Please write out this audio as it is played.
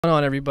What's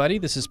going on, everybody?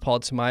 This is Paul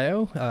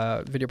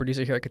Tamayo, video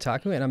producer here at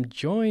Kotaku, and I'm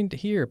joined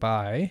here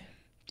by...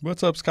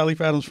 What's up? It's Kahlief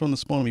Adams from the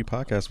Spawn on Me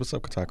podcast. What's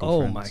up, Kotaku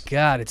Oh friends? my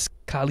God, it's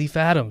Kahlief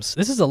Adams.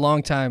 This is a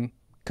long time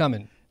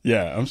coming.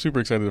 Yeah, I'm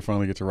super excited to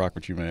finally get to rock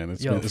with you, man.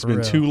 It's been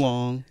real. too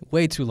long.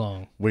 Way too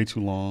long. Way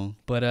too long.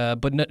 But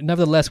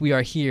nevertheless, we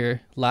are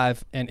here,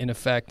 live and in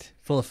effect,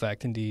 full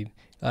effect indeed.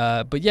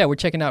 But yeah, we're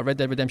checking out Red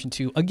Dead Redemption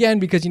 2 again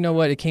because you know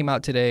what? It came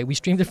out today. We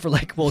streamed it for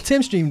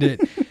Tim streamed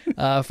it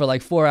for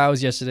like 4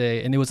 hours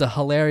yesterday, and it was a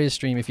hilarious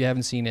stream. If you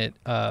haven't seen it,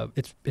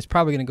 it's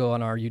probably going to go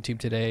on our YouTube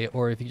today,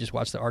 or if you just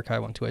watch the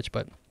archive on Twitch.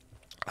 But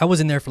I was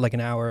in there for like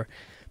an hour.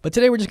 But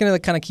today we're just going to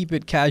kind of keep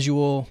it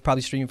casual,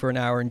 probably stream for an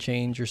hour and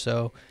change or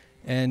so,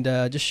 and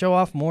just show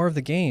off more of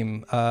the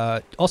game.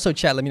 Also,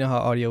 chat, let me know how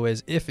audio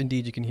is, if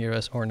indeed you can hear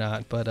us or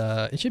not. But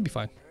it should be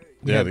fine.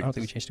 I don't think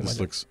we changed too much. This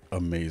looks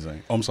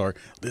amazing. Oh, I'm sorry.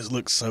 This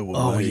looks so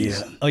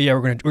amazing. Oh yeah,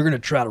 we're gonna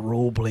try to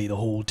role play the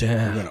whole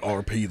time. We're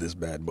gonna RP this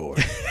bad boy.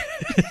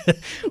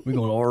 We're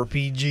gonna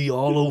RPG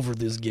all over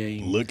this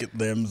game. Look at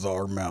them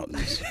Czar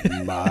Mountains.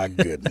 My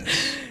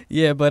goodness.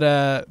 Yeah,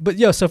 but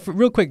yo, so for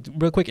real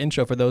quick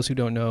intro for those who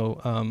don't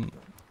know,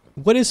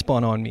 what is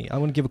Spawn on Me? I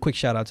want to give a quick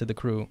shout out to the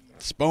crew.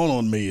 Spawn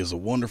on Me is a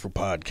wonderful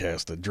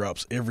podcast that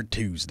drops every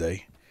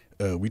Tuesday.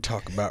 We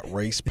talk about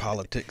race,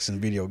 politics,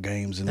 and video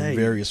games in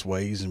various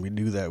ways, and we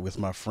do that with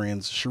my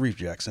friends Sharif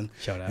Jackson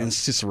and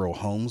Cicero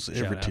Holmes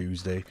every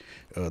Tuesday.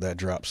 That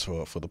drops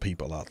for the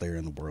people out there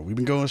in the world. We've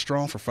been going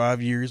strong for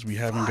 5 years. We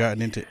haven't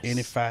gotten into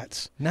any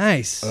fights.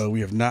 Nice.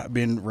 We have not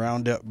been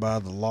round up by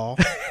the law.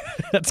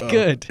 That's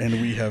good.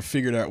 And we have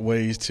figured out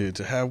ways to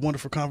have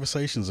wonderful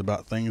conversations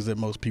about things that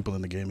most people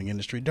in the gaming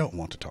industry don't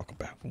want to talk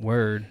about.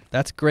 Word.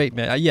 That's great,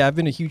 man. Yeah, I've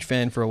been a huge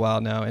fan for a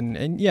while now,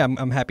 and yeah,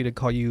 I'm happy to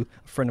call you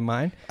a friend of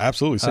mine.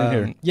 Absolutely, same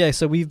here. Yeah,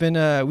 so we've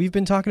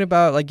been talking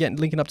about like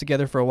linking up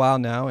together for a while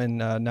now, and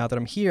now that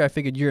I'm here, I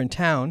figured you're in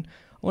town.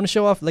 I want to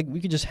show off, like,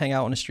 we could just hang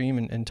out on a stream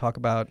and talk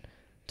about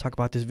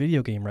this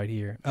video game right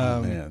here.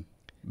 Oh man.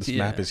 This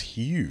map is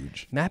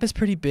huge. Map is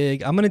pretty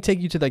big. I'm going to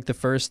take you to like the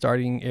first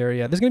starting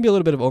area. There's going to be a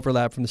little bit of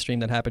overlap from the stream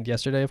that happened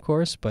yesterday, of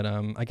course, but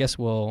I guess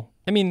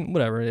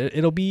whatever.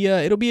 It'll be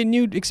a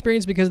new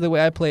experience because the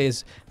way I play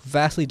is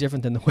vastly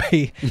different than the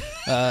way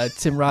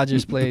Tim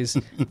Rogers plays.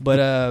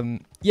 But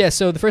yeah,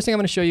 so the first thing I'm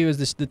going to show you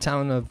is the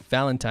town of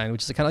Valentine,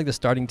 which is kind of like the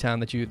starting town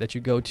that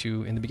you go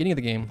to in the beginning of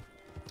the game.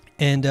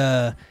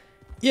 And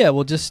yeah,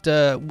 we'll just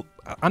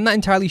I'm not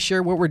entirely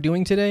sure what we're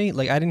doing today.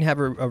 Like, I didn't have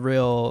a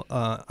real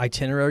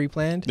itinerary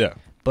planned. Yeah.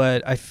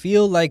 But I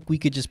feel like we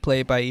could just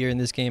play it by ear in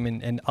this game,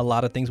 and a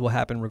lot of things will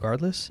happen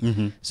regardless.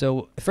 Mm-hmm.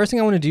 So the first thing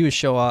I want to do is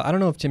show off. I don't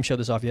know if Tim showed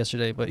this off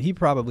yesterday, but he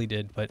probably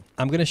did. But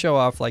I'm gonna show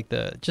off like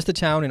the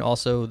town, and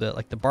also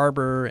the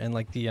barber, and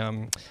like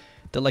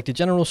the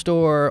general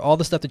store, all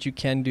the stuff that you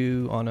can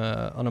do on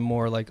a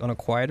more like on a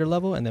quieter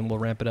level, and then we'll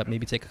ramp it up.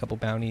 Maybe take a couple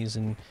bounties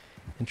and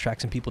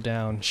track some people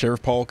down.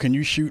 Sheriff Paul, can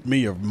you shoot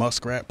me a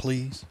muskrat,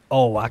 please?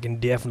 Oh, I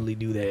can definitely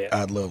do that.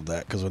 I'd love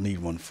that because I need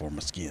one for my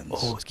skins.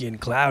 Oh, it's getting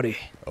cloudy.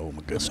 Oh, my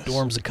goodness. The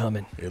storms are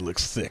coming. It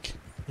looks thick.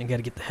 You got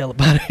to get the hell up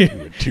out of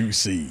here. With 2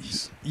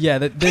 C's. Yeah,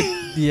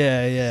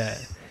 yeah.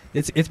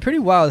 It's pretty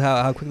wild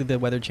how quickly the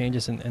weather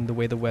changes and the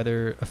way the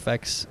weather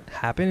effects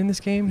happen in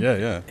this game.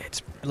 Yeah.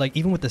 It's like,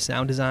 even with the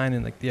sound design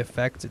and like the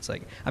effects, it's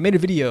like I made a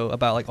video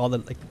about like all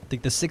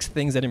the 6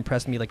 things that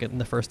impressed me like in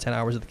the first 10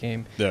 hours of the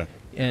game. Yeah.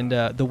 And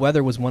the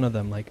weather was one of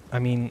them. Like, I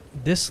mean,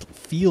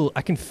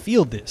 I can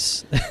feel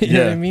this. You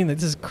know what I mean? Like,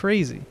 this is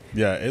crazy.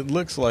 Yeah, it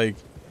looks like,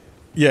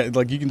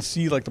 like you can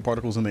see like the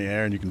particles in the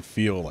air and you can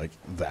feel like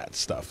that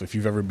stuff. If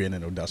you've ever been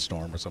in a dust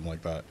storm or something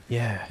like that.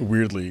 Yeah.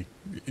 Weirdly,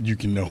 you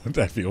can know what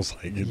that feels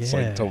like. It's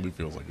like totally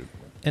feels like it.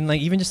 And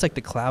like even just like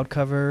the cloud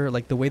cover,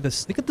 like the way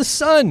look at the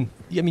sun.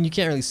 I mean, you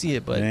can't really see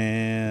it, but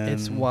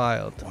it's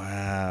wild.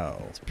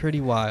 Wow. It's pretty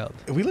wild.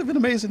 We live in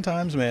amazing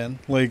times, man.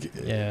 Like,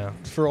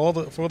 for all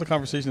the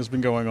conversation that's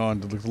been going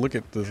on, to look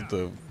at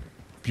the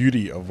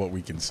beauty of what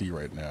we can see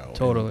right now.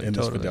 Totally. And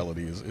this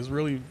fidelity is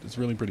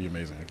really pretty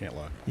amazing. I can't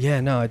lie. Yeah,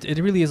 no, it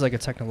really is like a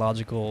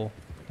technological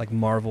like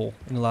marvel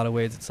in a lot of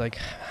ways. It's like,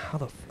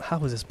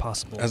 how is this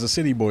possible? As a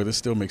city boy, this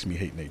still makes me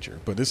hate nature,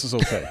 but this is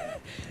okay.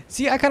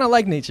 See, I kind of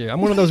like nature. I'm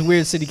one of those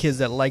weird city kids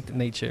that liked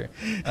nature.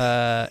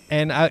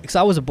 And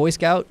I was a Boy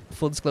Scout,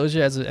 full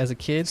disclosure, as a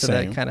kid, so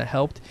that kind of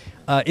helped.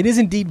 It is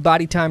indeed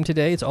body time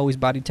today. It's always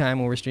body time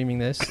when we're streaming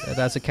this.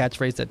 That's a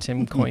catchphrase that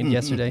Tim coined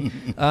yesterday.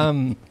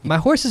 My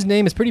horse's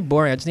name is pretty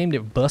boring. I just named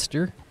it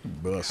Buster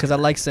because I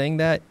like saying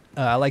that.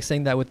 I like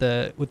saying that with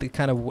the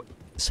kind of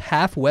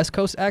half West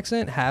Coast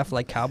accent, half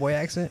like cowboy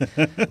accent.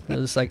 It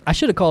was like, I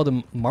should have called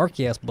him Mark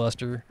Ass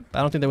Buster, but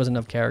I don't think there was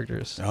enough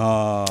characters.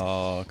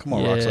 Oh, come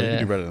on, Rockstar, you can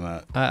do better than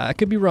that. I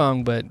could be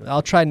wrong, but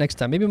I'll try next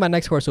time. Maybe my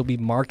next horse will be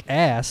Mark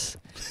Ass.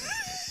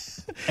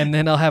 And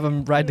then I'll have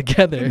them ride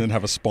together. And then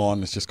have a spawn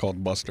that's just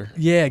called Buster.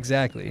 Yeah,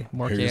 exactly.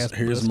 Mark Ass.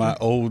 Here's my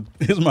old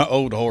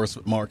horse,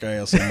 Mark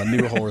Ass, and my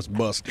new horse,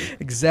 Buster.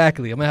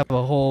 Exactly. I'm gonna have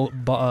a whole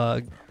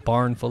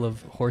barn full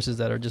of horses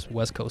that are just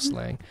West Coast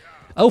slang.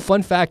 Oh,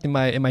 fun fact, in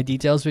my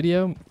details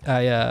video,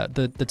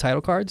 the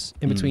title cards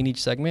in between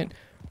each segment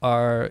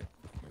are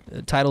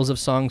titles of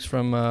songs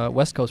from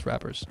West Coast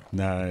rappers.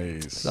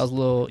 Nice. So that was a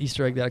little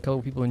Easter egg that a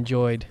couple people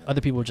enjoyed.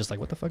 Other people were just like,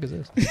 "What the fuck is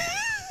this?"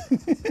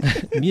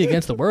 Me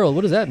Against the World.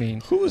 What does that mean?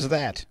 Who is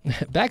that?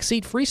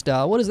 Backseat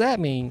Freestyle. What does that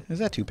mean? Is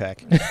that Tupac?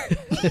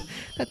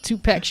 That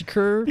Tupac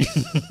Shakur.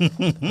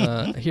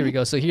 Here we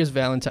go. So here's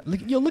Valentine.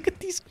 Look at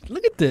these.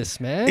 Look at this,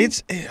 man.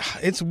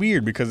 It's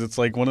weird because it's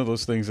like one of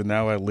those things that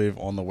now I live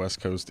on the West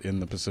Coast in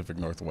the Pacific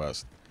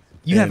Northwest.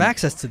 You have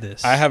access to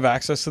this. I have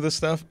access to this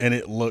stuff, and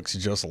it looks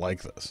just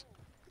like this.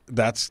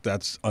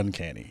 That's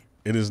uncanny.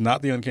 It is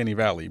not the Uncanny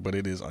Valley, but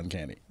it is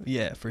uncanny.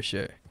 Yeah, for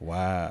sure.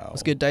 Wow.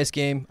 It's good. Dice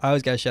Game. I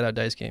always got to shout out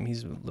Dice Game.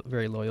 He's a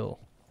very loyal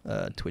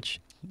Twitch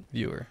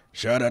viewer.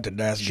 Shout out to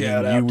Dice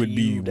Game. You would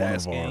be one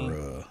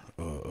of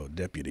our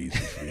deputies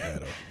if we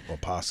had a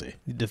posse.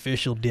 The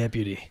official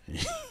deputy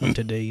on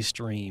today's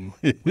stream.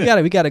 We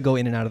gotta go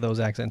in and out of those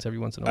accents every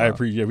once in a while. I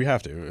appreciate. Yeah, we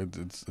have to.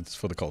 It's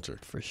for the culture.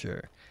 For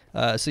sure.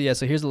 So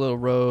here's a little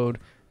road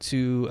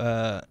to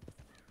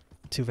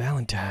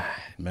Valentine.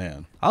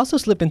 Man. I also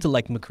slip into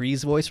like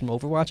McCree's voice from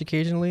Overwatch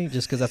occasionally,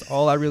 just because that's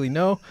all I really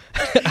know.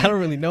 I don't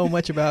really know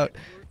much about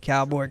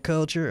cowboy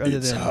culture other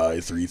than high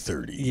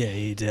 330. Yeah,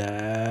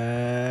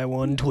 it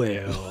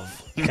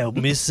 112. Help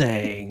me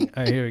sing.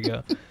 All right, here we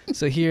go.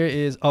 So here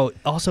is. Oh,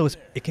 also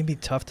it can be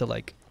tough to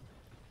like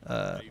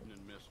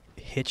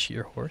hitch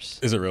your horse.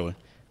 Is it really?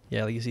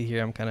 Yeah, like you see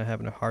here, I'm kind of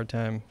having a hard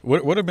time.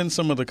 What have been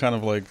some of the kind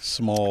of like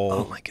small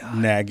Oh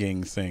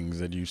nagging things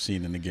that you've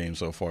seen in the game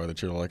so far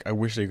that you're like, I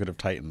wish they could have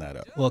tightened that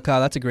up? Well,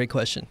 Kyle, that's a great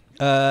question.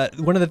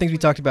 One of the things we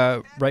talked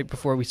about right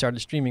before we started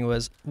streaming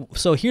was,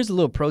 so here's a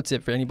little pro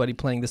tip for anybody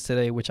playing this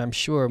today, which I'm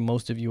sure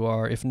most of you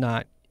are. If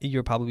not,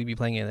 you'll probably be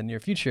playing it in the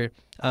near future.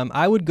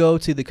 I would go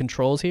to the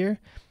controls here.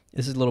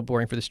 This is a little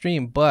boring for the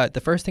stream, but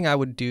the first thing I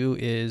would do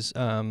is...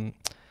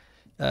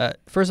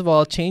 first of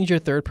all, change your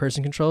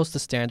third-person controls to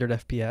standard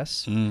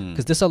FPS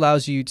because this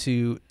allows you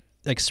to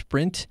like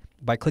sprint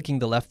by clicking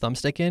the left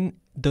thumbstick in.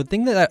 The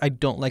thing that I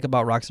don't like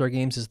about Rockstar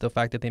games is the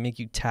fact that they make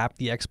you tap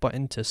the X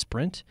button to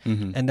sprint,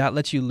 and that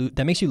makes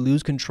you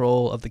lose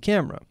control of the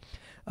camera,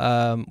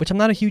 which I'm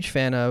not a huge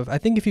fan of. I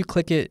think if you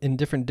click it in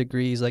different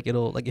degrees,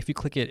 if you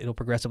click it, it'll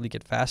progressively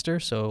get faster.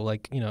 So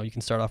you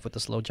can start off with a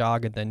slow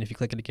jog, and then if you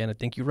click it again, I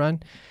think you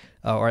run.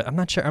 Or I'm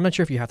not sure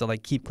if you have to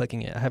like keep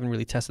clicking it. I haven't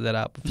really tested that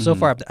out. But so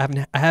far, I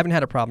haven't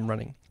had a problem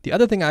running. The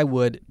other thing I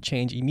would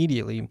change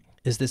immediately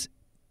is this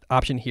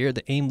option here,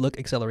 the aim look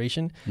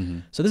acceleration.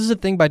 So this is a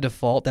thing by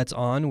default that's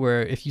on,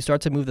 where if you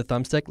start to move the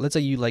thumbstick, let's say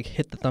you like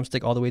hit the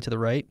thumbstick all the way to the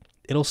right,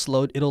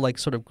 it'll like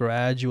sort of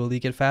gradually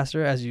get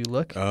faster as you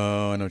look.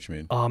 Oh, I know what you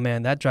mean. Oh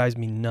man, that drives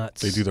me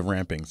nuts. They do the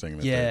ramping thing.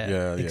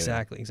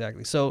 Exactly.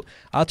 So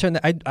I'll turn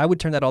that. I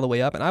would turn that all the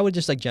way up, and I would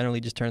just like generally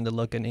just turn the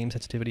look and aim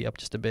sensitivity up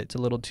just a bit. It's a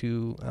little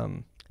too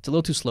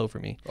slow for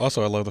me.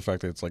 Also, I love the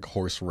fact that it's like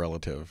horse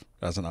relative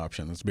as an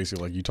option. It's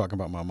basically like you talking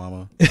about my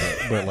mama,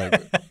 but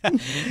like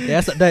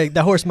yeah,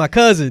 that horse my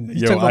cousin.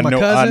 You talking about my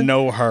cousin? I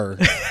know her.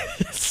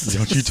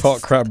 Don't you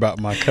talk crap about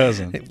my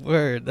cousin.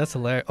 Word, that's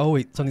hilarious. Oh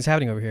wait, something's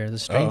happening over here.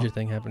 There's a stranger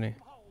thing happening.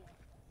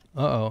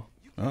 Oh.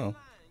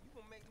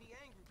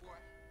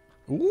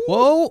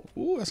 Whoa!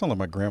 Ooh, that sounds like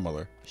my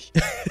grandmother.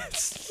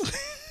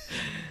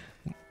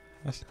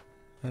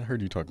 I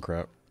heard you talking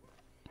crap.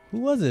 Who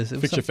was this?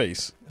 Fix your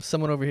face.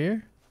 Someone over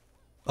here?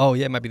 Oh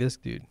yeah, it might be this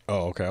dude.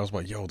 Oh, okay. I was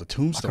like, yo, the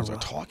tombstones are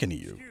talking to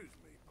you. Excuse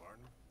me,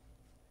 partner.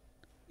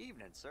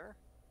 Evening, sir.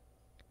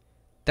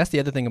 That's the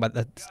other thing about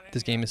that.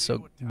 This game is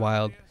so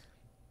wild.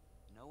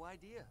 No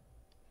idea.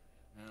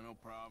 No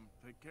problem.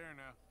 Take care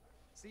now.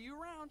 See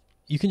you around.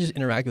 You can just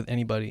interact with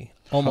anybody,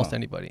 almost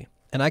anybody.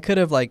 And I could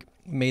have like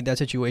made that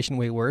situation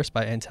way worse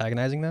by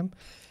antagonizing them.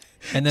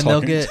 And then they'll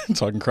get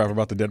talking crap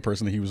about the dead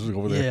person that he was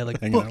over there. Yeah, like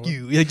fuck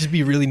you. Like just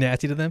be really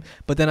nasty to them.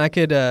 But then I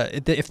could,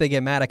 if they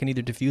get mad, I can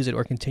either diffuse it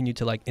or continue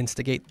to like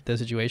instigate the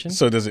situation.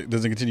 So does it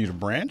continue to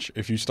branch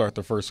if you start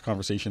the first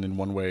conversation in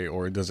one way,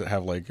 or does it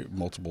have like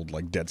multiple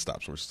like dead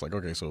stops where it's like,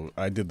 okay, so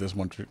I did this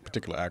one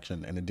particular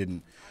action and it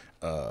didn't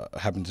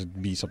happen to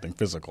be something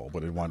physical,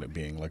 but it wound up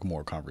being like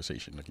more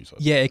conversation, like you said.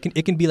 Yeah,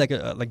 it can be like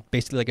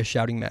basically like a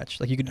shouting match.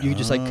 Like you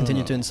just like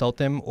continue to insult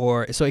them,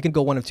 or so it can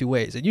go one of two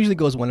ways. It usually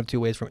goes one of two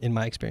ways from in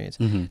my experience.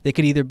 They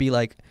could either be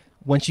like,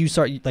 once you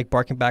start like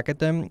barking back at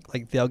them,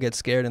 like they'll get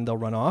scared and they'll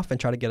run off and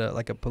try to get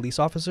a police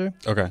officer.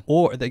 Okay.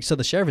 Or so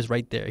the sheriff is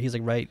right there. He's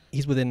like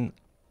he's within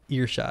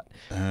earshot.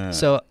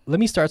 So let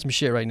me start some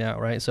shit right now,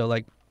 right? So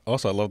like.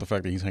 Also, I love the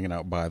fact that he's hanging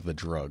out by the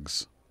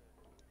drugs.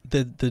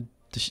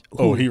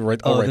 He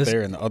right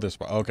there in the other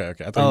spot. Okay.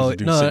 I thought he was the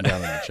dude sitting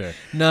down in the chair.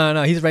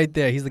 No, he's right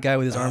there. He's the guy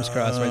with his arms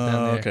crossed right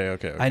down there.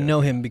 Okay. I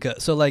know him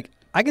because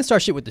I can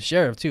start shit with the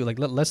sheriff too. Like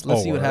let's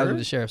see what happens with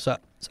the sheriff. So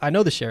I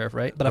know the sheriff,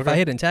 right? But if I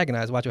hit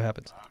antagonize, watch what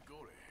happens. Go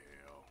to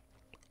hell.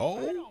 Oh.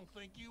 I don't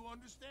think you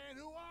understand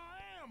who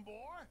I am, boy.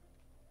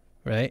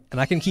 Right,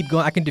 and I can keep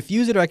going. I can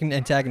diffuse it or I can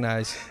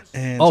antagonize.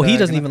 Oh, he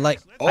doesn't even like.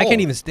 I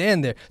can't even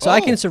stand there. So I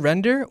can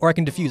surrender or I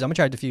can diffuse. I'm gonna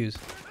try to diffuse.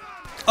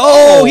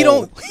 Oh, he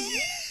don't.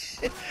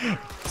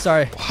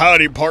 Sorry.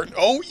 Howdy, partner.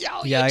 Oh,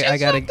 yeah. Yeah, I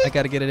gotta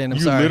get it in. I'm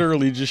you sorry.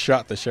 literally just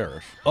shot the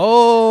sheriff.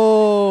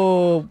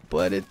 Oh,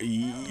 but I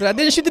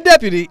didn't shoot the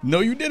deputy. No,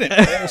 you didn't.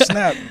 Oh,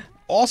 snap.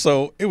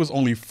 Also, it was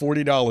only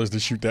 $40 to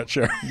shoot that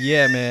sheriff.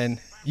 Yeah, man.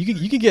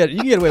 You could get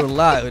away with a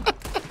lot with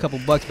a couple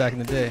bucks back in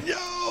the day.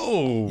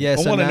 Yo. Yeah, I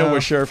so want to know now-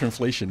 where sheriff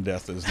inflation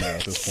death is now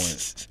at this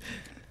point.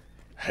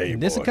 Hey,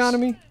 In this boys.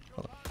 economy?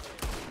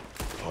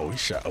 Oh,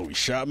 he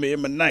shot me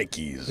in my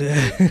Nikes.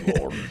 Good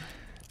Lord.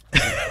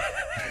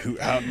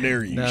 How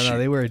dare you? No,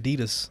 they were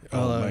Adidas.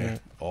 Oh, man. man.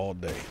 All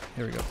day.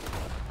 Here we go.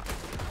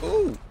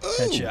 Ooh.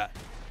 Headshot.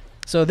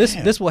 So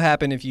this will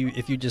happen if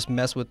you just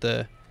mess with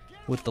the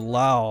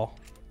law.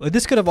 Well,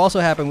 this could have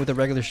also happened with a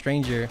regular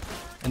stranger,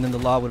 and then the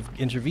law would have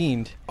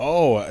intervened.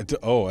 I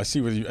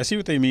see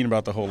what they mean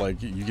about the whole,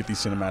 like, you get these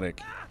cinematic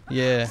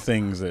Yeah.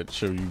 things that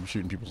show you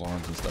shooting people's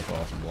arms and stuff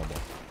off and blah blah.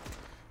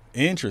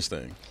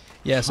 Interesting.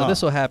 Yeah. So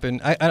this will happen.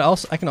 I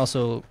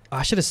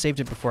should have saved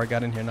it before I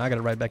got in here. Now I got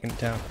to ride back into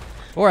town,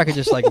 or I could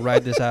just like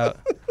ride this out.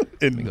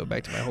 Let me go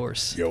back to my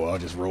horse. Yo, I'll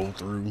just roll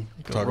through,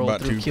 talk roll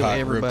about through, kill Tupac real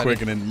everybody.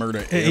 quick, and then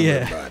murder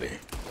Yeah. everybody.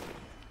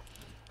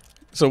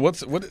 So what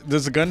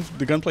does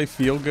the gunplay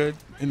feel good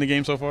in the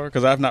game so far?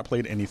 Because I've not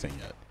played anything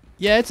yet.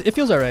 Yeah, it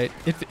feels all right.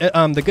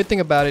 The good thing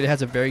about it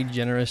has a very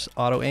generous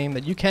auto aim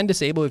that you can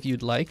disable if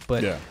you'd like,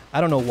 but Yeah. I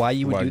don't know why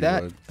you would Why do you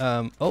that. would.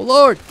 Oh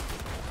Lord!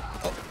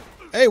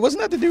 Hey,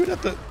 wasn't that the dude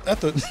at the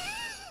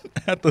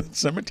at the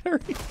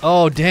cemetery?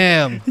 Oh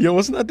damn! Yo,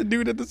 wasn't that the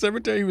dude at the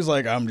cemetery? He was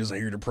like, "I'm just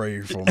here to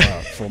pray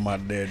for my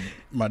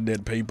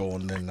dead people,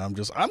 and then I'm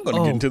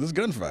gonna get into this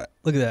gunfight."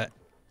 Look at that.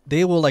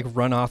 They will like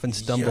run off and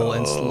stumble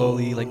and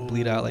slowly like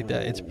bleed out like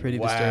that. It's pretty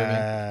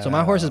disturbing. So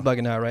my horse is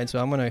bugging out, right? So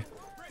I'm gonna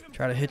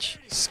try to hitch.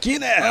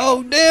 Skin out!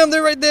 Oh damn!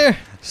 They're right there.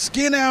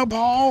 Skin out,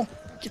 Paul!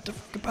 Get the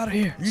fuck out of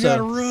here. You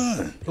gotta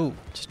run. Oh,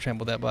 just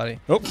trampled that body.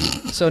 Oh.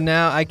 So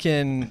now I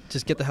can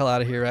just get the hell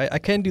out of here, right? I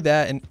can do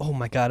that, and oh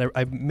my god,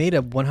 I made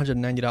a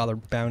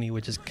 $190 bounty,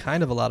 which is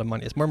kind of a lot of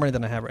money. It's more money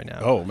than I have right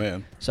now. Oh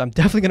man. So I'm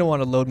definitely gonna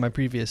want to load my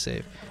previous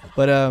save.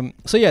 But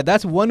so yeah,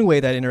 that's one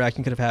way that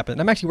interaction could have happened.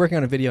 I'm actually working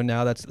on a video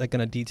now that's like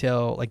gonna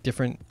detail like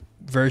different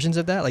versions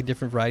of that, like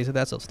different varieties of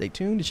that. So stay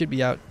tuned. It should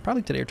be out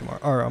probably today or tomorrow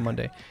or on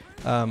Monday.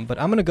 But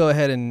I'm gonna go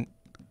ahead and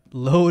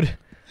load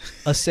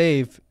a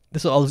save.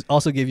 This will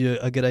also give you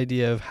a good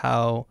idea of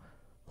how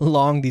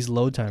long these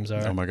load times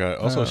are. Oh my god.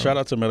 Also, shout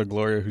out to Meta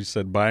Gloria who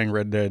said buying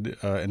Red Dead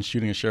and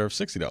shooting a sheriff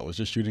 $60.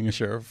 Just shooting a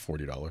sheriff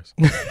 $40.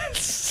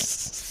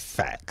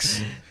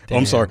 Facts. Oh,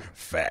 I'm sorry.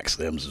 Facts.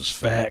 Them's is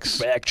facts.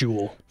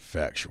 Factual.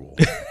 Factual.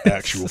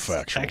 Actual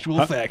factual.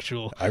 Actual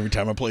factual. Every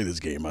time I play this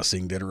game, I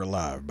sing Dead or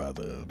Alive by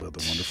the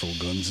wonderful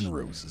Guns N'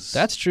 Roses.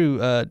 That's true.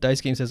 Dice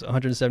Game says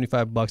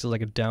 $175 is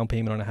like a down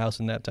payment on a house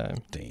in that time.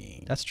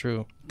 Dang. That's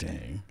true.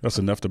 Dang. That's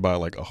enough to buy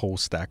like a whole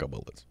stack of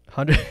bullets.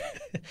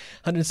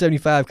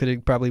 175 could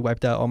have probably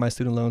wiped out all my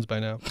student loans by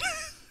now.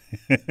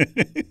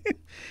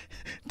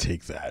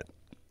 Take that.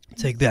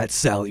 Take that,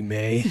 Sally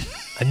Mae.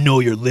 I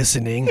know you're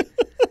listening.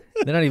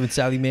 They're not even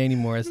Sally Mae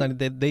anymore. It's not.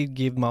 They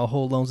gave my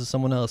whole loans to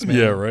someone else, man.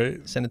 Yeah, right.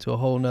 Send it to a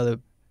whole nother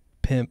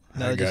pimp.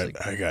 Now I they're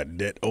got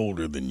debt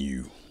older than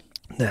you.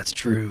 That's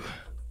true.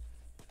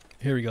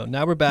 Here we go.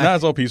 Now we're back. Now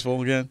it's all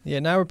peaceful again. Yeah,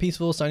 now we're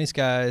peaceful, sunny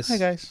skies. Hi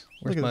guys.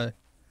 Where's my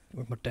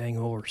dang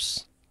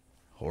horse?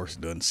 Horse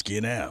done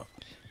skin out.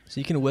 So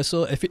you can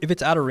whistle. If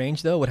it's out of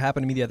range though, what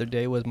happened to me the other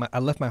day was I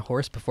left my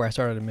horse before I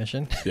started a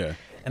mission. Yeah.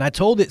 And I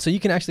told it, so you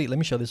can actually, let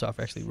me show this off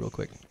actually real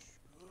quick.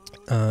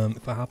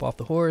 If I hop off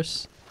the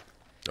horse.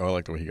 Oh, I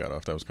like the way he got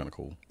off. That was kind of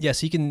cool. Yeah,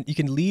 so you can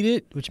lead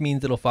it, which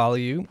means it'll follow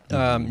you.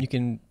 You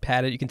can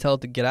pat it. You can tell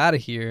it to get out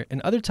of here.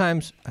 And other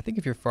times, I think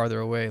if you're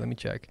farther away, let me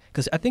check.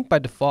 Because I think by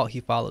default,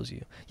 he follows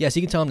you. Yeah, so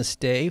you can tell him to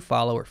stay,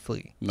 follow, or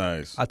flee.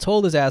 Nice. I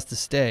told his ass to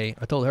stay.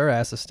 I told her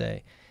ass to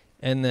stay.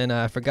 And then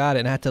I forgot it,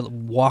 and I had to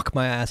walk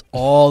my ass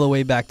all the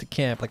way back to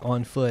camp, like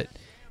on foot.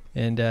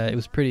 And it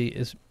was pretty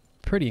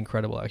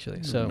incredible,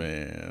 actually. So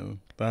man,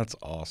 that's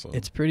awesome.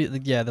 It's pretty,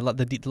 yeah, the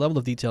level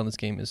of detail in this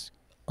game is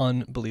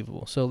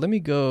unbelievable. So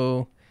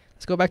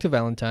let's go back to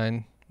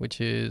Valentine,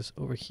 which is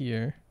over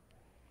here,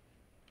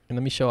 and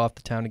let me show off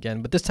the town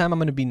again. But this time I'm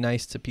going to be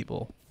nice to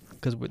people,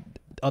 because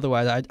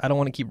otherwise I don't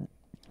want to keep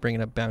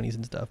bringing up bounties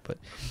and stuff. But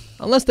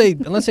unless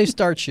they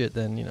start shit,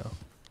 then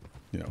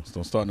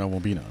don't start none,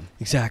 won't be none.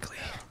 Exactly.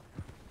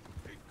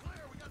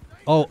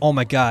 Oh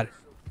my God,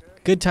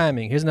 good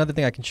timing. Here's another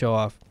thing I can show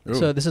off. Ooh.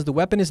 So this is the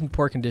weapon is in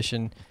poor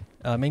condition.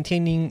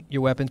 Maintaining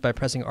your weapons by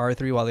pressing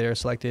R3 while they are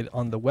selected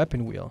on the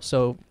weapon wheel.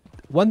 So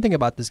one thing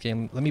about this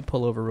game, let me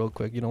pull over real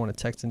quick. You don't want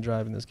to text and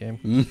drive in this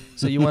game.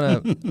 So you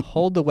want to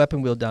hold the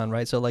weapon wheel down,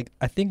 right? So like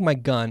I think my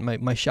gun,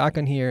 my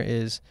shotgun here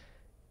is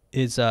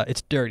it's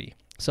dirty.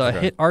 So Okay.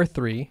 I hit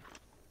R3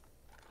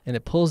 and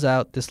it pulls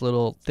out this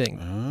little thing.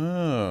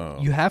 Oh.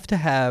 You have to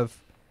have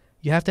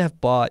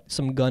bought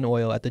some gun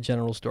oil at the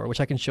general store, which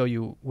I can show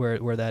you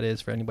where that is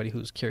for anybody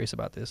who's curious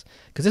about this.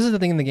 Because this is the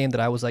thing in the game that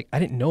I was like, I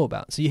didn't know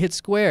about. So you hit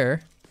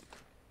square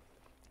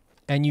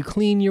and you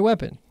clean your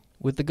weapon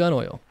with the gun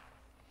oil.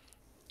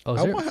 Oh,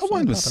 I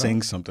want him to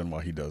sing something while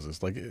he does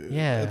this. Like,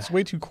 yeah, it's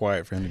way too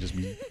quiet for him to just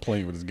be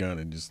playing with his gun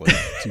and just like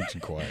too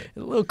quiet. A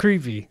little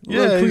creepy. He's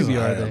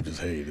like,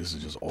 hey, this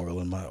is just oil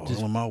in my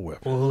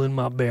weapon. Oil in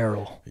my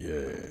barrel.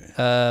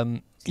 Yeah.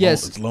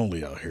 Yes. It's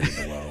lonely out here in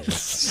the wild.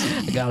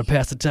 I gotta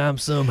pass the time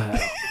somehow.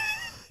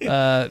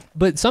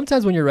 But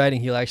sometimes when you're writing,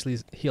 he'll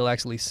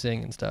actually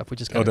sing and stuff, which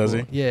is kind of does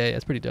cool. he? Yeah,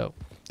 it's pretty dope.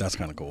 That's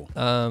kind of cool.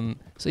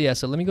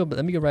 So let me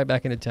go right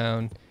back into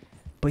town.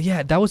 But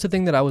yeah, that was the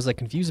thing that I was like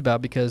confused about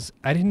because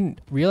I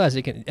didn't realize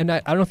it can. And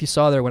I don't know if you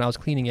saw there when I was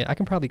cleaning it. I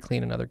can probably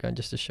clean another gun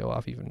just to show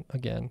off even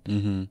again.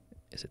 Mm-hmm.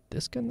 Is it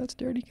this gun that's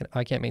dirty?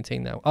 I can't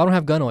maintain that. I don't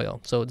have gun oil,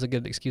 so it's a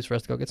good excuse for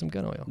us to go get some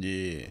gun oil.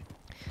 Yeah.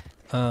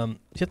 You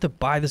have to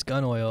buy this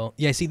gun oil.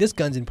 Yeah, see, this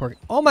gun's in poor.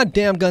 All my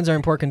damn guns are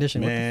in poor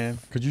condition. Man,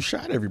 because you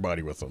shot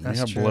everybody with them. That's they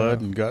have true. blood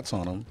and guts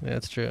on them. Yeah,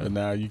 that's true. And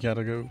now you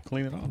gotta go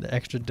clean it off. The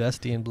extra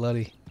dusty and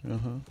bloody.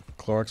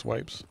 Clorox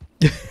wipes.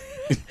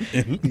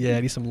 Yeah,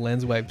 I need some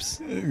lens wipes.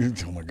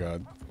 Oh my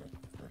god,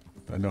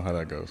 I know how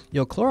that goes.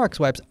 Yo, Clorox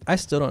wipes. I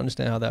still don't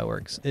understand how that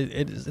works.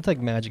 It's like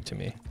magic to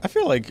me. I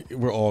feel like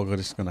we're all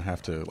just gonna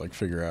have to like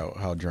figure out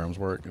how germs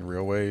work in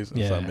real ways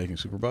and stop making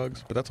super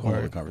bugs. But that's a whole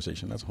other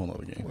conversation. That's a whole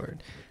other game.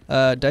 Word.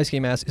 Dice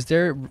Game asks, is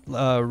there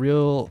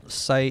real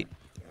site?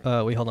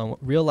 Hold on.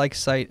 Real like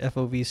site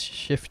FOV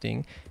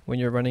shifting when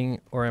you're running,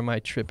 or am I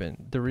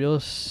tripping? The real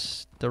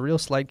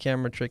slide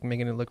camera trick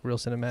making it look real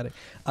cinematic.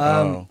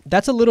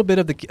 That's a little bit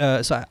of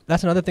the. So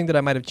that's another thing that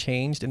I might have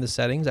changed in the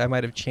settings. I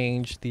might have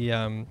changed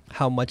the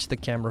how much the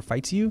camera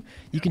fights you.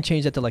 You can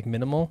change that to like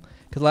minimal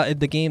because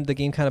the game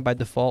kind of by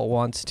default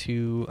wants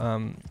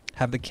to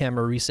have the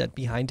camera reset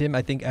behind him.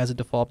 I think as a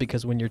default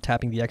because when you're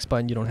tapping the X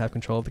button, you don't have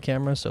control of the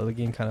camera. So the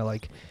game kind of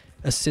like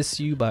assists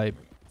you by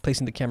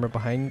placing the camera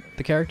behind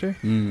the character.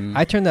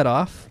 I turned that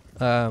off.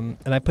 And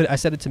I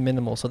set it to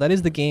minimal, so that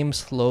is the game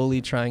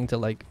slowly trying to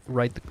like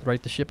right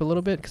the ship a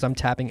little bit because I'm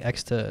tapping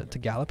X to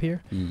gallop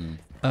here.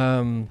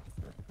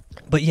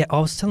 But yeah, I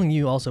was telling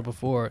you also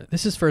before,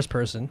 this is first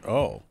person.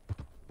 Oh,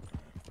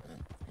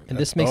 and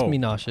this makes me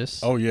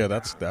nauseous. Oh yeah,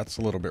 that's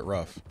a little bit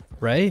rough.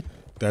 Right?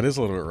 That is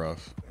a little bit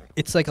rough.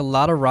 It's like a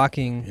lot of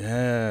rocking.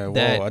 Yeah.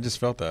 Whoa, I just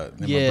felt that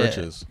in my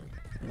britches.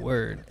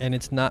 Word, and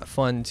it's not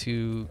fun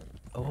to.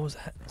 Oh, what was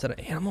that? Is that an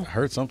animal? I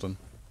heard something.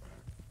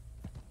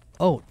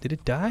 Oh, did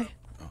it die?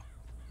 Oh.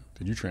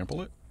 Did you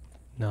trample it?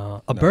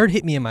 No. A bird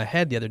hit me in my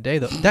head the other day,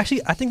 though.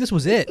 Actually, I think this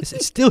was it. Is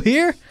it still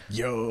here?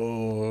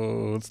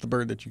 Yo, it's the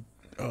bird that you...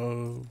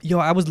 Oh. Yo,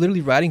 I was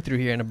literally riding through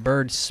here, and a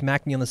bird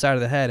smacked me on the side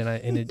of the head,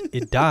 and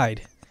it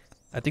died.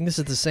 I think this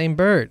is the same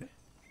bird.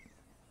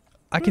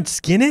 I can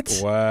skin it?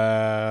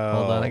 Wow.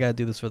 Hold on, I got to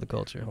do this for the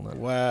culture. Hold on.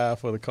 Wow,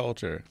 for the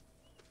culture.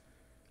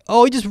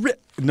 Oh, he just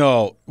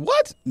No.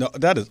 What? No,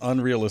 that is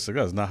unrealistic.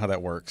 That is not how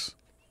that works.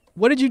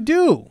 What did you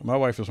do? My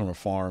wife is from a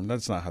farm.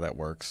 That's not how that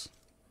works.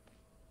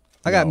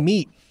 I got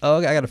meat. Oh,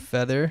 I got a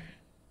feather.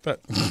 That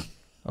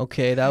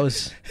okay, that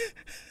was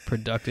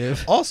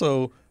productive.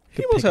 Also,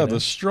 he must have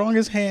the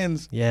strongest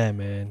hands. Yeah,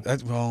 man.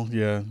 Well,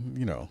 yeah,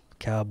 you know.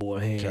 Cowboy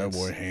hands.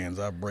 Cowboy hands.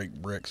 I break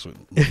bricks with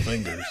my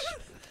fingers.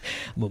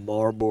 I'm a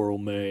Marlboro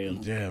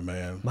man. Yeah,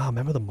 man. Wow,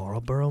 remember the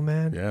Marlboro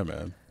man? Yeah,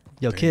 man.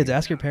 Yo, Dang. kids,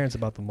 ask your parents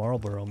about the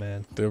Marlboro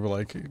man. They were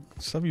like,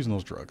 stop using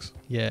those drugs.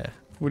 Yeah.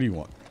 What do you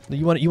want?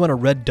 You want a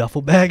red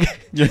duffel bag?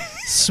 Yeah.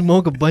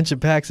 Smoke a bunch of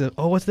packs of.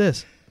 Oh, what's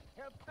this?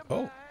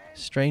 Oh.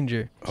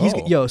 Stranger.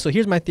 Oh. So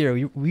here's my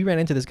theory. We ran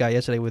into this guy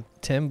yesterday with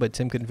Tim, but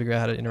Tim couldn't figure out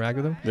how to interact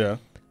with him. Yeah.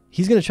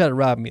 He's gonna try to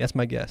rob me. That's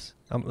my guess.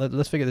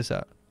 Let's figure this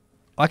out.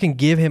 I can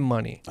give him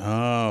money.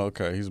 Oh,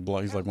 okay. He's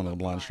like one of the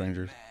blind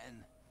strangers.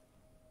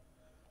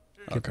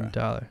 Give him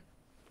 $1.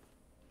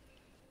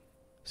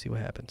 See what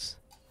happens.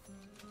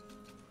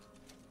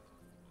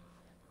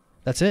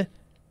 That's it.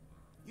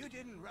 You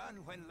didn't run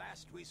when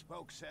last we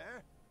spoke,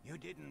 sir. You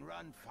didn't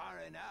run far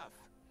enough.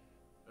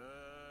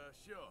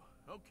 Sure.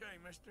 Okay,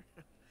 mister.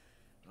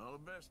 All the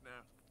best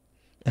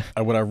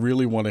now. What I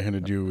really wanted him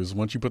to do is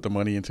once you put the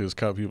money into his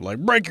cup, he was like,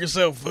 break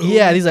yourself, fool.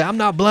 Yeah, and he's like, I'm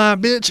not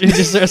blind, bitch. And he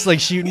just starts like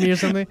shooting me or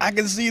something. I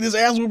can see this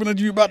ass whooping that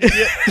you about to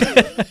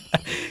get.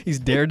 He's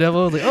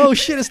Daredevil. Like, oh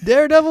shit, it's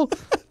Daredevil.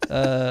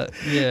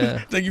 Yeah.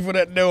 Thank you for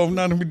that. No, I'm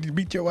not going to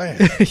beat your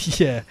ass.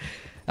 Yeah.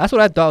 That's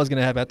what I thought was going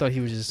to happen. I thought he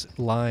was just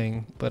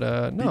lying,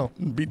 but no.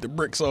 Beat the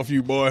bricks off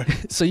you, boy.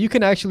 So you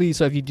can actually,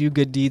 so if you do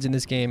good deeds in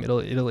this game,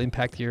 it'll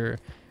impact your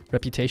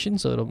reputation.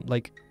 So it'll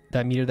like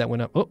that meter that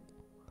went up. Oh.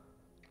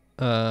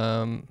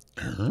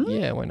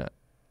 Yeah, why not?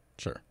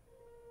 Sure.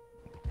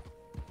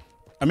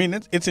 I mean,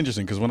 it's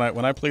interesting because when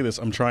I play this,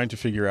 I'm trying to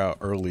figure out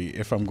early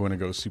if I'm going to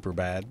go super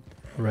bad,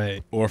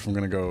 right, or if I'm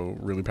going to go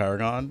really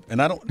Paragon,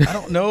 and I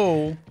don't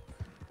know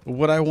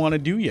what I want to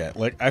do yet.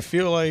 Like, I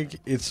feel like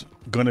it's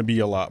going to be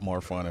a lot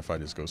more fun if I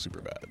just go super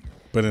bad,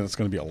 but then it's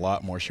going to be a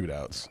lot more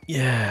shootouts.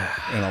 Yeah,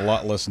 and a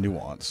lot less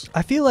nuance.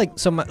 I feel like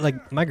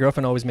my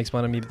girlfriend always makes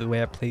fun of me the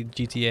way I play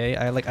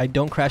GTA. I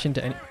don't crash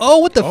into any. Oh,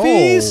 what the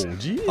fees?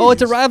 Geez. Oh,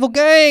 it's a rival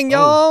gang,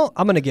 y'all.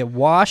 I'm gonna get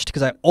washed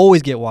because I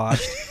always get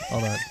washed.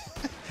 Hold on.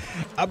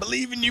 I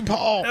believe in you,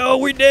 Paul. Oh,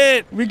 we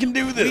did. We can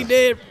do this. We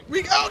did.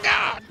 Oh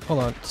God. Hold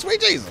on. Sweet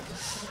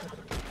Jesus.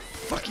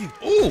 Fuck you.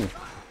 Ooh.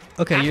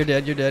 Okay, you're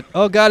dead. You're dead.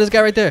 Oh God, this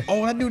guy right there.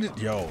 Oh, that dude.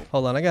 Yo.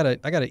 Hold on, I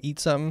gotta eat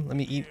something. Let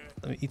me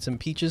eat some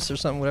peaches or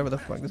something. Whatever the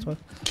fuck this was.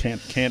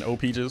 Can't O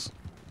peaches.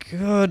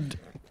 Good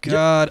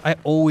God, I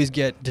always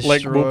get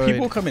destroyed. Like, will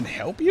people come and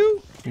help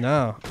you?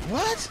 No.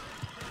 What?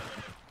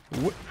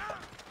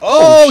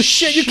 Oh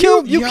shit! You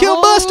killed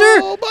Buster.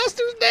 Oh,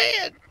 Buster's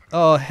dead.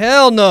 Oh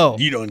hell no!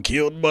 You done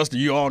killed Buster.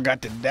 You all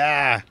got to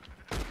die.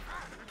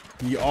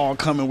 You all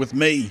coming with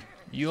me.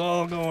 You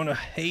all going to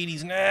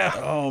Hades now.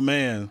 Oh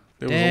man,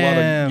 there was a lot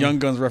of Young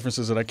Guns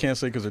references that I can't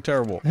say because they're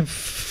terrible.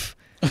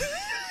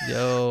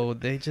 Yo,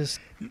 they just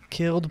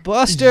killed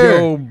Buster.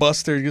 Yo,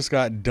 Buster just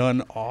got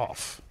done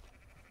off.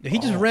 He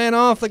just ran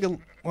off like a.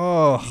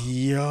 Oh.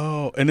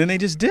 Yo, and then they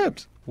just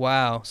dipped.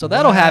 Wow. So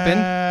that'll happen.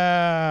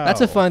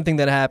 That's a fun thing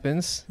that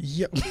happens.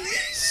 Yep.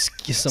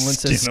 Someone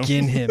says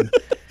skin him.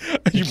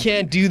 You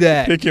can't do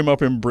that. Pick him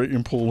up and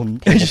pull him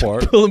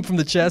apart. Pull him from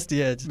the chest.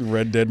 Yeah.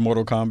 Red Dead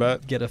Mortal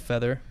Kombat. Get a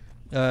feather.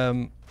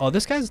 Oh,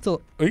 this guy's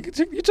still. Oh, you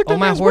took my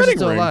man's horse is wedding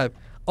still ring. alive.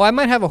 Oh, I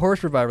might have a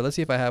horse reviver. Let's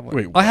see if I have one.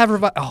 Wait, I have a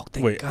reviver. Oh,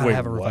 thank God I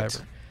have a what?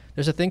 reviver.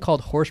 There's a thing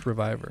called horse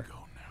reviver.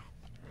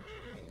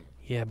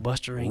 Yeah,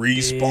 Buster ain't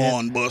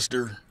Respawn, dead.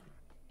 Buster.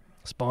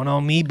 Spawn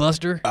on me,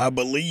 Buster. I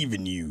believe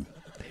in you.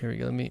 Here we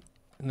go.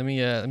 Let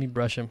me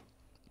brush him.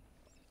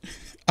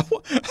 I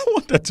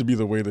want that to be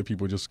the way that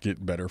people just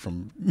get better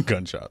from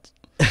gunshots.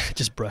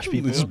 Just brush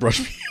people. Just brush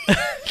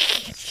people.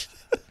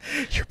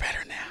 You're better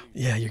now.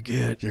 Yeah, you're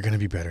good. You're gonna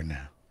be better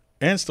now.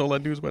 And stole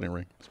that dude's wedding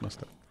ring. It's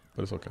messed up,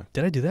 but it's okay.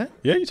 Did I do that?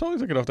 Yeah, you totally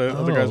took it off that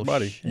other guy's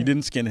body. Shit. You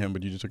didn't skin him,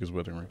 but you just took his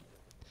wedding ring.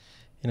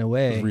 In a It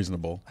way, was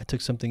reasonable. I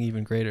took something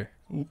even greater.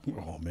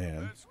 Oh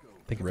man.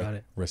 Think about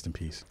it. Rest in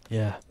peace.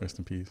 Yeah. Rest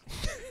in peace.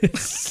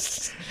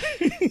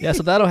 Yeah,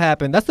 so that'll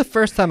happen. That's the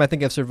first time I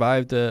think I've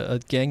survived a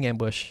gang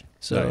ambush.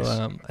 So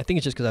Nice. I think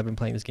it's just because I've been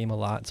playing this game a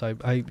lot. So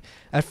I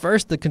at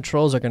first the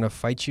controls are gonna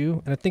fight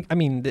you, and I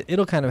mean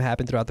it'll kind of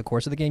happen throughout the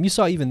course of the game. You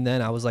saw even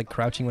then I was like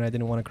crouching when I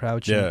didn't want to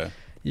crouch. Yeah.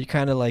 You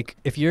kind of like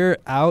if you're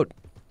out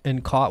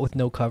and caught with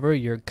no cover,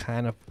 you're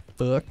kind of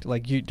fucked.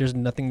 Like there's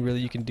nothing really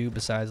you can do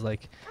besides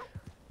like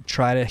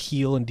try to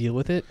heal and deal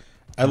with it.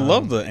 I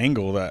love the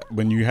angle that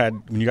when you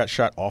got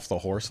shot off the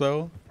horse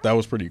though, that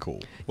was pretty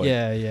cool. Like,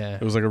 yeah.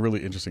 It was like a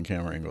really interesting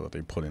camera angle that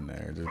they put in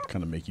there to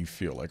kind of make you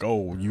feel like,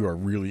 oh, you are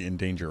really in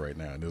danger right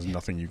now. And there's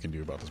nothing you can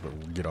do about this, but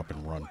we'll get up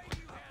and run.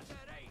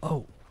 Oh,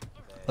 well,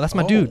 that's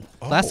my dude.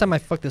 Oh. Last time I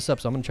fucked this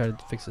up, so I'm gonna try to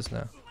fix this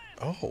now.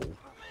 Oh.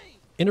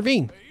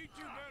 Intervene.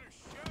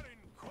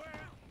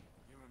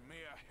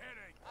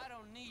 I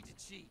don't need to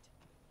cheat.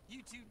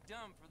 You too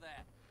dumb for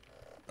that.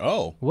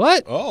 Oh.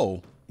 What?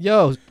 Oh.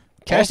 Yo,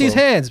 catch these Also,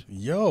 hands.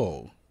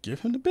 Yo,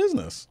 give him the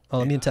business. Oh,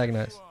 let me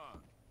antagonize.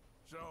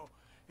 So,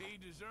 he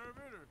deserve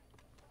it,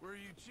 or were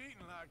you cheating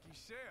like he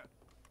said?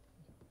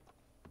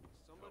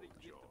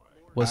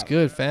 What's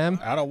good, fam?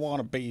 I don't want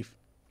to beef.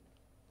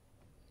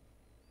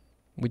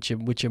 With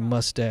your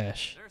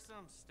mustache. There's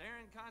some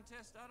staring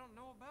contest I don't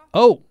know about.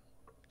 Oh,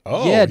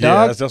 Oh, Yeah,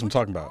 dog. That's what I'm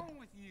talking about. What's wrong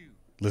with you?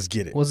 Let's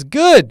get it. what's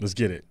good? Let's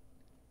get it.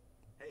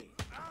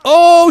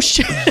 Oh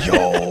shit.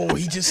 Yo,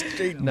 he just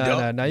straight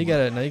No, now you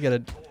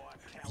gotta.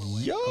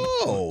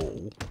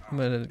 Yo. I'm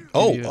gonna. give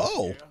Oh, you-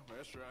 oh.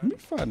 Let me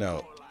find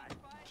out.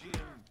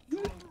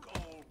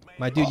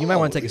 My dude, you might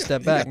want to take a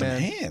step He back, got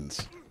them man.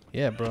 hands.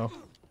 Yeah, bro.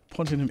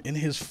 Punching him in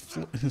his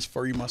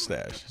furry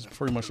mustache. His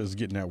furry mustache is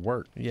getting that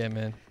work. Yeah,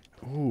 man.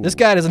 Ooh. This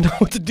guy doesn't know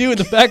what to do in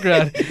the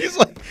background. He's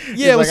like,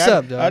 Yeah, what's like,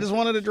 up, dog? I just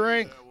wanted a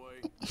drink.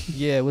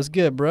 Yeah, what's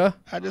good, bro?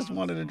 I just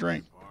wanted a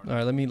drink. All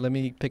right, let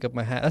me pick up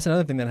my hat. That's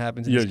another thing that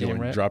happens in Yeah, this you game,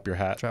 want right? to drop your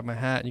hat. Drop my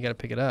hat, and you gotta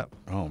pick it up.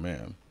 Oh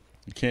man,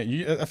 you can't.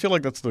 I feel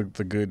like that's the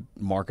good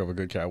mark of a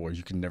good cowboy.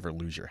 You can never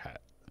lose your hat.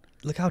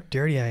 Look how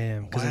dirty I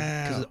am because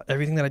Wow. of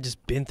everything that I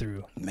just been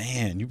through.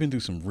 Man, you've been through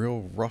some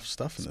real rough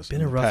stuff in this. been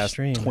in a the rough past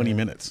stream, 20 man.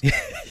 minutes.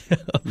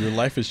 Your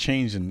life has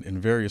changed in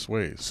various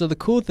ways. So the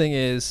cool thing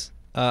is,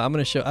 I'm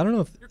gonna show. I don't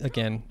know if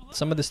again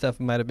some of the stuff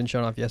might have been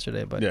shown off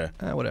yesterday, but Yeah.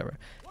 Whatever.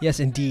 Yes,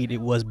 indeed,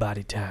 it was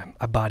body time.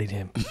 I bodied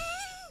him.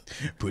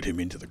 Put him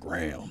into the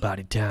ground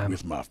Body time.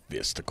 with my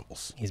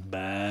fisticles. He's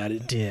body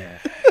time.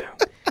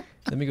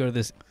 Let me go to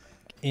this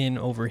inn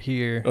over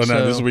here. Oh no,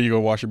 So- this is where you go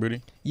wash your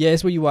booty. Yeah,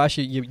 it's where you wash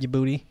your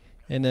booty,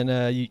 and then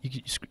you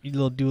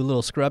do a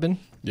little scrubbing.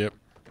 Yep.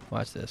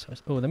 Watch this.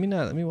 Oh, let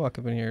me walk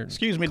up in here.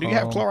 Excuse me, do you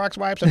Calm. have Clorox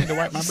wipes? I need to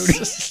wipe my booty.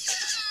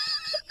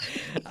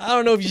 I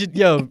don't know if you should.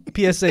 Yo,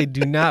 PSA: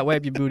 do not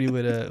wipe your booty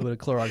with a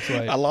Clorox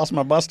wipe. I lost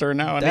my buster and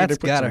now I need That's to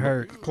put gotta some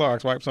hurt.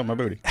 Clorox wipes on my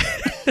booty.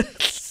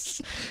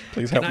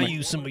 Please help me.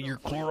 use some of your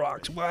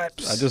Clorox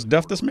wipes? I just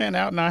duffed this man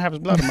out and now I have his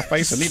blood on my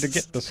face. I need to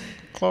get this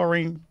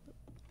chlorine.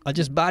 I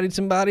just bodied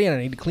somebody and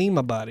I need to clean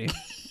my body.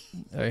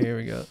 All right, here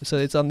we go. So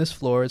it's on this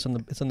floor. It's on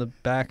the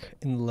back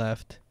in the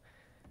left.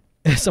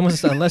 Someone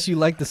said, unless you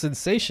like the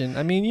sensation.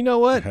 I mean, you know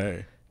what?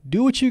 Hey,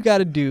 Do what you got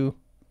to do,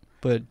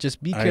 but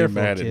just be I ain't careful,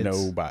 mad kids. at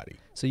nobody.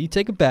 So you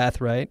take a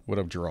bath, right? What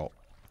up, Geralt?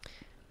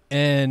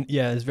 And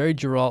yeah, it's very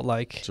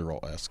Geralt-like.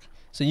 Geralt-esque.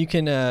 So you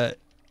can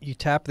you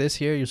tap this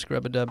here. You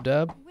scrub a dub.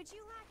 Would you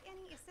like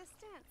any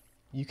assistance?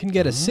 you can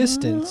get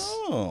assistance.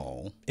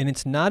 Oh. And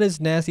it's not as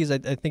nasty as I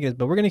think it is,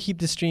 but we're going to keep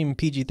this stream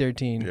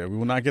PG-13. Yeah, we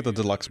will not get the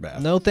deluxe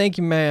bath. No, thank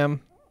you,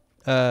 ma'am.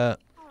 All right,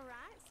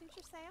 suit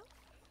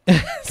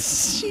yourself.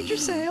 Shoot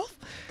yourself.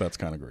 That's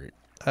kind of great.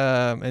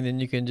 And then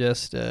you can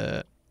just,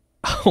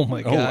 oh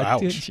my God.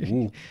 Ouch.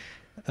 Dude.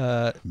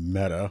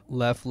 Meta.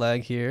 Left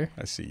leg here.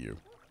 I see you.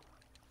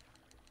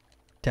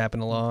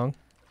 Tapping along.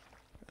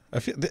 I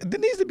feel there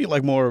needs to be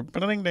like more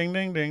ding ding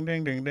ding ding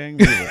ding ding ding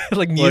music.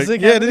 Like music?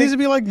 Yeah, there needs to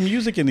be like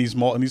music in these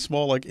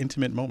small like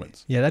intimate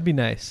moments. Yeah, that'd be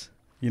nice.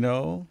 You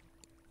know?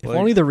 If Like,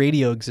 only the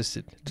radio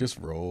existed. just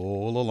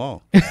roll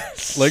along.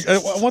 Like I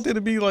want there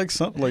to be like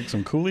some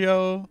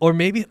Coolio. Or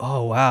maybe,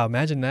 oh wow,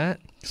 imagine that.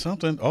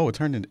 Something.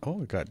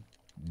 It got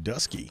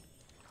dusky.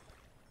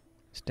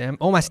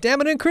 My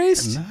stamina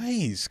increased?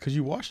 Nice. Cause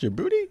you washed your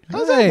booty? How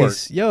does that work?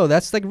 Nice. Yo,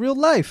 that's like real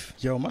life.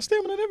 Yo, my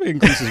stamina never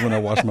increases when I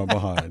wash my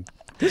behind.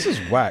 This is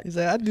whack. He's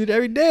like, I do it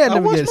every day. I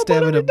never wash get my butt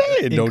stamina every day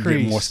and don't get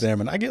increase. more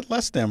stamina. I get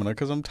less stamina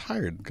because I'm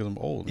tired, because I'm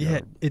old.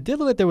 Yeah, it did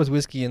look like there was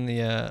whiskey in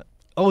the.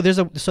 There's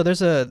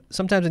a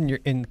sometimes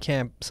in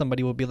camp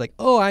somebody will be like,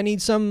 oh, I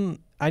need some.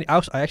 I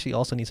actually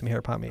also need some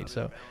hair pomade.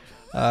 So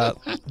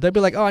they'll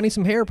be like, oh, I need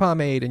some hair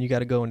pomade, and you got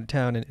to go into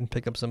town and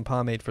pick up some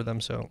pomade for them.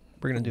 So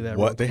we're gonna do that.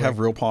 What? They have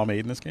real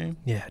pomade in this game?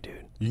 Yeah,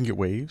 dude. You can get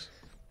waves.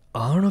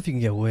 I don't know if you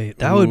can get weight.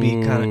 That would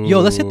be kind of.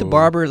 Yo, let's hit the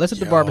barber. Let's hit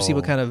the barber. See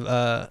what kind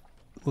of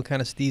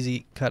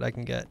steezy cut I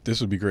can get.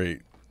 This would be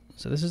great.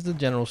 So this is the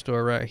general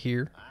store right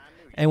here.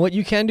 And what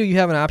you can do, you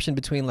have an option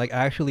between like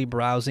actually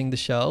browsing the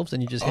shelves,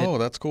 and you just hit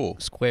that's cool.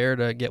 square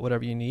to get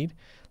whatever you need,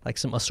 like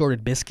some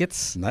assorted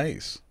biscuits.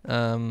 Nice.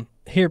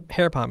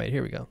 Hair pomade.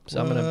 Here we go. So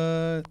I'm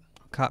gonna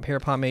cop hair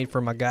pomade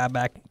for my guy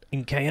back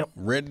in camp.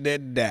 Red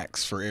Dead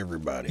Dax for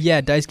everybody.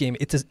 Yeah, dice game.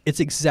 It's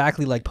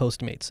exactly like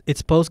Postmates.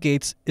 It's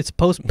Postgates. It's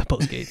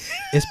Postgate.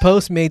 It's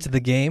Postmates the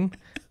game.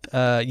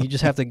 You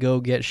just have to go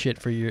get shit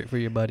for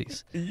your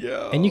buddies.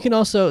 Yeah. And you can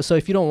also, so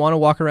if you don't want to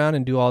walk around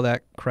and do all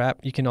that crap,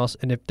 you can also,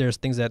 and if there's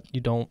things that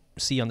you don't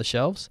see on the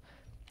shelves,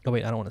 oh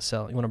wait, I don't want to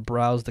sell. You want to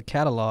browse the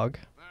catalog.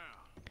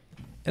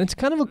 And it's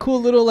kind of a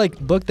cool little like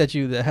book that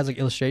has like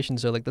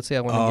illustrations. So like, let's say I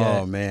want to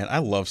get. Oh man, I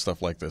love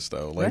stuff like this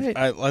though. Like Right.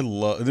 I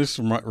love this.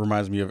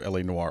 Reminds me of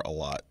LA Noire a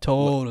lot.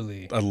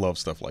 Totally. I love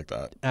stuff like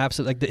that.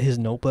 Absolutely, like his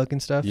notebook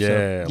and stuff.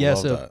 Yeah,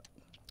 So, love that.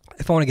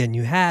 if I want to get a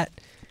new hat,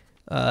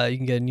 you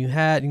can get a new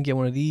hat. You can get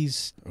one of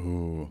these.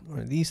 Ooh. One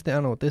of these. I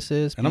don't know what this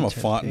is. And I'm a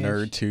Turn font page.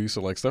 nerd too,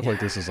 so like stuff like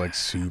this is like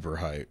super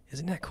hype.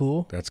 Isn't that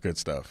cool? That's good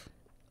stuff.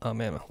 Oh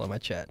man, hold on, my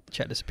chat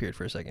disappeared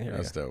for a second. Here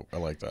That's we go. dope. I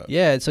like that.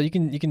 Yeah, so you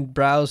can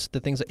browse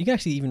the things that you can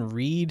actually even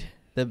read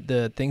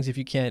the things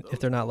if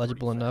they're not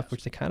legible enough,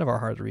 which they kind of are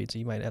hard to read, so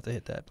you might have to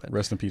hit that. But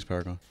Rest in peace,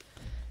 Paragon.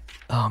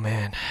 oh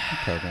man,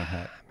 Paragon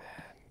hat.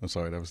 I'm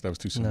sorry, that was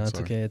too soon. no, it's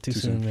Sorry. okay. Too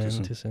soon, man.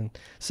 Too soon.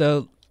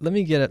 So let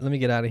me get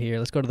out of here.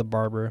 Let's go to the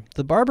barber.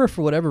 The barber,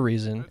 for whatever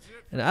reason,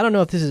 and I don't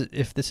know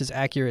if this is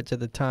accurate to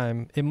the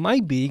time. It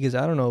might be because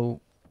I don't know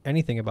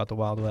anything about the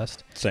Wild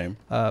West. Same.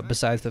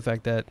 Besides the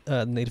fact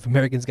that Native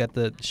Americans got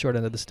the short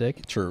end of the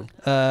stick. True.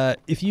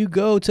 If you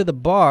go to the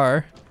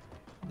bar,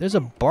 there's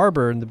a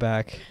barber in the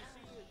back.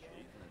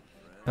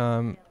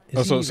 So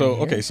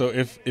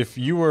if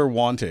you were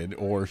wanted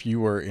or if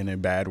you were in a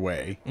bad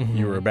way,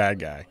 you were a bad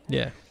guy.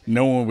 Yeah.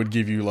 No one would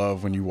give you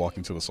love when you walk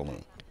into the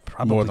saloon.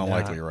 Probably More than not.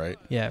 likely, right?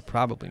 Yeah,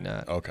 probably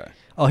not. Okay.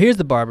 Oh, here's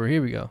the barber.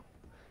 Here we go.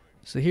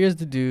 So here's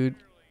the dude.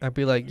 I'd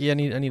be like, yeah, I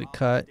need a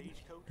cut,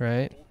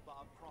 right?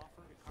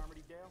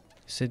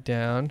 Sit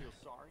down.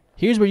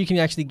 Here's where you can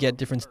actually get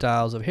different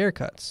styles of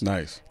haircuts.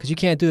 Nice. Because you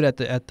can't do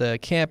it at the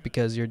camp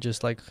because you're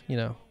just like,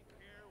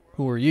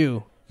 who are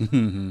you?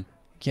 You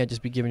can't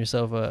just be giving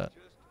yourself a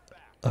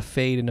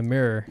fade in the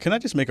mirror. Can I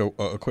just make a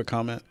quick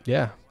comment?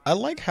 Yeah. I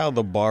like how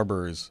the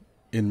barbers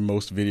in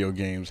most video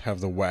games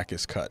have the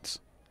wackest cuts.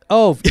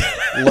 Oh,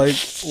 like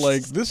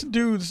this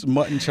dude's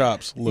mutton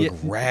chops look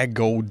rag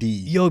gold.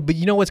 Yo, but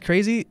you know what's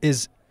crazy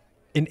is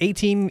in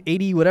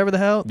 1880, whatever the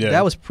hell,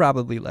 that was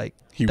probably like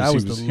he the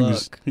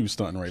look. He was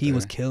stunting right there. He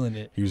was killing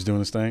it. He was doing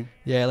his thing.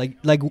 Yeah,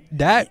 like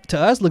that to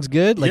us looks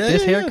good. Like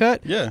this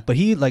haircut. Yeah. But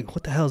he like,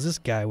 what the hell is this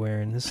guy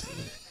wearing? This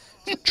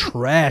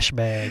trash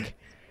bag.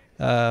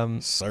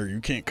 Sir, you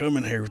can't come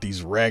in here with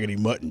these raggedy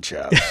mutton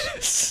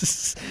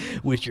chops.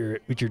 with your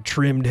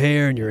trimmed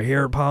hair and your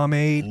hair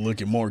pomade.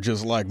 Looking more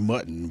just like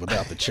mutton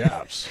without the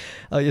chops.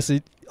 Oh, you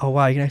see. Oh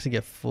wow, you can actually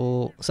get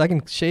full. So I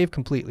can shave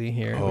completely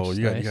here. Oh,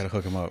 you nice. got to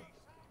hook him up.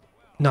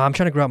 No, I'm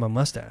trying to grow out my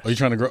mustache. Are you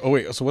trying to grow? Oh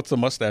wait, so what's the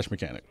mustache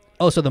mechanic?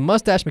 Oh, so the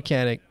mustache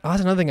mechanic. Oh,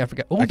 that's another thing I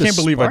forgot. Oh, I can't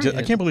believe I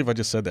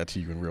just said that to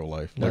you in real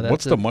life. No, like,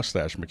 what's the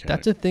mustache mechanic?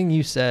 That's a thing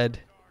you said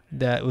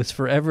that was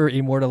forever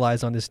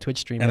immortalized on this Twitch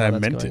stream. And I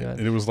meant it.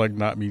 And it was like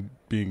not me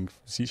being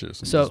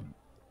facetious. So,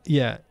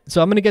 yeah.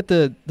 So I'm gonna get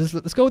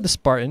let's go with the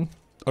Spartan.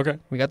 Okay.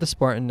 We got the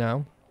Spartan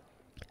now.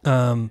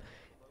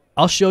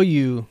 I'll show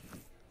you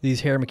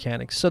these hair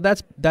mechanics. So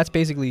that's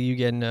basically you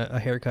getting a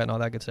haircut and all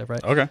that good stuff,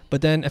 right? Okay.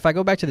 But then if I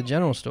go back to the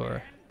general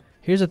store,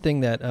 here's a thing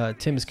that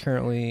Tim is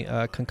currently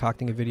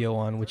concocting a video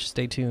on, which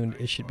stay tuned.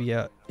 It should be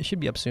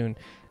up soon.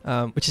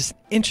 which is an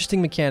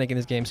interesting mechanic in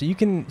this game. So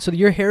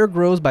your hair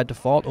grows by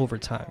default over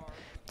time.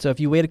 So if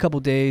you wait a couple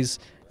days,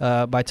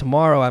 by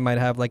tomorrow I might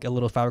have like a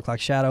little 5 o'clock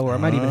shadow, or I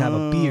might even have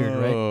a beard,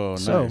 right? Oh,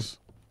 so nice.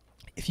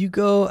 if you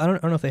go, I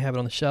don't know if they have it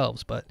on the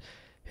shelves, but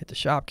hit the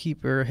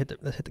shopkeeper, hit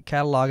the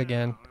catalog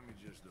again.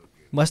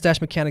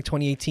 Mustache Mechanic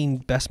 2018,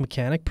 best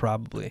mechanic,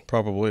 probably.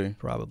 Probably.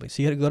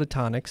 So you had to go to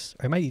tonics,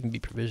 or it might even be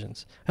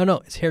provisions. Oh no,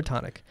 it's hair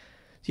tonic.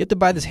 So you have to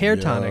buy this hair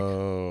tonic.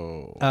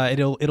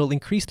 It'll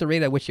increase the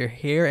rate at which your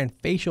hair and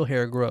facial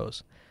hair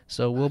grows.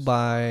 So we'll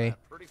buy.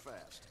 Pretty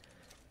fast.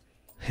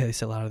 Yeah, they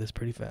sell out of this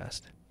pretty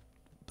fast.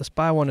 Let's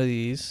buy one of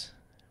these,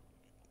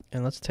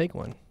 and let's take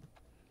one.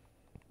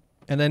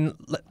 And then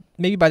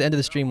maybe by the end of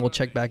the stream, we'll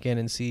check back in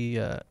and see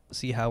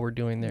how we're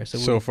doing there.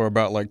 So for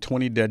about like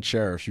 20 dead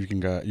sheriffs, you can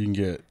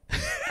get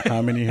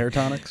how many hair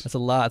tonics? That's a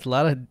lot. It's a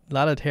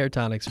lot of hair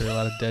tonics for a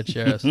lot of dead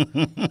sheriffs.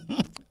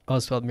 Oh,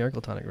 it's spelled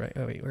Miracle Tonic, right?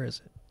 Oh wait, where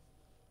is it?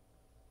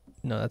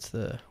 No, that's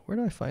the. Where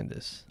do I find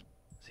this?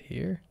 Is it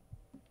here?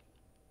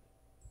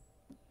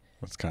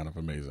 That's kind of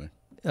amazing.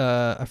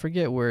 I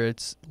forget where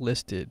it's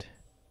listed.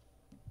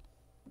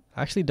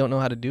 I actually don't know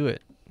how to do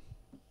it.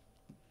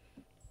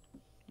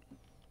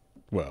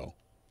 Well,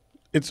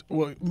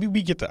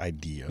 we get the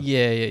idea.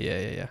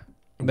 Yeah.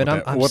 But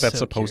I'm what so that's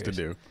supposed curious.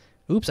 to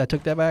do. Oops, I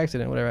took that by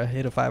accident. Whatever, I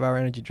hit a 5-hour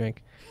energy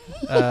drink.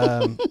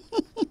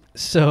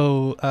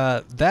 So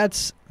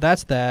that's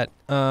that.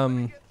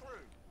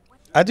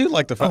 I do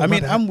like the fact. Oh, I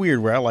mean, my bad. I'm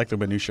weird where I like the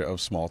minutia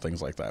of small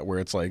things like that, where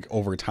it's like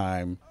over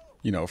time,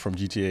 from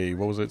GTA,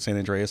 what was it, San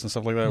Andreas and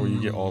stuff like that, where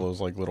you get all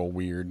those like little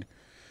weird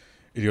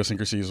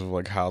idiosyncrasies of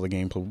like how the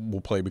game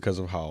will play because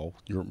of how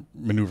you're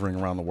maneuvering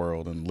around the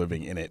world and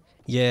living in it.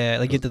 Yeah,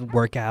 like you have to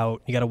work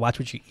out. You got to watch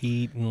what you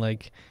eat and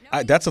like.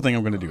 That's the thing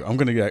I'm gonna do. I'm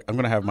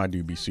gonna have my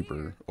dude be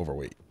super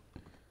overweight.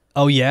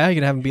 Oh yeah, you're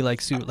gonna have him be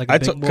like super, like a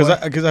big boy.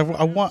 Because I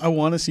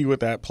want to see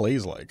what that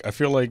plays like. I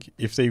feel like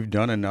if they've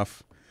done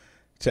enough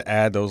to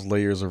add those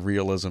layers of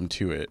realism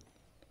to it,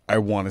 I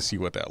want to see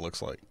what that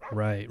looks like.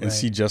 Right. And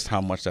see just how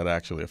much that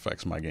actually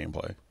affects my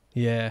gameplay.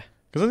 Yeah.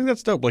 Because I think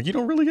that's dope. Like, you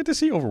don't really get to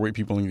see overweight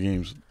people in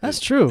games. That's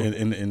true.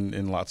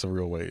 In lots of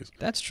real ways.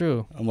 That's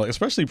true. I'm like,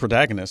 especially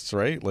protagonists,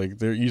 right? Like,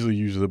 they're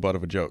usually the butt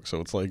of a joke.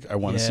 So it's like, I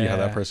want to see how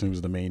that person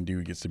who's the main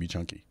dude gets to be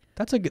chunky.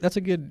 That's a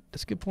good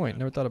point.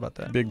 Never thought about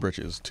that. Big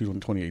britches,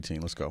 2018.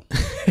 Let's go.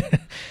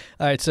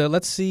 All right, so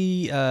let's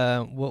see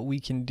what we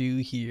can do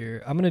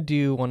here. I'm gonna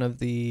do one of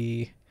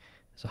the.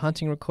 It's a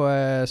hunting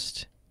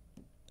request.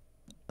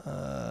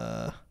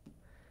 I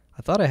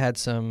thought I had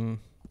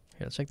some.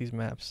 Here, let's check these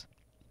maps.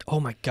 Oh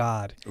my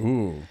God.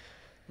 Ooh.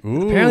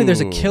 Apparently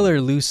there's a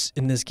killer loose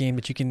in this game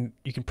that you can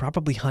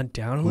probably hunt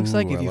down. It looks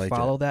like if you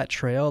follow that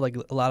trail, like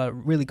a lot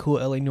of really cool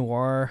LA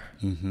Noire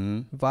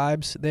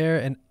vibes there,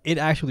 and it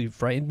actually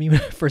frightened me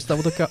when I first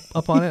stumbled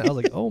up on it. I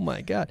was like, oh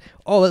my God.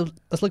 Oh,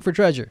 let's look for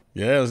treasure.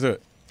 Yeah, let's do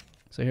it.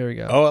 So here we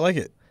go. Oh, I like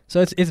it.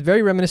 So it's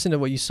very reminiscent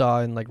of what you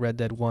saw in like Red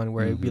Dead 1,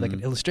 where it would be like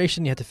an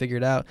illustration, you have to figure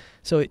it out.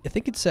 So I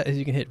think it says,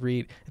 you can hit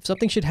read, if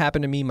something should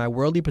happen to me, my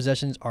worldly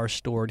possessions are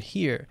stored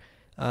here.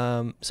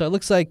 So it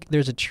looks like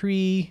there's a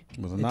tree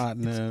with a knot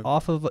in it.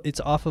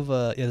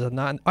 There's a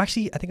knot.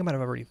 Actually, I think I might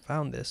have already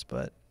found this,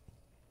 but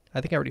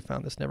I think I already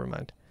found this. Never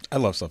mind. I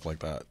love stuff like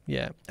that.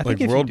 Yeah. Like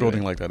world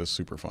building like that is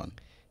super fun.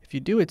 If you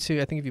do it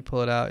too, I think if you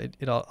pull it out,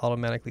 it'll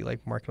automatically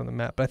like mark it on the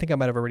map. But I think I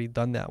might have already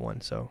done that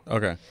one. So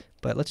okay.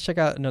 But let's check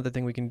out another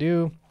thing we can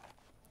do.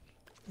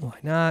 Why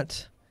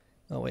not?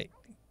 Oh wait,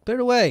 clear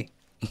it away.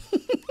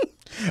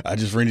 I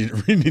just really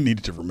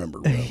needed to remember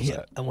where I was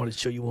at. I wanted to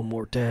show you one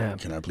more time.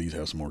 Can I please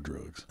have some more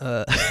drugs?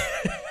 I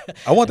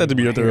want that to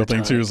be a real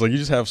thing too. It's like you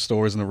just have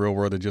stores in the real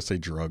world that just say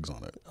drugs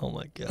on it. Oh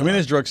my God. I mean,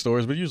 there's drug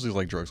stores, but usually it's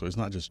like drug stores. It's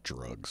not just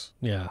drugs.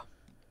 Yeah.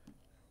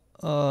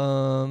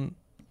 What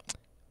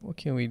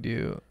can we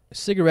do?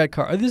 Cigarette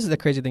card. This is the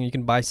crazy thing. You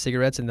can buy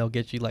cigarettes and they'll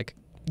get you like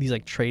these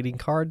like trading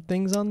card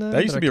things on them.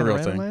 That used to be a real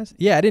thing.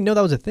 Yeah, I didn't know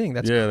that was a thing.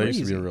 That's crazy. That used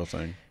to be a real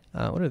thing.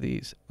 What are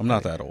these? I'm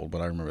not that old,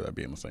 but I remember that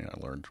being a thing I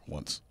learned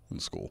once in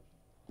school.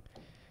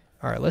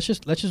 All right, let's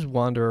just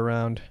wander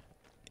around,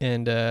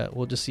 and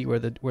we'll just see where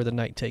the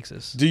night takes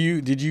us.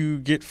 Did you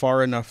get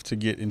far enough to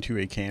get into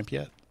a camp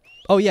yet?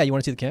 Oh yeah, you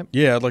want to see the camp?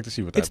 Yeah, I'd like to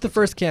see what that. It's the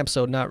first camp,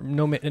 so no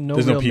real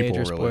people,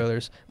 major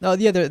spoilers. No,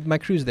 yeah, my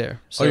crew's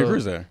there. So, your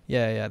crew's there.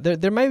 Yeah.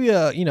 There might be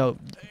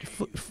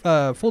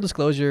a full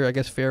disclosure, I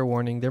guess, fair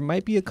warning. There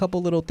might be a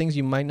couple little things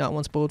you might not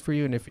want spoiled for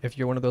you, and if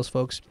you're one of those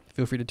folks,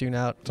 feel free to tune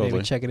out. Totally.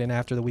 Maybe check it in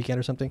after the weekend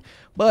or something.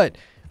 But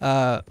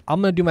I'm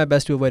gonna do my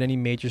best to avoid any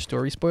major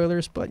story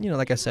spoilers. But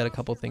like I said, a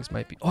couple things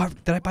might be. Oh,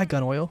 did I buy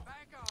gun oil?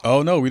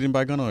 Oh no, we didn't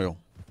buy gun oil.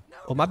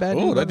 Oh my bad.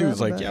 Oh, that dude's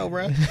like, yo,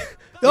 bro.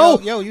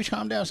 Yo, you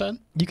calm down, son.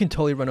 You can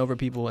totally run over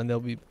people and they'll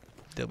be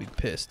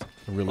pissed.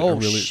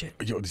 Shit.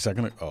 Yo, I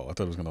thought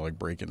it was gonna like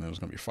break and it was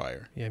gonna be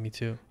fire. Yeah, me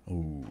too.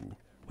 Ooh.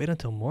 Wait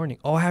until morning.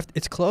 Oh,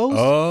 it's closed?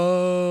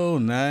 Oh,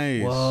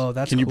 nice. Whoa,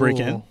 that's Can you break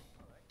cool. in?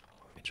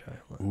 Let me try.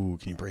 Ooh,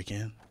 can you break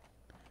in?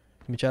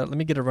 Let me try. Let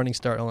me get a running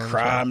start.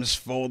 Crimes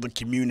for the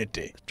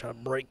community. Let's try to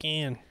break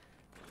in.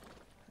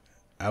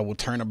 I will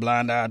turn a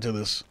blind eye to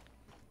this.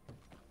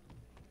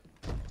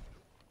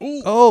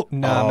 Ooh. Oh,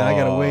 nah, man, I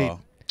gotta wait.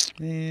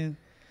 Man.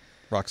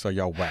 Rockstar,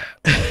 y'all whack.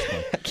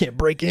 I can't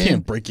break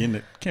in.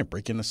 Can't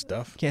break into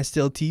stuff. Can't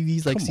steal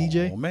TVs like Come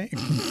CJ. on, man.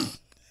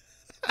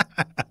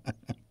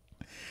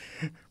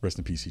 Rest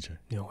in peace, CJ.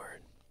 No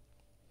word.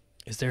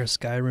 Is there a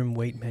Skyrim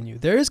wait menu?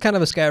 There is kind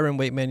of a Skyrim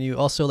wait menu,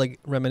 also like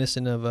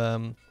reminiscent of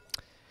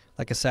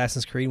like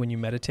Assassin's Creed when you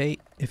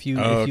meditate. If you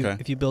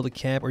build a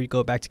camp or you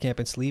go back to camp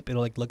and sleep,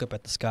 it'll like look up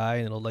at the sky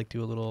and it'll like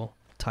do a little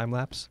time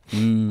lapse.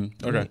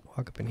 Okay.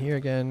 Walk up in here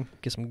again,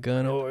 get some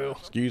gun oil.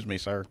 Excuse me,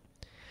 sir.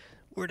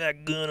 Where'd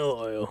that gun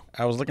oil?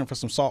 I was looking for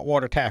some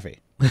saltwater taffy.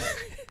 Do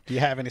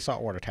you have any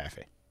saltwater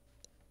taffy?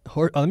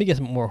 Let me get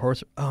some more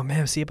horse. Oh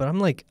man, see, but I'm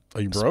like,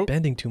 are you broke?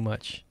 Spending too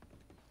much.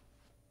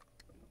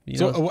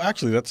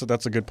 Actually,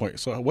 that's a good point.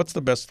 So, what's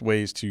the best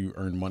ways to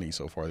earn money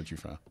so far that you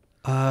found?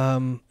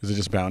 Is it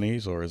just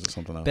bounties or is it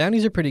something else?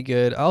 Bounties are pretty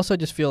good. I also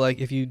just feel like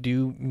if you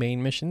do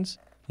main missions,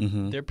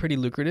 they're pretty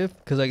lucrative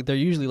because like they're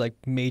usually like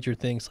major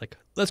things like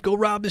let's go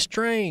rob this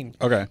train.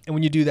 Okay. And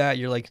when you do that,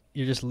 you're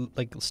just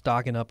like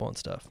stocking up on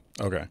stuff.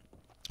 Okay.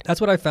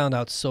 That's what I found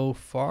out so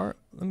far.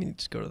 Let me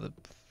just go to the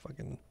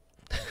fucking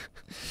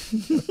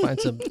find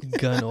some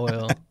gun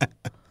oil.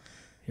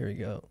 Here we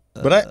go.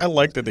 But I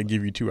like that they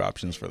give you two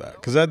options for that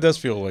because that does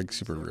feel like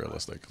super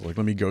realistic. Like,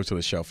 let me go to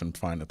the shelf and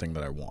find the thing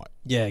that I want.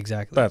 Yeah,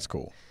 exactly. That's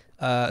cool.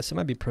 So it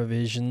might be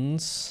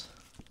provisions.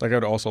 Like,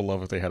 I'd also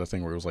love if they had a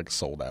thing where it was like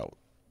sold out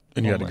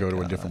and you had to go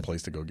to a different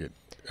place to go get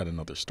at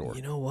another store.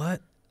 You know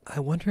what? I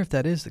wonder if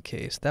that is the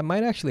case. That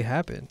might actually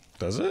happen.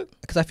 Does it?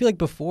 Because I feel like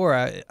before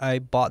I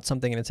bought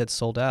something and it said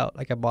sold out.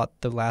 Like I bought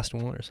the last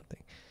one or something.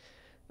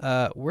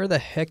 Where the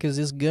heck is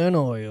this gun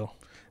oil?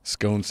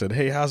 Scone said,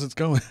 hey, how's it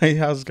going? Hey,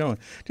 how's it going?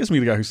 Just me,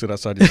 the guy who stood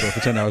outside your store for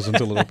 10 hours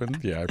until it opened.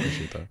 Yeah, I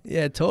appreciate that.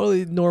 Yeah,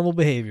 totally normal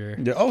behavior.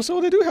 Yeah. Oh, so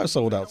they do have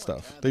sold out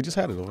stuff. They just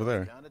had it over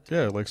there.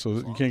 Yeah, like, so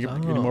you can't get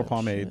any more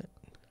pomade. Shit.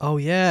 Oh,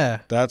 yeah.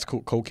 That's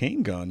cool.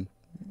 Cocaine gun.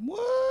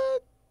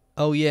 What?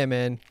 Oh, yeah,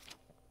 man.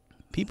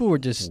 People were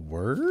just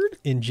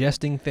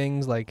ingesting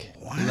things like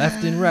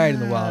left and right in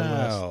the Wild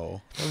West.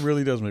 Wow. That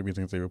really does make me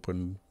think they were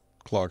putting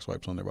Clorox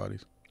wipes on their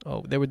bodies.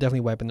 Oh, they were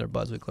definitely wiping their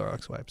butts with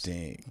Clorox wipes.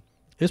 Dang.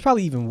 It was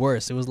probably even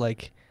worse. It was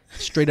like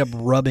straight up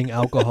rubbing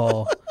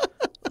alcohol.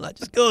 Like,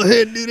 just go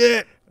ahead and do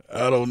that.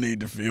 I don't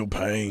need to feel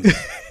pain.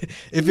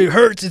 If it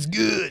hurts, it's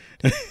good.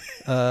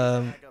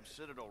 How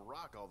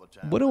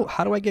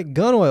do I get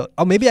gun oil?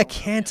 Oh, maybe I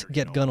can't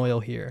get gun oil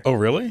here. Oh,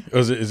 really? Oh,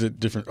 is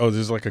it different? Oh,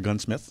 there's like a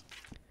gunsmith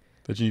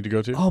that you need to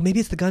go to? Oh, maybe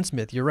it's the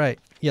gunsmith. You're right.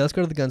 Yeah, let's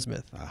go to the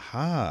gunsmith.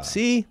 Aha.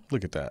 See?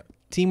 Look at that.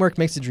 Teamwork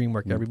makes the dream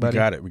work, everybody.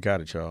 We got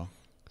it, y'all.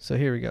 So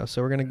here we go.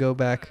 So we're going to go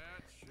back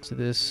to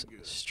this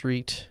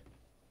street.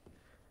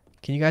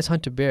 Can you guys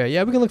hunt a bear?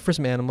 Yeah, we can look for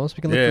some animals.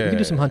 We can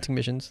do some hunting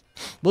missions.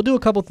 We'll do a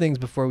couple things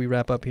before we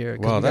wrap up here.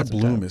 Wow, that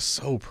bloom is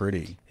so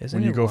pretty. Isn't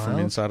when you it go wild? from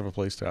inside of a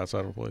place to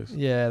outside of a place.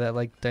 Yeah, that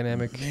like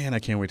dynamic. Man, I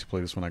can't wait to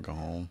play this when I go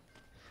home.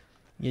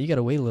 Yeah, you got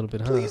to wait a little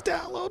bit, huh? Please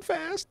download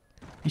fast.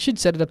 You should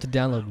set it up to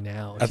download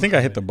now. I think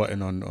I hit the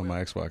button on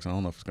my Xbox. I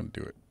don't know if it's going to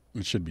do it.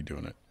 It should be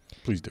doing it.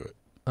 Please do it.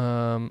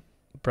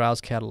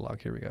 Browse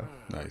catalog. Here we go.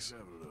 Nice.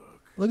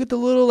 Look at the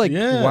little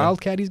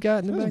wildcat he's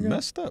got in the background.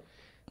 Messed up.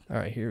 All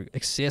right, here.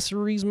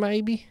 Accessories,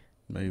 maybe?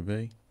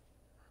 Maybe.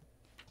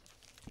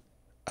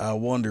 I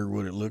wonder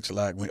what it looks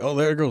like when... Oh,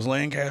 there goes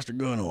Lancaster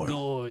gun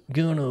oil.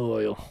 Gun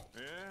oil.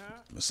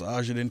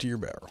 Massage it into your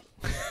barrel.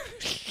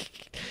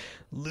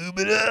 Lube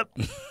it up.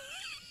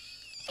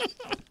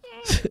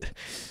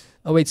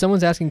 Oh, wait.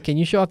 Someone's asking, can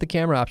you show off the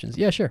camera options?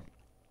 Yeah, sure.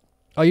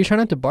 Oh, you're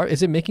trying not to barf?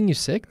 Is it making you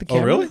sick, the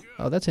camera? Oh, really?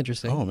 Oh, that's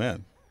interesting. Oh,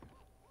 man.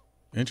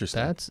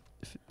 Interesting. That's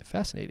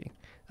fascinating.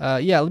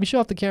 Yeah, let me show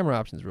off the camera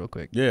options real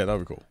quick. Yeah, that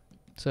would be cool.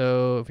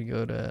 So if we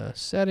go to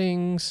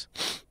settings,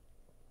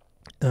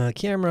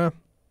 camera.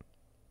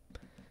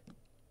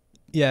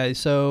 Yeah,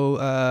 so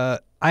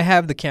I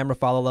have the camera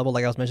follow level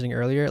like I was mentioning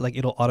earlier. Like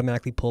it'll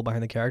automatically pull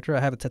behind the character.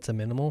 I have it set to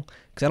minimal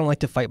because I don't like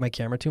to fight my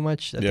camera too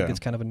much. I think it's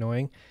kind of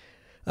annoying.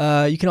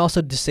 You can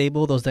also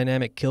disable those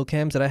dynamic kill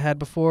cams that I had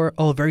before.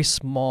 Oh, very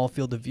small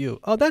field of view.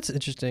 Oh, that's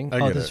interesting.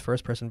 This is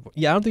first person.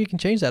 Yeah, I don't think you can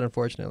change that,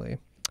 unfortunately.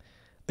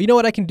 You know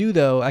what I can do,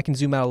 though? I can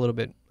zoom out a little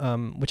bit,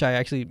 which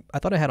I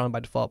thought I had on by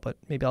default, but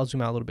maybe I'll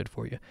zoom out a little bit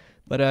for you.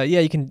 But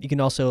yeah, you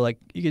can also,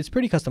 it's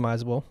pretty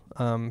customizable.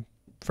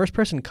 First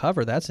person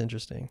cover, that's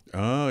interesting.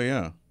 Oh,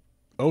 yeah.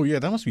 Oh, yeah,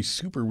 that must be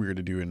super weird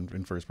to do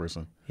in first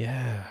person.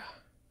 Yeah.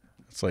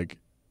 It's like,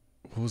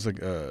 what was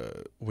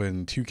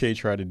when 2K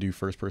tried to do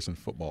first person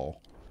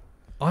football?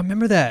 Oh, I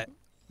remember that.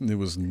 It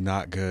was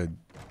not good.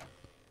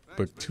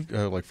 But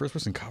first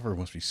person cover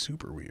must be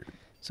super weird.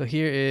 So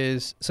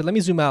so let me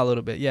zoom out a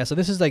little bit. Yeah, so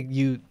this is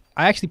I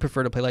actually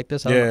prefer to play like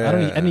this. I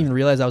didn't even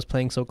realize I was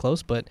playing so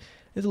close, but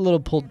it's a little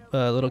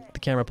the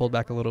camera pulled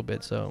back a little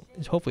bit, so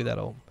hopefully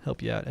that'll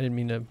help you out. I didn't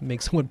mean to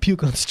make someone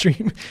puke on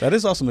stream. That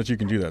is awesome that you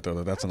can do that,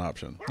 though. That's an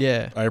option.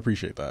 Yeah. I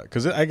appreciate that,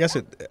 because I guess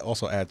it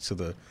also adds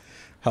to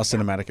how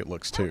cinematic it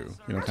looks, too.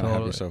 You know, kind of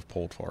have yourself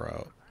pulled far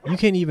out. You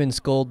can even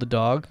scold the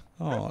dog.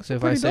 Oh, so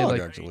if I say,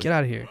 actually. Get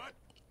out of here.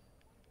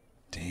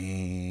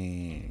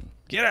 Dang.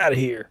 Get out of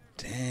here.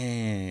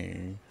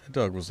 Dang. I That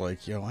dog was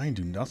like, yo, I ain't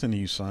do nothing to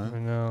you, I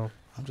son. know.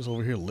 I'm just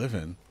over here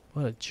living.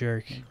 What a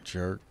jerk.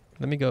 Jerk.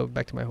 Let me go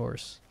back to my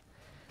horse.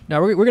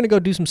 Now we're gonna go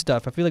do some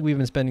stuff. I feel like we've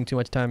been spending too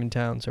much time in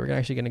town, so we're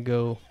actually gonna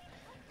go.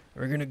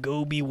 We're gonna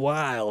go be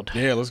wild.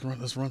 Yeah, let's run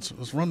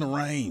the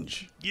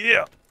range.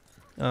 Yeah.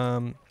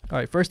 All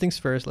right. First things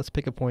first. Let's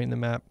pick a point in the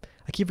map.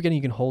 I keep forgetting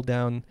you can hold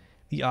down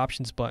the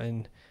options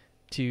button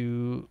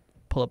to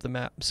pull up the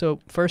map.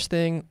 So first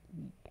thing,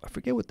 I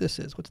forget what this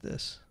is. What's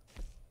this?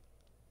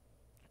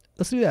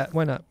 Let's do that.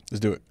 Why not? Let's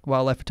do it.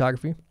 Wildlife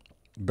photography.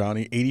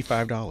 Bounty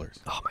 $85.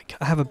 Oh my god!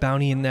 I have a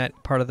bounty in that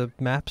part of the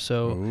map,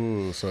 so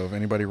Ooh, so if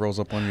anybody rolls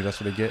up on you, that's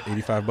what they get.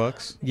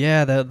 $85.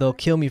 yeah, they'll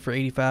kill me for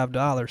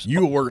 $85.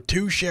 You were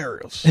 2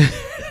 sheriffs.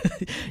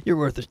 You're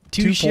worth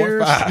 2 2.5.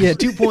 shares. Yeah,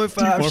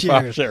 2.5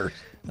 shares.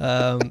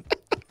 shares.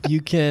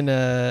 You can.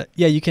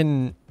 Yeah, you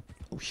can.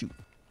 Oh shoot!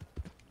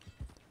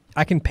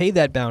 I can pay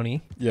that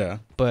bounty, Yeah.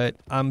 but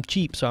I'm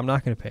cheap, so I'm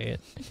not going to pay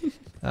it.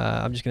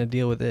 I'm just going to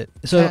deal with it.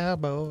 So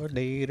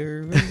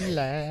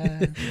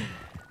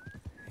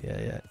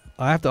yeah.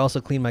 I have to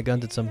also clean my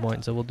guns at some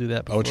point, so we'll do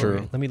that. Oh,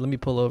 true. Let me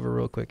pull over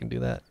real quick and do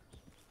that.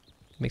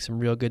 Make some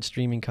real good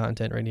streaming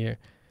content right here.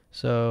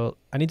 So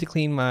I need to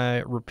clean my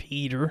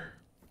repeater.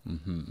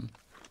 Mm-hmm.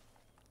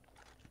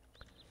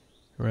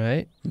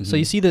 Right. Mm-hmm. So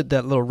you see that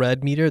little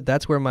red meter?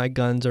 That's where my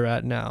guns are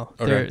at now.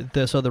 Okay.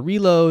 So the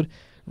reload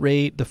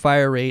rate, the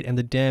fire rate, and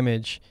the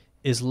damage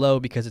is low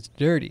because it's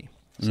dirty.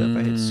 So if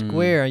I hit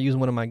square, I use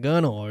one of my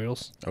gun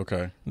oils.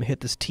 Okay. Let me hit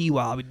this T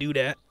while we do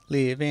that.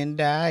 Live and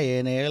die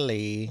in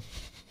L.A.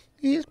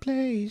 His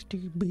place to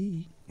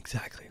be.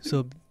 Exactly.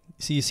 So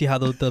you see how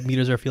the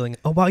meters are feeling.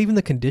 Oh, wow. Even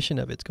the condition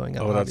of it's going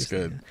up. Oh, that's obviously.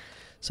 good.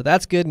 So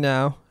that's good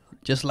now.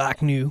 Just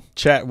like new.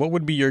 Chat, what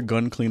would be your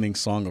gun cleaning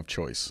song of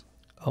choice?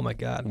 Oh, my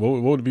God.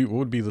 What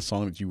would be the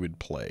song that you would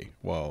play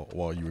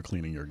while you were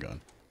cleaning your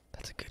gun?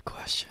 That's a good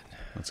question.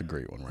 That's a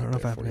great one right I don't know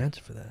if I there have for an you.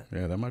 answer for that.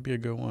 Yeah, that might be a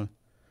good one.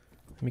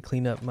 Let me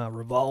clean up my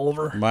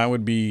revolver. Mine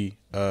would be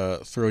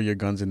Throw Your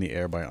Guns in the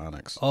Air by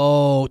Onyx.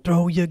 Oh,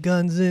 throw your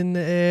guns in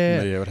the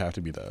air. Yeah, it would have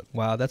to be that.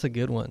 Wow, that's a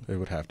good one. It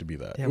would have to be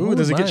that. Yeah, Ooh, what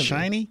does would it get mine be?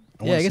 shiny?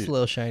 Yeah, it gets a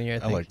little shinier, I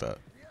think. I like that.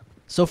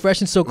 So fresh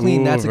and so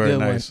clean, Ooh, that's a very good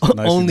nice. one.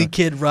 Nicely Only done.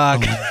 Kid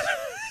Rock.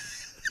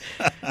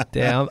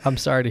 Damn, I'm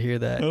sorry to hear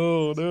that.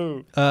 Oh,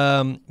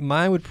 no.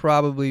 Mine would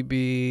probably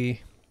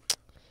be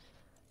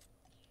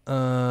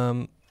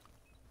Cream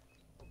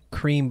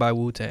by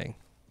Wu-Tang.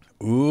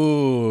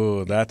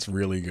 Ooh, that's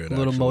really good. A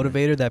little actually.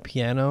 motivator, that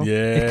piano.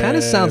 Yeah. It kind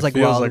of sounds like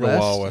feels Wild like West. a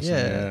Wild West.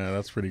 Yeah. Yeah,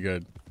 that's pretty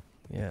good.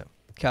 Yeah.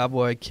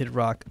 Cowboy, Kid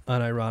Rock,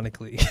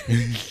 unironically.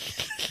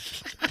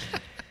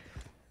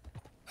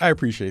 I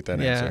appreciate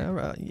that answer.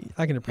 Yeah,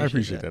 I can I appreciate,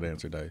 appreciate that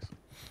answer, Dice.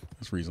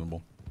 That's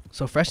reasonable.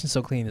 So fresh and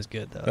so clean is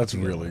good, though. That's a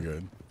good really one.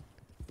 good.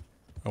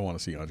 I want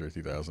to see Andre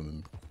 3000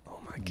 and Oh,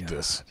 my God.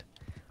 this.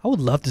 I would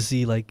love to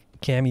see, like,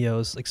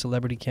 cameos, like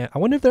celebrity I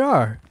wonder if there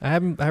are. I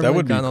haven't That really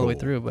would be gone all the way cool.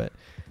 through, but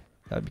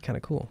that would be kind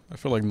of cool. I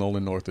feel like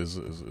Nolan North is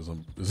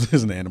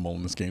an animal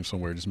in this game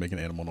somewhere, just making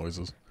animal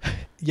noises.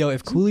 Yo,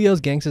 if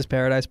Coolio's Gangsta's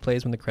Paradise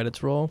plays when the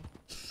credits roll,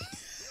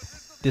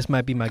 this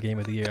might be my game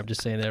of the year. I'm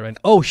just saying that right now.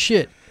 Oh,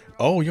 shit.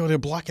 Oh, yo, they're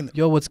blocking.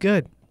 Yo, what's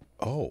good?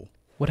 Oh,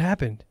 What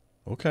happened?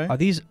 okay.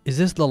 Is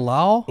this the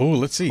Lao? Oh,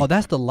 let's see. Oh,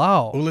 that's the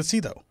Lao. Oh, let's see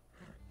though.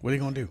 What are you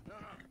gonna do?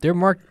 They're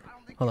marked.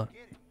 Hold on.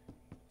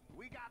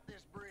 We got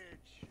this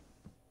bridge.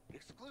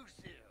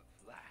 Exclusive,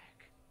 like.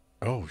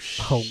 Oh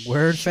shit. Oh,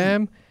 word,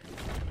 fam.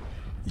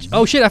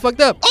 Oh, shit, I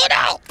fucked up. Oh,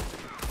 no.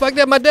 Fucked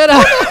up my dead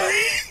eye.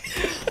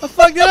 I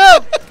fucked it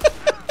up.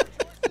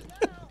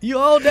 You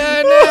all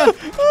dying now.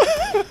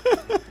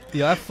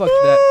 Yo, I fucked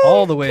that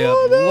all the way up.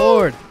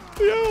 Lord.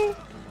 Yo,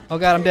 Oh,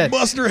 God, I'm dead.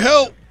 Buster,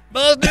 help!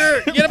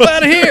 Buster, get up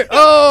out of here.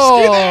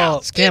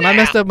 Oh, damn, I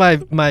messed up my,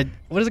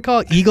 what is it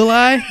called? Eagle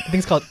Eye? I think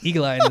it's called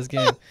Eagle Eye in this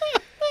game.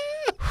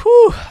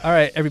 Whew. All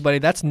right, everybody,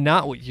 that's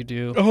not what you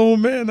do. Oh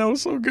man, that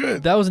was so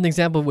good. That was an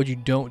example of what you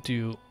don't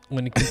do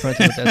when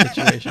confronted with that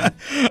situation.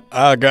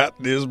 I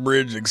got this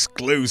bridge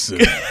exclusive.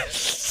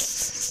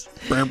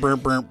 Burn, burn,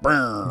 burn,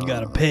 burn. You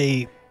gotta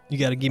pay. You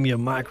gotta give me a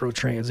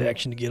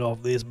microtransaction to get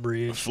off this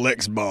bridge.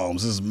 Flex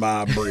bombs. This is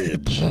my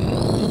bridge.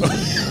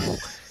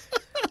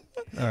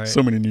 All right.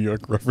 So many New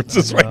York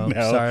references I know. right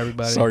now. Sorry,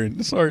 everybody.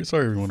 Sorry,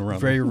 everyone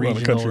around. Very around the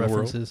regional country and the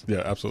world. references.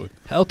 Yeah, absolutely.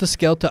 Helter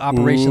Skelter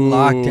Operation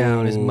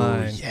Lockdown is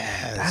mine.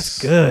 Yes, That's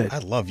good. I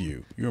love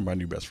you. You're my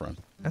new best friend.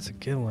 That's a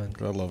good one.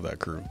 I love that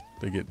crew.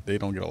 They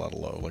don't get a lot of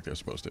love like they're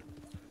supposed to.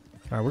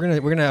 All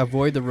right, we're gonna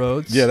avoid the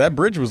roads. Yeah, that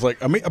bridge was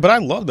like, I mean, but I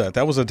love that.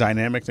 That was a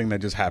dynamic thing that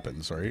just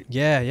happens, right?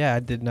 Yeah. I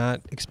did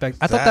not expect.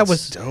 I thought that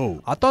was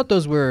dope. I thought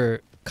those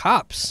were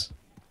cops,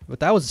 but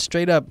that was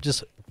straight up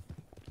just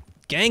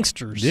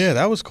gangsters. Yeah,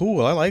 that was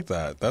cool. I like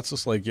that. That's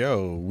just like,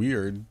 yo, we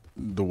are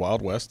the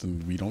Wild West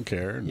and we don't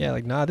care. Yeah,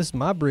 like, nah, this is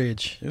my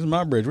bridge. This is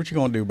my bridge. What you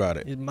gonna do about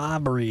it? It's my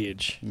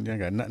bridge. I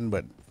got nothing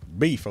but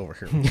beef over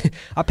here.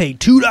 I paid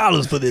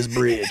 $2 for this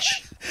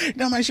bridge.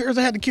 Now my shares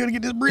I had to kill to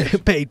get this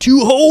bridge. Paid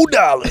 $2 whole.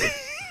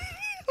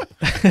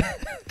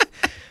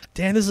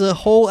 Damn, this is a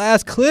whole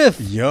ass cliff.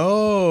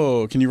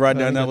 Yo, can you ride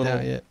down that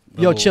little?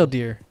 Yo, chill,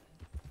 deer.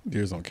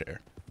 Deers don't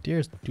care.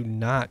 Deers do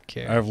not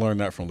care. I've learned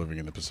that from living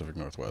in the Pacific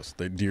Northwest.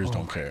 Deers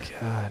don't care.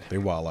 God. They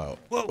wild out.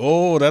 Whoa.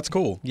 Oh, that's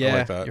cool. Yeah, I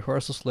like that. your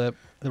horse will slip.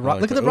 Look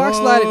Like at the that. rock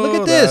sliding. Look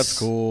at this. That's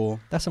cool.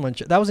 That's some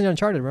that was in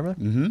Uncharted, remember?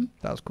 Mm-hmm.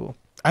 That was cool.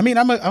 I mean,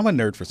 I'm a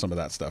nerd for some of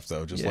that stuff,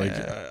 though. Just like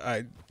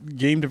Yeah.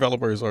 game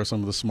developers are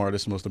some of the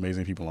smartest, most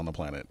amazing people on the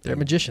planet. They're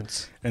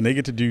magicians. And they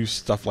get to do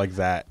stuff like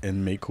that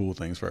and make cool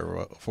things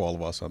for all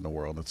of us in the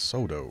world. It's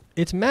so dope.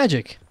 It's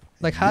magic.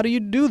 Like, how do you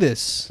do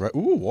this? Right?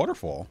 Ooh,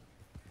 waterfall.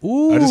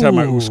 Ooh. I just had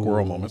my ooh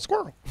squirrel moment.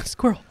 Squirrel.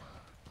 Squirrel.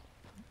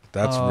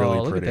 That's really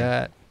look pretty.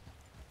 At that.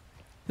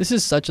 This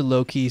is such a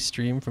low-key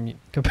stream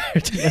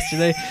compared to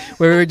yesterday,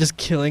 where we were just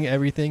killing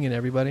everything and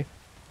everybody.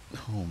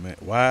 Oh, man.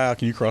 Wow.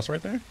 Can you cross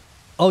right there?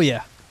 Oh,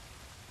 yeah.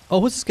 Oh,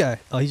 who's this guy?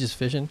 Oh, he's just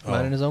fishing,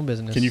 minding his own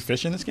business. Can you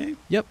fish in this game?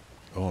 Yep.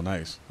 Oh,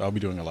 nice. I'll be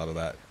doing a lot of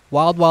that.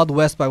 Wild Wild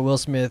West by Will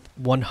Smith,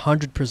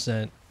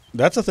 100%.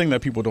 That's the thing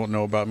that people don't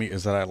know about me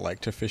is that I like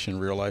to fish in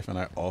real life, and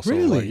I also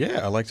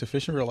I like to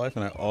fish in real life,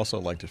 and I also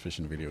like to fish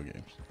in video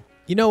games.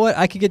 You know what?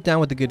 I could get down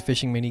with a good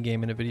fishing mini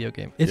game in a video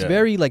game. It's Yeah.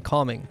 very like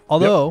calming.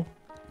 Although,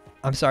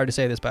 I'm sorry to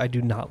say this, but I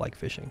do not like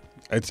fishing.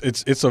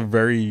 It's a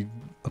very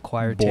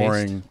Acquired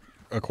boring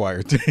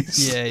acquired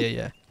taste. taste.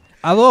 Yeah.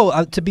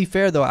 Although, to be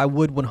fair though, I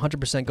would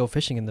 100% go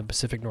fishing in the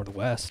Pacific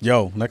Northwest.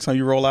 Yo, next time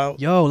you roll out,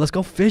 Yo, let's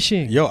go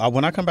fishing. yo,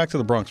 when I come back to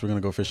the Bronx, we're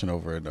gonna go fishing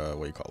over at what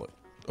do you call it?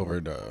 Over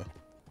at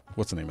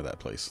what's the name of that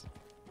place?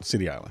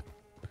 City Island.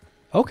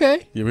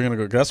 Okay. Yeah, we're gonna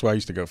go. That's where I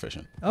used to go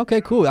fishing.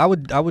 Okay, cool. I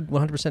would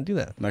 100% do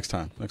that. Next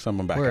time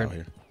I'm back Word. out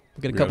here.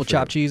 We'll get a We couple gotta figure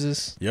chopped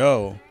cheeses.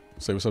 Yo,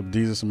 say what's up, to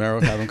Jesus and Mero.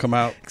 Have them come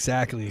out,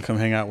 Exactly. come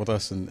hang out with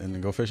us,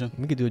 and go fishing.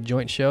 We could do a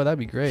joint show. That'd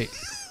be great.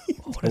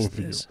 What is Both of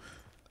you. this?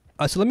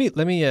 So let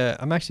me.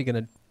 I'm actually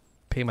gonna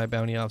pay my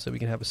bounty off so we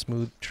can have a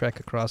smooth trek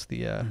across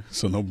the.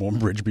 So no more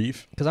bridge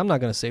beef. Because I'm not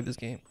gonna save this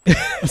game.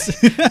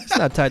 It's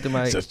not tied to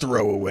my. It's a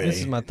throwaway. This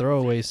is my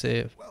throwaway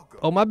save.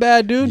 Oh, my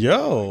bad, dude.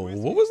 Yo,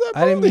 what was that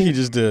I didn't bounty he mean-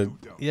 just did?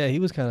 Yeah, he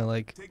was kind of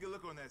like. Take a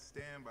look on that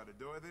stand by the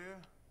door there.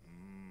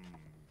 Yeah,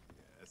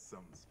 that's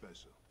something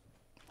special.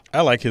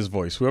 I like his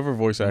voice. Whoever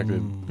voice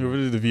acted, whoever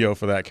did the VO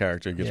for that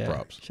character gets Yeah.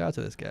 props. Shout out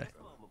to this guy.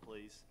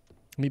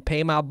 Let me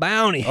pay my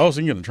bounty. Oh, so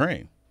you can get a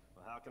train.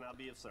 How can I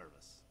be of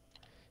service?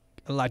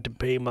 I like to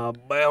pay my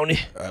bounty.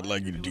 I'd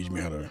like you to teach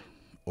me how to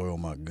oil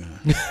my gun.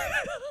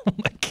 Oh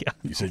my god.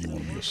 You said you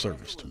want to be of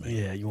service to me.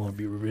 Yeah, you want to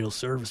be a real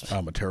service?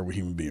 I'm a terrible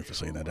human being for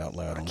saying that out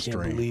loud on the can't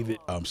stream. believe it.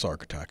 I'm sorry,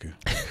 Kotaku.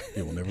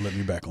 You will never let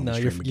me back on No,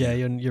 the you're stream yeah,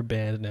 again. you're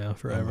banned now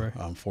forever.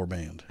 I'm for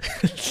banned.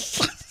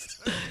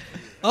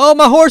 Oh,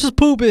 my horse is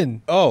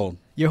pooping. Oh,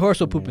 Your horse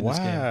will poop in this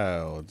game.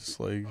 wow. It's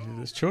like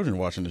there's children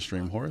watching the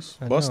stream, horse.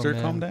 I know, Buster,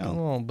 man. calm down. Come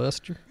on,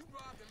 Buster.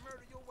 Rob and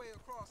murder your way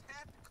across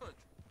half the country.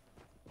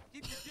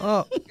 Keep your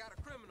Oh, got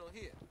a criminal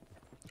here.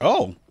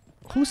 Oh,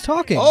 who's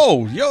talking?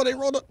 oh, yo, they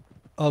rolled up.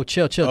 Oh,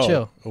 chill.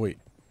 Oh, oh, wait.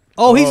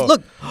 Oh, he's Oh.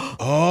 look.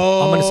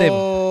 Oh, I'm gonna save him.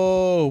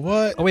 Oh,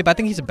 what? Oh wait, but I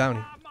think he's a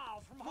bounty.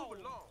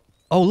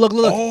 Oh, look.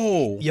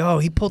 Oh, Yo,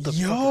 he pulled the.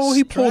 yo, fucking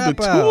he pulled the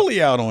strap out. toolie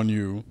out on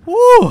you.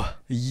 Woo!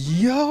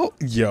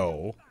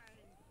 Yo.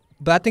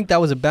 But I think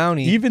that was a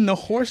bounty. Even the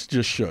horse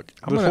just shook.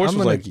 I'm The gonna, horse I'm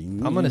was gonna, like,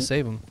 I'm gonna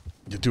save him.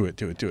 Do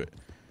it.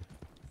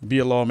 Be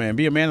a lawman.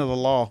 Be a man of the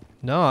law.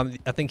 No,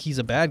 I think he's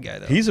a bad guy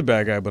though. He's a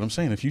bad guy, but I'm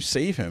saying if you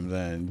save him,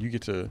 then you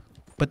get to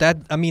But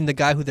the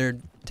guy who they're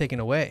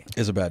taking away.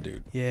 is a bad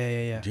dude.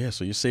 Yeah. Yeah,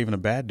 so you're saving a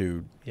bad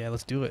dude. Yeah,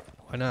 let's do it.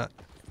 Why not?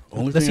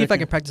 Only Let's thing see if I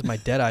can practice my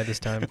dead eye this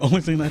time. Only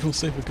thing that will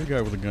save a good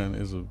guy with a gun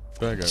is a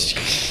bad guy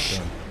with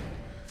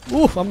a gun.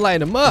 Oof, I'm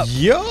lighting him up.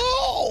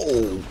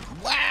 Yo!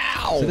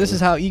 Wow! So this is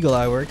how Eagle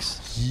Eye works.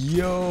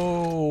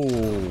 Yo!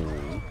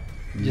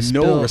 Just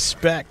No spill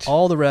respect.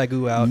 All the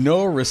ragu out.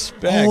 No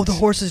respect. Oh, the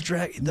horse is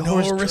dragging. The no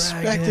horse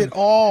respect dragged at him.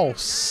 all.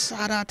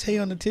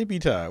 Sadate on the tippy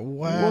tie.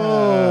 Wow.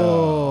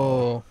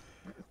 Whoa.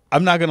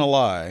 I'm not gonna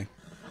lie.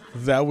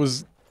 That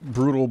was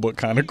brutal but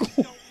kind of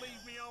cool.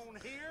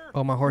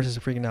 Oh, my horse is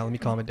freaking out. Let me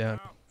calm it down.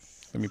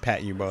 Let me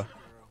pat you, bro.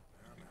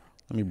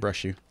 Let me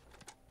brush you.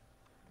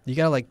 You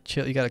gotta like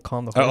chill. You gotta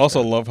calm the I horse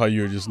also down. love how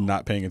you're just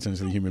not paying attention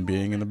to the human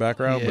being in the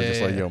background, but just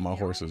like, Yeah. yo, my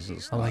horse is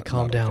just. I'm not- like,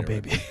 calm not down, okay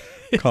right baby.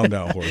 now. Calm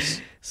down, horse.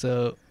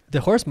 So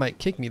the horse might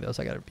kick me though,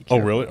 so I gotta be Oh,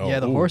 careful. really? Oh,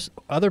 yeah, the ooh. horse.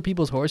 Other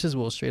people's horses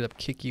will straight up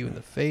kick you in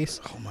the face.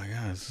 Oh my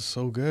god, this is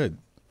so good.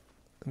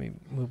 Let me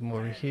move him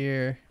over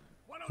here.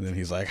 And then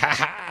he's like, ha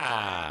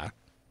ha.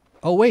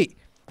 Oh wait,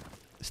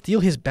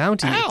 steal his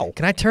bounty. Ow.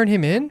 Can I turn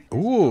him in?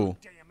 Ooh.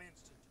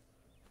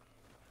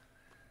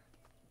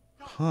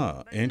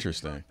 Huh.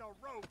 Interesting.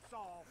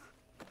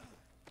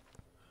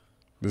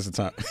 This is the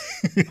time.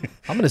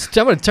 I'm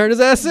gonna turn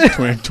his ass in.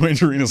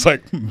 Twingerina's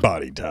like,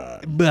 body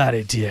time.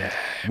 Body yeah.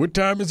 What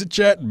time is it,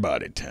 chat?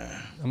 Body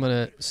time. I'm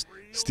gonna.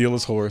 Steal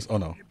his horse. Oh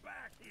no.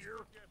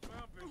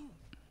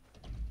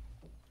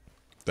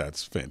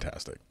 That's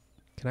fantastic.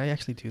 Can I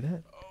actually do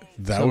that?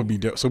 That So- would be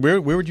dope. So where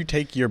would you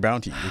take your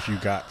bounty if you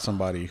got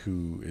somebody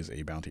who is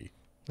a bounty?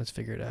 Let's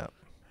figure it out.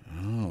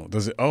 Oh,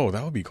 does it? Oh,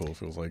 that would be cool. It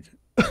feels like.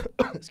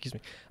 Excuse me.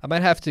 I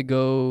might have to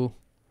go.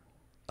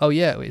 Oh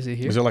yeah, wait, is it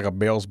here? Is there like a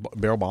bail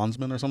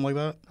bondsman or something like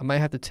that? I might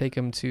have to take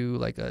him to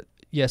like a.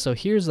 yeah, so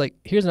here's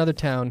another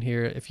town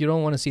here. If you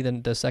don't want to see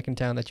the second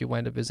town that you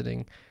wind up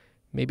visiting,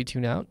 maybe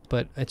tune out.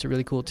 But it's a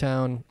really cool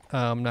town.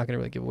 I'm not gonna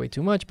really give away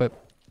too much, but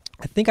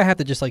I think I have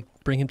to just like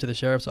bring him to the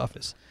sheriff's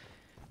office.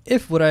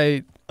 If what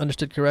I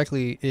understood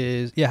correctly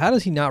is, yeah, how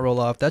does he not roll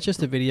off? That's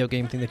just a video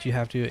game thing that you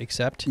have to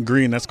accept.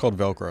 Green, that's called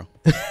Velcro.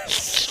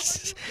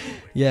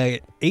 Yeah,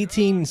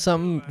 18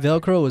 something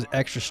Velcro was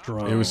extra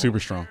strong. It was super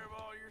strong.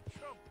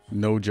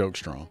 No joke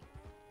strong.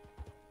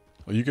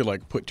 Well, you could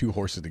like put 2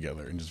 horses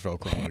together and just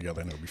Velcro them together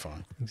and it'll be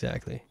fine.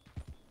 Exactly.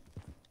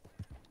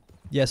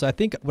 Yeah, so I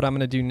think what I'm going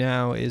to do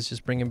now is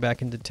just bring him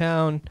back into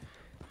town.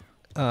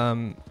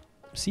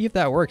 See if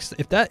that works.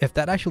 If that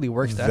actually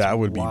works, that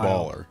would be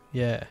baller.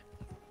 Yeah.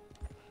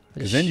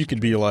 Because then you could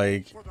be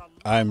like,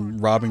 I'm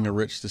robbing the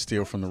rich to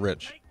steal from the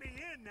rich.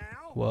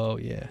 Whoa,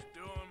 yeah.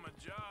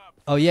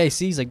 Oh, yeah,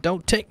 he's like,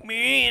 don't take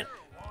me in.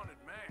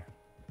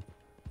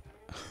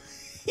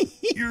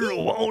 You're a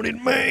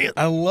wanted man.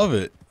 I love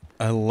it.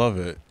 I love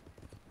it.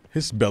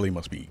 His belly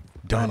must be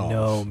done off.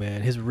 No,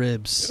 man. His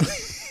ribs.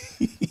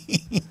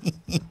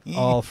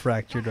 All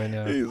fractured right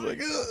now. He's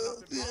like,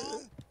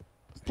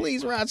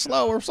 please ride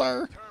slower,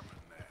 sir.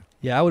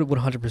 Yeah, I would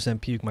 100%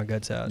 puke my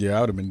guts out. Yeah,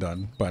 I would have been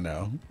done by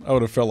now. I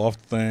would have fell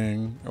off the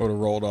thing. I would have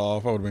rolled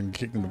off. I would have been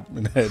kicked in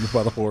the head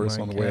by the horse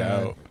on the way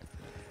out.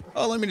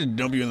 Oh, let me just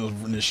dump you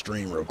in this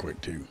stream real quick,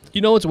 too.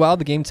 You know what's wild?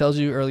 The game tells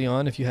you early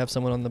on if you have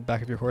someone on the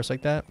back of your horse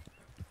like that,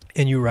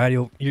 and you're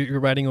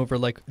riding over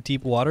like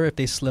deep water. If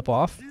they slip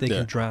off, they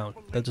can drown.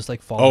 They'll just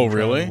like fall. Oh,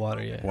 really? In the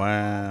water. Yeah.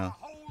 Wow.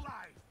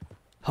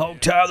 Hog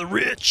tie the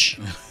rich.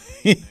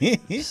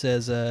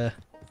 Says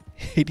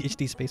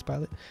ADHD space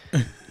pilot.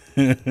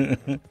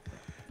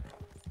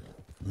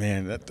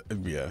 Man,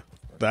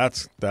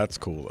 that's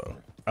cool though.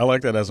 I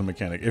like that as a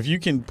mechanic. If you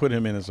can put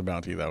him in as a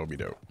bounty, that would be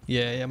dope.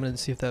 Yeah, I'm gonna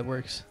see if that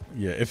works.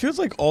 Yeah, it feels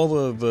like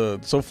all the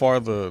so far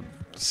the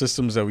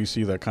systems that we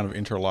see that kind of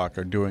interlock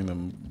are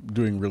doing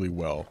really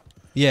well.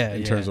 Yeah,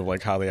 in terms of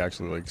like how they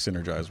actually like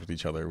synergize with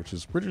each other, which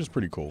is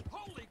pretty cool.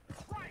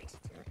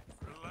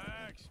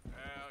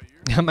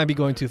 I might be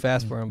going too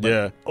fast for him. But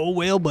yeah. Oh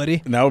well,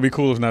 buddy. And that would be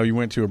cool if now you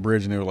went to a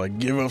bridge and they were like,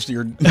 "Give us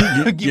your,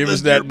 give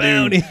us that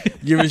bounty.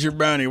 Give us your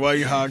bounty. Why are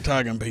you hog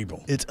tagging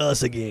people? It's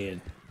us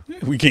again.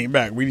 We came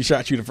back. We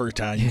shot you the first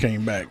time. You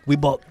came back. We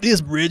bought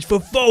this bridge for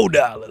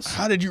 $4.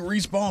 How did you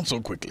respawn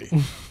so quickly?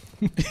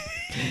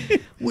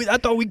 I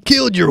thought we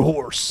killed your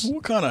horse.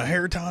 What kind of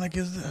hair tonic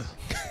is this?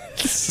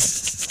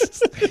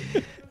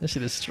 That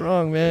shit is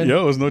strong, man.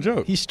 Yo, it's no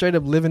joke. He's straight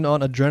up living on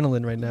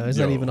adrenaline right now. He's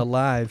not even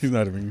alive. He's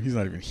not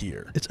even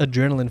here. It's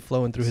adrenaline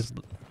flowing through his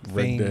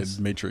Red veins.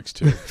 Dead Matrix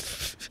 2.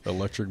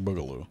 Electric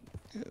Boogaloo.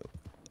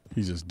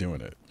 He's just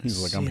doing it.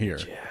 He's like, I'm here.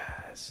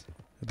 Jazz.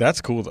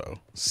 That's cool though.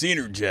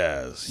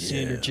 Synergize.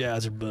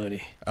 Synergizer,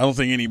 buddy. I don't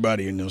think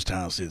anybody in those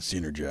towns said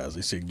synergize.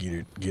 They said get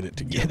it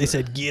together. Yeah, they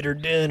said get her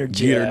done or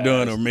get her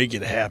done or make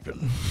it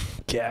happen.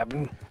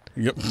 Captain.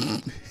 Yep.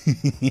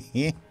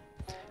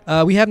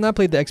 We have not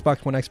played the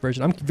Xbox One X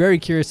version. I'm very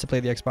curious to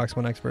play the Xbox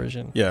One X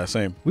version. Yeah,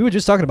 same. We were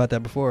just talking about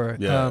that before.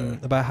 Yeah.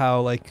 About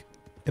how like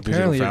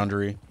apparently Digital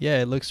Foundry.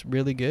 It looks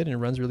really good and it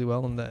runs really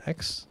well on the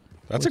X.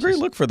 That's a great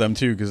look for them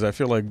too, because I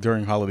feel like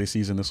during holiday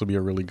season this will be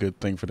a really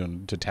good thing for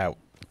them to tout.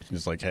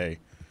 It's like, hey,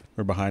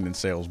 we're behind in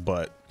sales,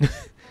 but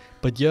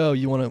yo,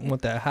 you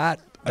want that hot?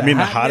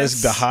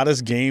 The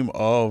hottest game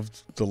of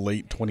the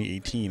late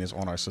 2018 is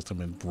on our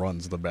system and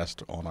runs the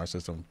best on our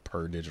system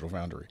per Digital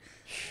Foundry.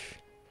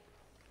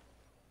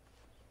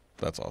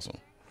 That's awesome.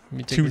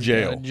 To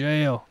jail.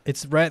 Jail.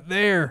 It's right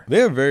there.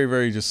 They're very,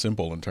 very just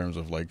simple in terms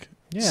of like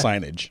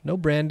signage. No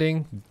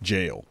branding.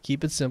 Jail.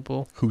 Keep it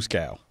simple. Who's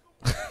cow?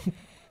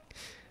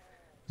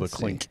 The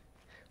clink.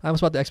 I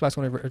almost bought the Xbox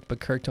One, but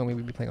Kirk told me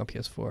we'd be playing on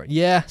PS4.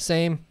 Yeah,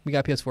 same. We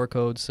got PS4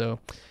 codes, so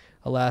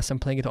alas, I'm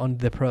playing it on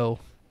the Pro.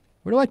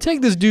 Where do I take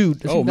this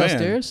dude? Is he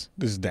downstairs?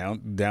 This is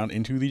down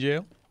into the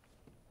jail.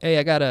 Hey,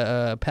 I got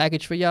a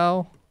package for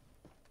y'all.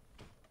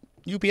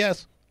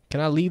 UPS. Can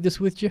I leave this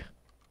with you?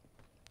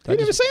 He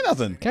didn't even say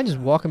nothing. Can I just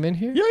walk him in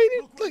here? Yeah, he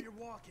didn't. Like,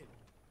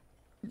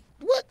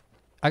 what?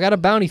 I got a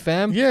bounty,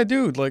 fam. Yeah,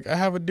 dude. Like, I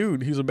have a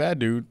dude. He's a bad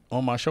dude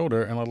on my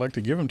shoulder, and I'd like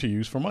to give him to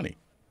you for money.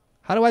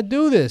 How do I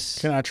do this?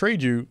 Can I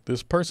trade you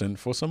this person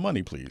for some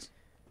money, please?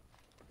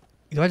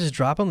 Do I just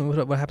drop him?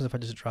 What happens if I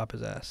just drop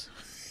his ass?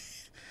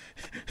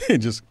 You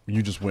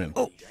just win.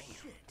 Oh.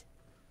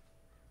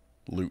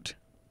 Loot.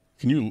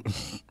 Can you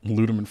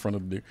loot him in front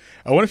of the dude?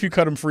 I wonder if you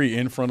cut him free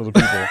in front of the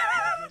people.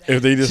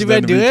 If they just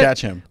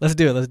catch him. Let's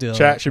do it.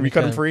 Chat, should we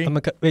cut him free?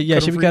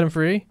 Should we cut him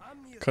free?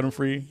 Cut him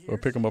free or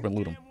pick him up and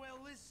loot him?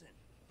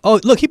 Oh,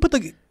 look, he put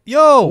the...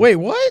 Yo! Wait,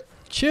 what?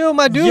 Chill,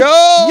 my dude.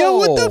 Yo,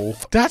 what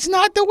the that's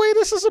not the way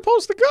this is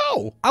supposed to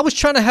go. I was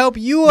trying to help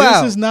you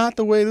out. This is not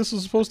the way this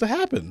is supposed to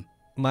happen.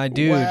 My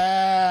dude.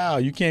 Wow,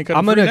 you can't cut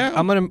him free now?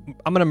 I'm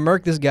gonna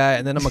murk this guy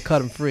and then I'm gonna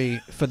cut him free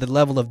for the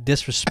level of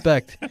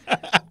disrespect.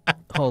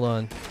 Hold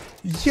on.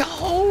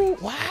 Yo,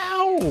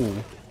 wow.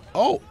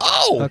 Oh.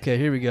 Okay,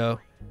 here we go.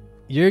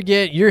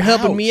 You're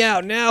helping me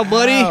out now,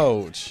 buddy.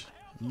 Ouch.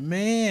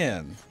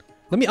 Man.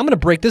 I'm gonna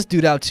break this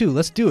dude out too.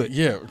 Let's do it.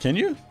 Yeah, can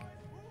you?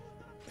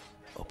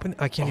 Open.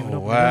 I can't even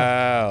open it.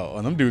 Wow.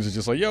 And them dudes are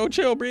just like, yo,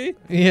 chill, Bree.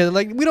 Yeah,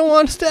 like, we don't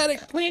want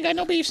static. We ain't got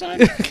no beef, son.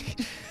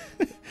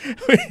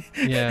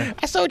 Yeah.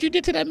 I saw what you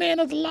did to that man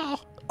of the law.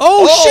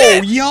 Oh,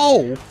 shit!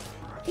 Yo.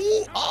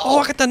 Oh,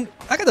 I got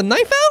the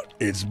knife out?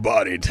 It's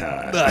body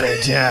time.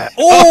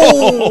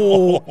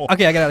 Oh!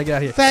 Okay, I gotta get out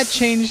of here. That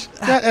changed.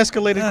 That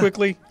escalated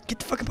quickly. Get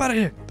the fuck up out of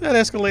here. That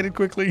escalated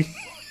quickly.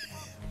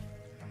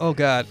 Oh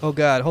god.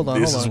 Hold on.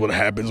 This is what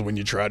happens when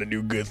you try to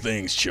do good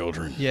things,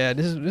 children. Yeah,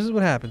 this is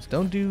what happens.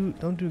 Don't do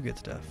good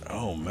stuff.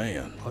 Oh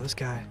man. Oh, this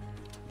guy.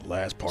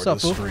 Last part What's of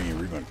up, the fool? stream,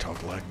 we're gonna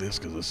talk like this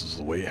because this is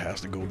the way it has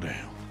to go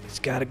down. It's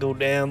gotta go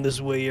down this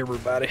way,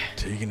 everybody.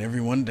 Taking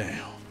everyone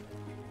down.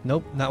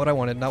 Nope, not what I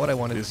wanted. Not what I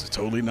wanted. This is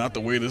totally not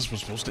the way this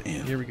was supposed to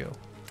end. Here we go.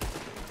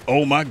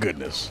 Oh my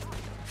goodness.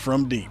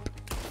 From deep.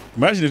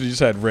 Imagine if you just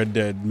had Red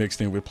Dead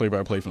mixed in with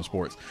play-by-play from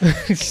sports.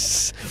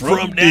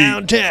 From deep.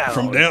 downtown.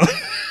 From down.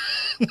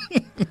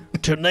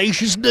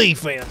 Tenacious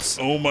defense.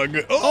 Oh my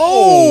god.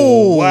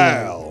 Oh,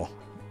 wow.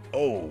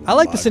 Oh. I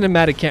like the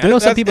cinematic camera. I know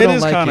some people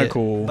don't like it. It is kind of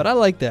cool. But I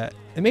like that.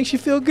 It makes you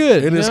feel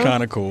good. It is know?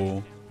 kind of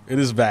cool. It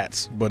is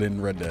VATS, but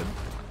in Red Dead.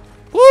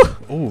 Woo!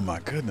 Oh my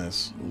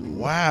goodness.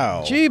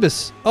 Wow.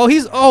 Jeebus. Oh,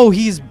 he's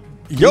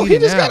Yo, he bleeding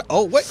just out. got.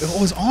 Oh wait. Oh,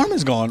 his arm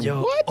is gone.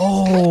 Yo. What is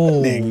Oh.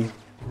 happening?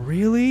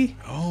 Really?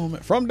 Oh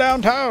man. From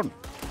downtown.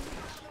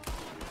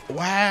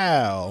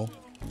 Wow.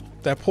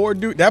 That poor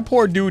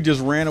dude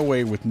just ran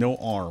away with no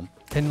arm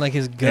And like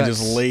his guts. and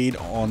just laid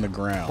on the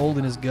ground.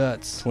 holding his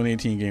guts.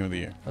 2018 Game of the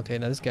Year. Okay,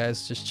 now this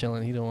guy's just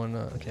chilling. He don't want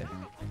to. Okay.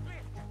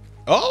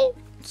 Oh,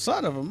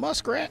 son of a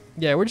muskrat.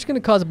 Yeah, we're just gonna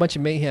cause a bunch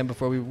of mayhem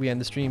before we end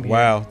the stream here.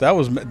 Wow,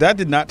 that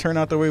did not turn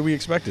out the way we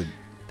expected.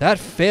 That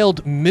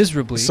failed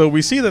miserably. So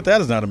we see that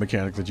is not a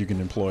mechanic that you can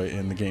employ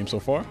in the game so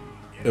far.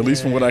 At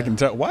least from what I can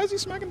tell. Why is he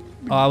smacking?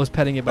 Oh, I was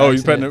petting it by Oh,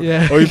 he's petting it.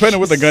 accident. Yeah. Oh, he's petting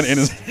it with the gun in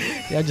his.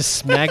 Yeah, just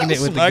smacking it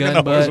with the smacking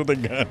gun. the horse But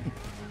with the gun.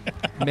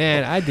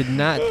 man, I did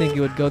not think it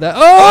would go that.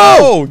 Oh!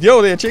 Oh,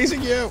 yo, they're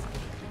chasing you.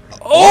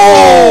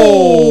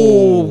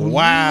 Oh!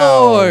 Wow.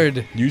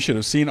 Lord. You should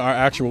have seen our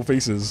actual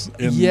faces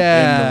in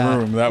the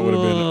room. That would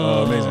have been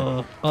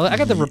amazing. Oh, I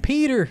got the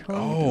repeater.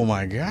 Oh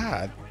my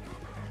god.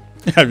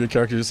 Have your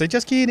character just say,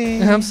 just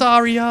kidding. I'm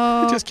sorry,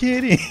 y'all. Just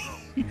kidding.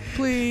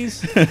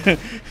 Please.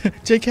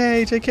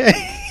 JK.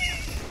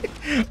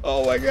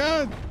 Oh my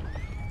god.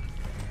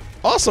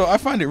 Also, I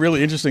find it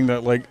really interesting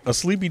that like a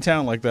sleepy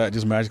town like that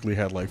just magically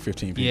had like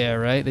 15 people. Yeah,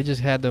 right. They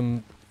just had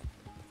them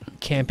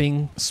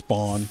camping.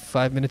 Spawn.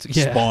 5 minutes.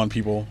 Yeah. Spawn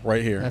people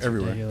right here. That's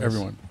everywhere. ridiculous.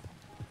 Everyone.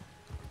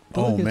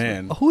 But Oh look,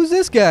 man. who's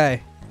this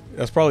guy?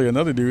 That's probably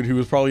another dude who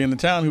was probably in the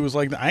town who was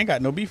like, I ain't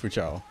got no beef with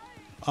y'all.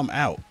 I'm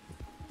out.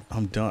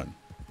 I'm done.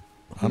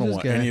 I don't this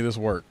want guy? any of this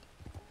work.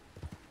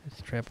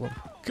 Let's trample him.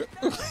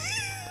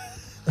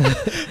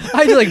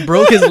 I just like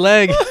broke his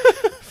leg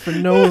for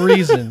no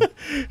reason.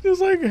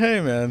 Just like,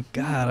 hey man.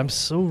 God, I'm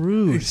so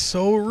rude. He's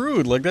so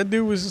rude. Like that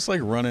dude was just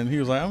like running. He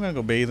was like, I'm gonna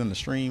go bathe in the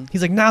stream.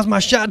 He's like, now's my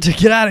shot to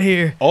get out of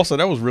here. Also,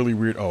 that was really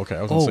weird. Oh, okay.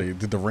 I was gonna Oh. say,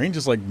 did the rain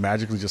just like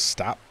magically just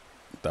stop?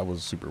 That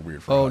was super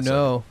weird for me. Oh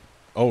no.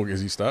 Oh,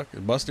 is he stuck?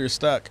 Buster's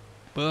stuck.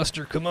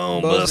 Buster, come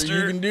on,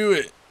 Buster, you can do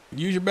it.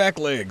 Use your back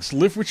legs.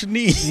 Lift with your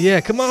knees. Yeah,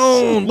 come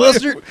on,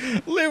 Buster.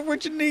 Lift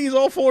with your knees,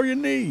 all four of your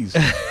knees.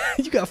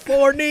 You got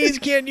 4 knees, you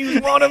can't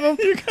use one of them.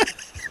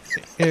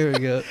 Here we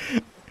go.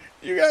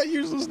 You got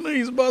useless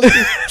knees,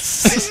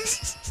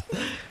 Buster.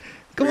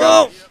 Come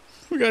on.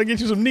 We gotta get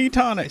you some knee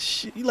tonic.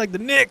 Shit, you like the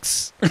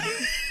Knicks.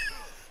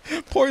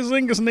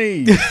 Porzingis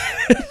knees.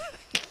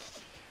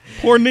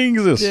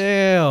 Porzingis.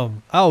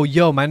 Damn. Oh,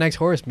 yo, my next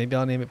horse. Maybe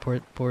I'll name it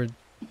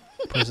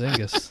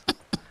Porzingis.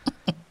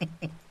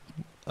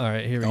 All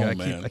right, here we Oh, go.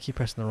 man. I keep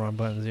pressing the wrong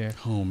buttons here.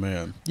 Oh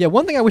man. Yeah,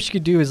 one thing I wish you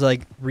could do is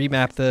like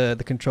remap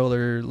the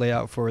controller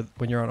layout for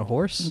when you're on a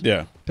horse.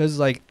 Yeah. Because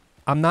like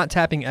I'm not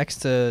tapping X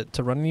to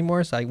run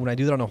anymore. So when I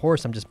do that on a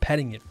horse, I'm just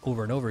petting it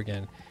over and over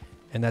again,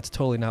 and that's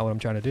totally not what I'm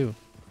trying to do.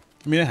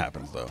 I mean, it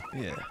happens though.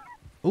 Yeah.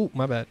 Oh,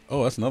 my bad.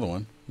 Oh, that's another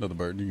one. Another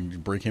bird. You can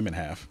break him in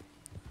half.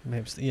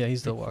 Yeah,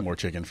 he's still walking. More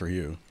chicken for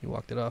you. He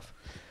walked it off.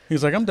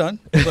 He's like, I'm done.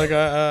 He's like,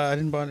 I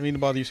didn't mean to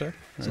bother you, sir.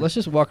 So let's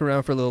just walk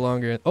around for a little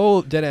longer.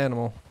 Oh, dead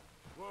animal.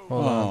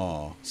 Hold on.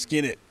 Oh,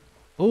 skin it.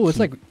 Oh, it's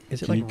like,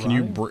 is it like can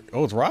you rotting?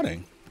 oh, it's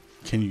rotting.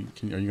 Are you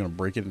gonna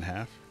break it in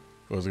half,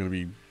 or is it gonna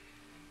be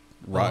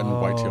rotten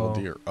white-tailed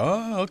deer?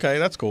 Oh, okay,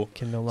 that's cool.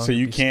 Can no longer So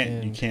you be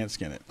can't skinned.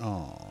 skin it.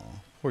 Oh,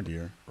 poor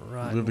deer.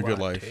 Rotten lived a good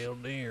life.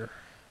 white-tailed deer.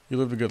 You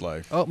lived a good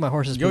life. Oh, my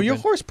horse is Yo, your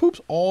pooping. horse poops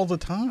all the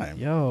time.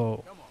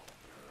 Yo.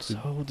 So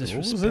What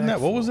disrespectful. was in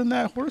that? What was in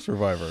that horse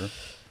reviver?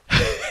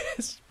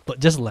 But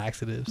just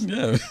laxatives.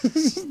 Yeah.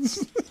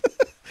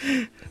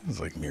 It's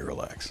like me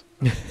relax.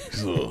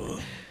 Ugh,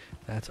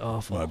 That's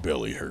awful. my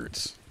belly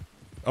hurts.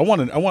 I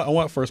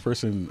want first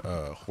person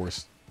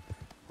horse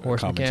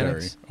Horse commentary.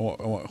 mechanics. I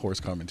want horse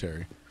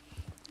commentary.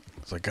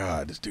 It's like,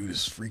 God, this dude is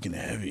freaking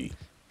heavy.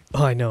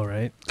 Oh, I know,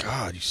 right?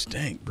 God, you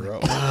stink, bro.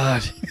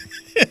 God.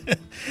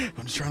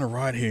 I'm just trying to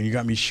ride here and you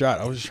got me shot.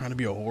 I was just trying to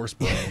be a horse,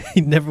 bro.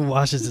 He never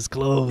washes his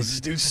clothes.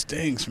 This dude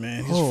stinks,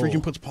 man. He just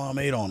freaking puts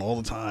pomade on all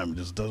the time.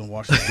 Just doesn't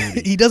wash his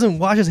booty. He doesn't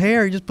wash his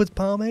hair. He just puts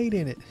pomade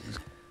in it. He's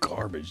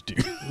garbage,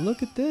 dude.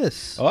 Look at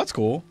this. Oh, that's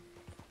cool.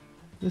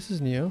 This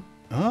is new.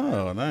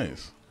 Oh,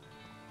 nice.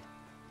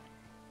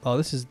 Oh,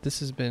 this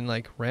has been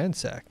like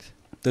ransacked.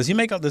 Does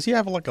he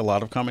have like a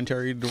lot of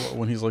commentary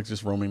when he's like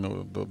just roaming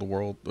the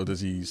world, or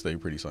does he stay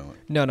pretty silent?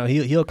 No,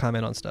 he'll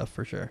comment on stuff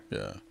for sure.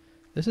 Yeah.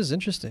 This is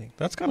interesting.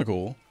 That's kind of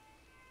cool.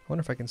 I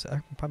wonder if I can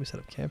probably set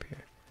up camp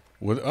here.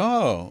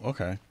 Oh,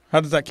 okay.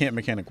 How does that camp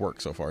mechanic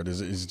work so far? Is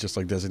it just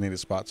like designated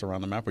spots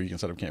around the map, or you can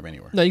set up camp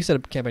anywhere? No, you can set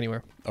up camp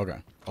anywhere. Okay.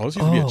 Oh, this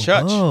used to be a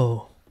church.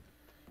 Oh,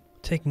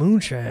 take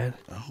moonshine.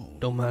 Oh.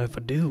 Don't mind if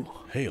I do.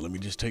 Hey, let me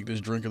just take this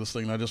drink of this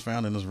thing I just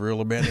found in this real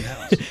abandoned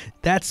house.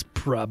 That's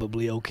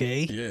probably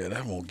okay. Yeah,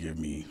 that won't give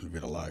me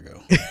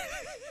vitiligo.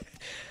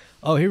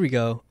 Oh, here we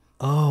go.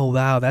 Oh,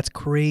 wow, that's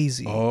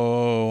crazy.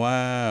 Oh,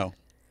 wow.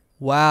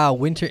 Wow,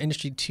 Winter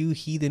Industry 2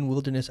 Heathen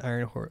Wilderness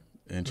Iron Horse.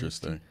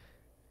 Interesting.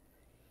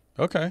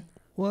 Okay.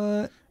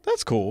 What?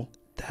 That's cool.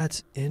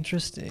 That's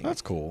interesting.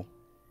 That's cool.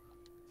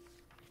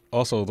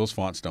 Also, those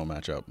fonts don't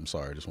match up. I'm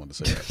sorry. I just wanted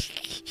to say that.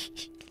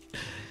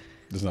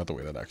 This is not the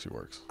way that actually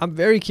works. I'm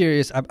very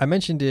curious. I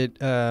mentioned it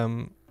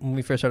when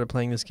we first started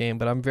playing this game,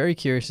 but I'm very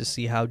curious to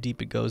see how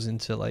deep it goes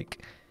into,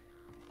 like,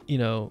 you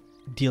know,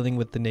 dealing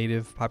with the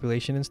native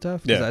population and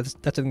stuff. Yeah. That's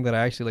something that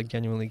I actually, like,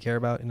 genuinely care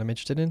about and I'm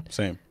interested in.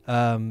 Same.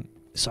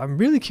 So I'm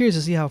really curious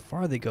to see how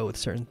far they go with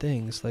certain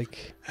things.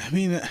 Like, I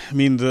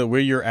mean, the where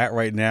you're at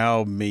right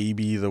now,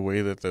 maybe the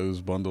way that those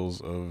bundles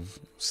of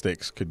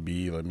sticks could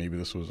be, like maybe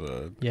this was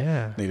a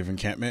native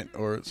encampment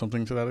or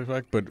something to that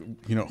effect. But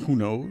you know, who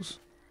knows?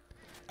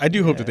 I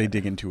do hope that they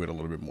dig into it a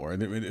little bit more.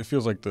 And it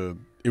feels like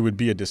it would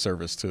be a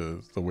disservice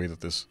to the way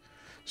that this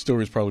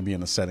story is probably be in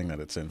the setting that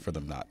it's in for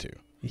them not to.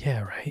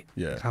 Yeah, right.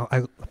 Yeah.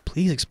 I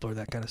please explore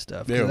that kind of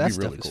stuff. Yeah, That be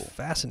stuff really is cool.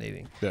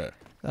 fascinating. Yeah.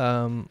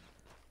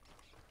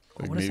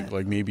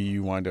 Like maybe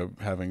you wind up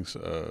having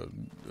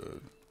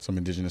some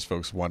indigenous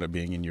folks wind up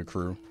being in your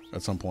crew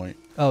at some point.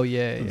 Oh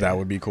yeah. That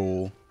would be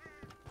cool.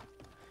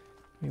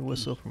 Let me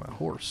whistle for my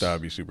horse. That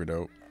would be super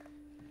dope.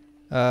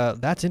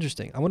 That's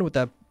interesting. I wonder what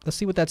that. Let's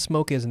see what that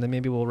smoke is, and then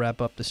maybe we'll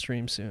wrap up the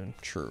stream soon.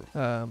 True.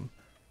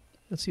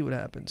 Let's see what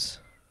happens.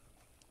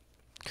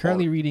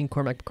 Currently reading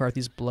Cormac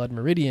McCarthy's Blood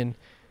Meridian.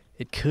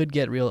 It could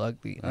get real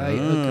ugly.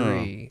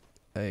 I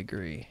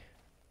agree.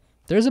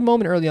 There's a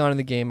moment early on in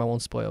the game, I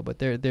won't spoil, but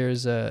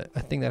there's a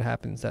thing that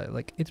happens that,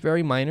 like, it's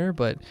very minor,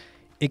 but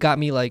it got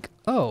me like,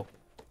 oh,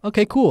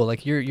 okay, cool.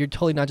 Like, you're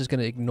totally not just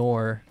gonna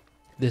ignore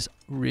this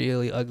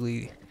really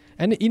ugly.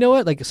 And you know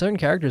what? Like, certain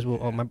characters will.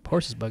 Oh, my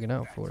horse is bugging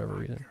out for whatever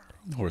reason.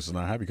 The horse is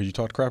not happy because you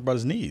talked crap about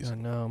his knees. Oh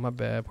no, my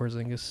bad, poor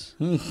Zingus.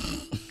 I'm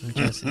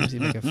trying to see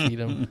if I can feed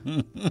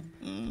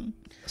him.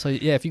 So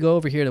yeah, if you go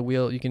over here to the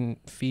wheel, you can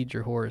feed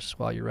your horse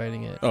while you're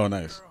riding it. Oh,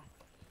 nice.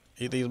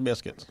 Eat these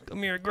biscuits.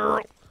 Come here,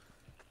 girl.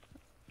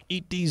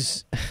 Eat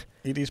these.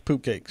 Eat these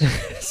poop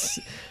cakes.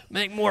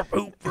 Make more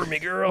poop for me,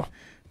 girl.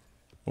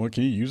 Well,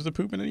 can you use the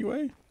poop in any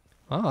way?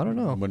 Oh, I don't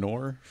know.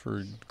 Manure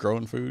for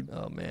growing food?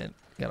 Oh man,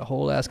 got a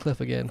whole ass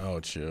cliff again. Oh,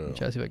 chill.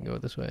 Try to see if I can go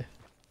this way.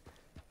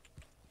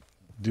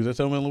 Do the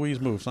Thelma and Louise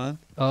move, son.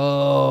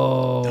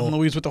 Oh. Thelma and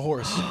Louise with the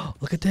horse.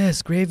 Look at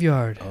this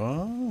graveyard.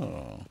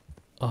 Oh.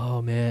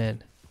 Oh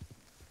man.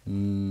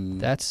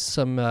 That's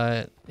some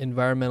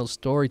environmental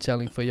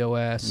storytelling for your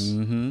ass.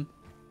 Mm-hmm.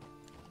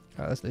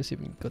 All right, let's see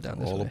if we can go down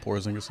this way. All of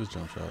Porzingis'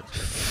 jump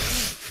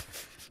shots.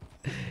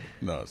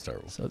 No, it's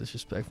terrible. So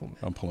disrespectful, man.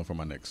 I'm pulling for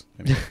my Knicks.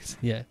 Anyway,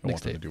 yeah, I want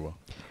them to do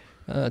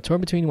well. Torn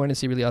between wanting to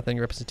see really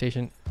authentic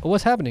representation. Oh,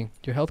 what's happening?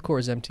 Your health core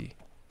is empty.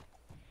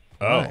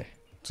 Oh. Why?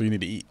 So you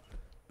need to eat.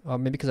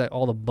 Maybe because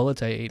all the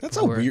bullets I ate. That's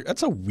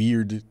a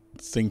weird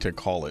thing to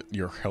call it.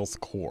 Your health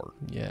core.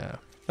 Yeah.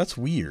 That's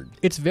weird.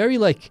 It's very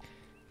like.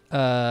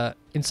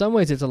 In some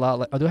ways, it's a lot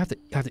like. Oh, do I have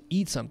to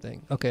eat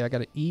something? Okay, I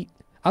gotta eat.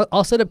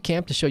 I'll set up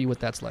camp to show you what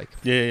that's like.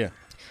 Yeah.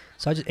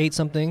 So I just ate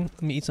something.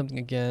 Let me eat something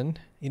again.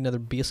 Eat another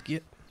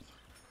biscuit.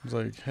 It's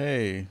like,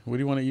 hey, what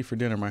do you want to eat for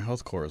dinner? My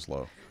health core is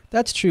low.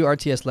 That's true.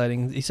 RTS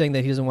lighting. He's saying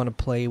that he doesn't want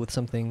to play with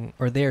something,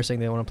 or they're saying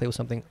they want to play with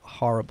something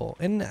horrible,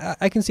 and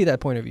I can see that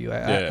point of view.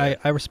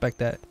 I respect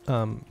that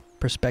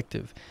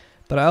perspective,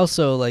 but I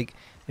also like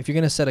if you're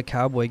gonna set a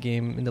cowboy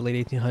game in the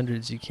late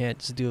 1800s, you can't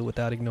just do it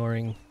without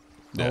ignoring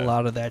a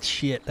lot of that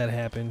shit that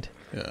happened.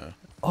 Yeah.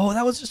 Oh,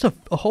 that was just a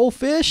whole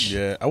fish?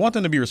 Yeah. I want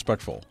them to be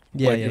respectful.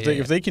 Yeah, like, yeah,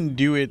 if they can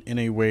do it in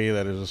a way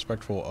that is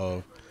respectful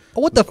of...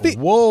 Oh, what the fuck?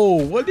 Whoa,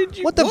 what did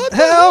you... What the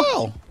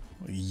hell?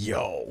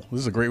 Yo, this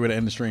is a great way to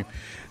end the stream.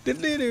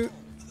 I'm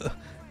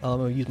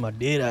going to use my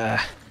dead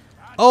eye.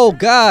 Oh,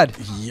 God.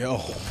 Yo.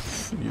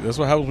 That's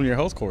what happens when your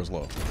health core is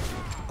low.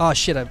 Oh,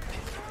 shit. Oh,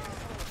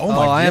 my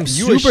God. I am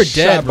you super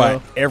dead, by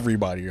bro.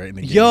 everybody right in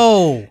the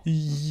game.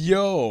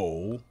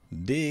 Yo.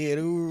 Dead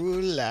or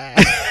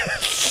alive.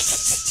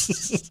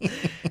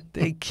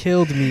 They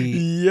killed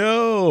me.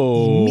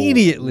 Yo.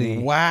 Immediately.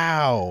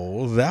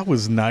 Wow. That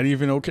was not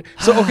even okay.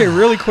 So, okay,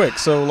 really quick.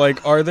 So,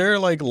 like, are there,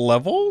 like,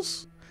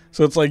 levels?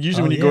 So, it's like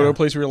usually when you go to a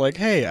place where you're like,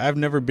 hey, I've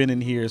never been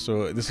in here,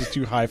 so this is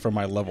too high for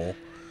my level.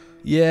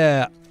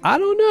 Yeah. I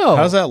don't know.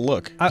 How does that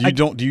look?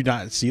 Do you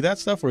not see that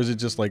stuff, or is it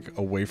just, like,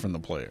 away from the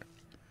player?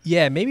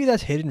 Yeah, maybe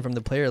that's hidden from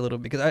the player a little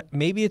bit because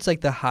maybe it's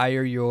like the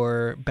higher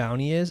your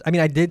bounty is. I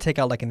mean, I did take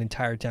out like an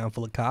entire town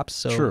full of cops,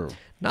 so True.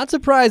 Not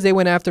surprised they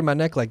went after my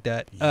neck like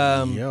that.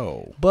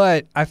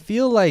 But I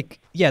feel like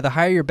the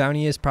higher your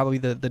bounty is, probably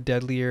the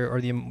deadlier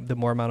or the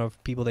more amount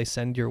of people they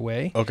send your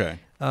way. Okay.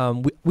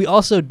 We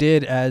also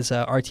did, as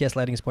RTS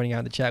Lighting is pointing out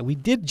in the chat, we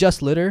did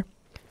just litter,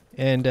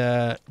 and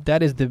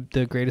that is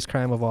the greatest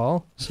crime of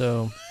all.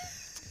 So,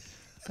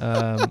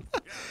 I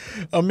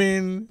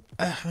mean,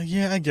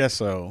 yeah, I guess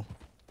so.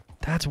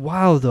 That's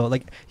wild, though.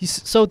 Like,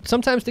 so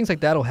sometimes things like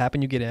that will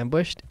happen. You get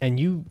ambushed, and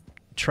you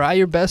try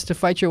your best to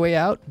fight your way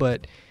out.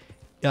 But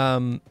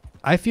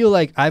I feel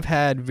like I've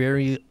had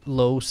very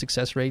low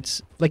success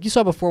rates. Like you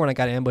saw before when I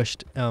got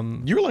ambushed.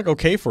 You were like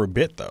okay for a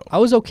bit, though. I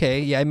was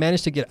okay. Yeah, I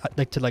managed to get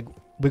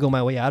wiggle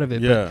my way out of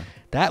it. Yeah. But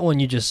that one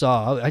you just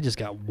saw, I just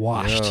got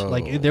washed. Yo.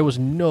 Like there was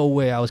no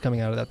way I was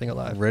coming out of that thing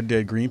alive. Red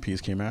Dead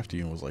Greenpeace came after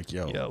you and was like,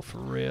 yo, for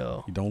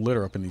real. You don't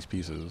litter up in these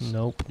pieces.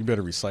 Nope. You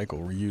better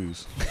recycle,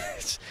 reuse.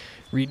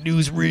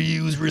 Reduce,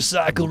 reuse,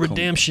 recycle,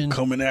 redemption.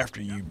 Coming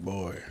after you,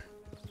 boy.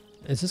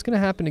 Is this going to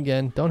happen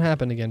again? Don't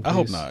happen again, please. I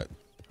hope not.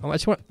 I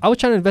was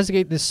trying to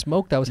investigate this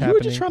smoke that was happening. You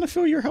were just trying to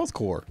fill your health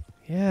core.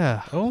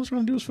 Yeah. All I was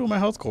trying to do was fill my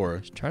health core.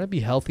 Just trying to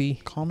be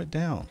healthy. Calm it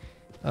down.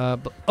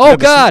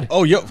 God!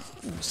 Oh, yo.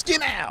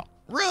 Skin out.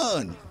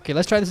 Run. Okay,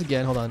 let's try this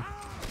again. Hold on.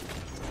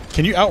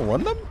 Can you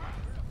outrun them?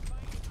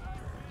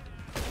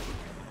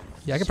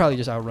 Yeah, I could probably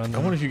just outrun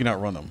them. I wonder if you can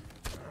outrun them.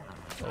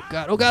 Oh,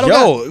 God. Oh, God. Oh,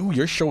 God. Yo, ooh,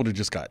 your shoulder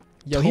just got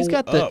he's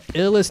got the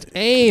illest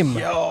aim.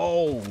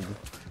 Yo.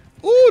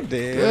 Ooh,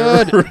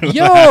 dude. Good.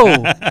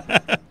 Yo.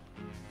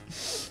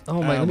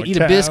 Oh, my. Let me eat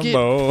a biscuit.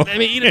 Let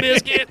me eat a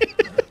biscuit.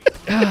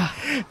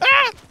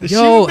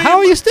 Yo, how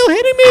are you still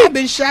hitting me? I've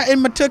been shot in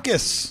my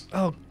tuchus.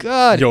 Oh,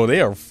 God. Yo,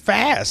 they are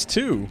fast,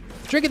 too.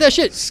 Drinking that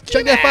shit.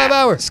 Check that 5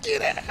 hour.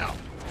 Skin out.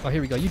 Oh,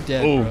 here we go. You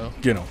dead, bro.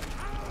 Get him.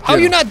 How are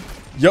you not?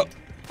 Yo.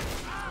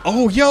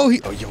 Oh, yo. He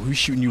was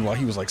shooting you while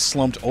he was like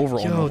slumped over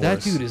on the horse. Yo,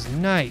 that dude is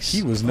nice.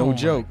 He was no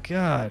joke. Oh, my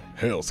God.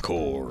 Health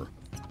core.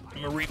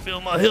 I'm going to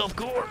refill my health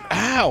core.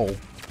 Ow.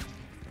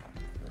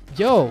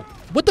 Yo.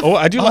 What the? Oh,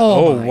 I do.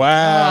 Oh, wow!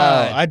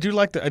 God. I do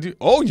like that. I do.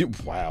 Oh,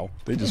 wow!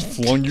 They just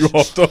flung you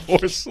off the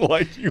horse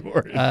like you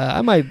were.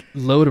 I might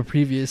load a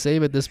previous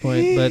save at this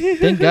point, but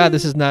thank God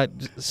this is not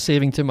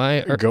saving to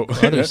my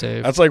other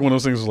save. That's like one of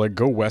those things. Like,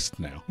 go west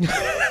now.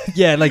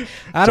 Yeah, like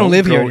I don't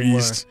live here anymore.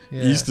 East.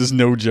 Yeah. East is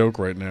no joke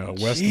right now.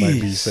 West might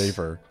be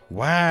safer.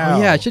 Wow.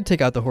 Oh, yeah, I should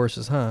take out the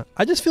horses, huh?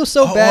 I just feel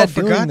so bad. I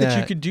forgot that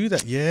you could do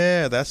that.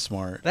 Yeah, that's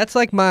smart. That's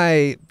like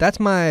my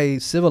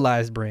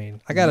civilized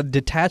brain. I gotta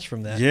detach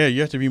from that. Yeah,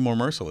 you have to be more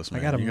merciless, man.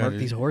 I gotta murk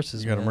these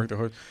horses. You gotta murk the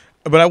horse.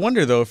 But I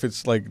wonder though if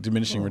it's like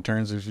diminishing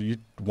returns if you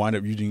wind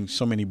up using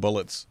so many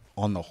bullets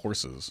on the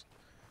horses.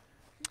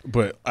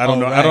 But I don't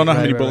know. I don't know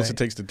how many bullets it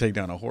takes to take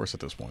down a horse at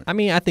this point. I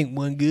mean, I think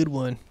one good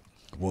one.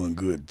 One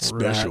good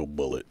special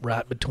bullet.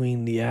 Right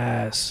between the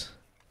eyes.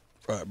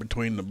 Right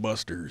between the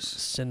busters.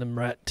 Send them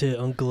right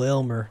to Uncle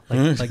Elmer,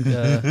 like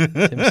Tim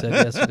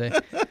said yesterday.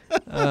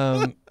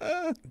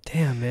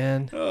 Damn,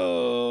 man.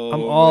 Oh,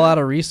 I'm all out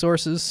of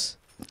resources.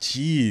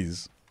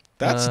 Jeez.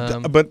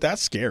 But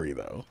that's scary,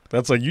 though.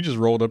 That's like you just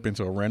rolled up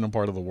into a random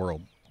part of the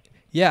world.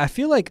 Yeah, I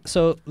feel like,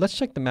 so let's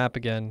check the map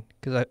again,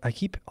 because I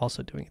keep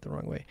also doing it the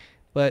wrong way.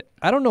 But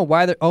I don't know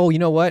why they're, oh, you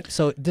know what?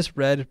 So this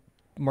red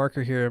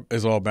marker here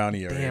is all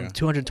bounty area. Damn,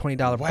 $220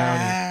 bounty.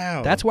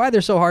 Wow. That's why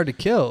they're so hard to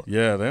kill.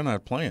 Yeah, they're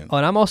not playing. Oh,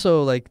 and I'm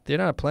also like, they're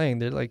not playing.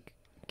 They're like,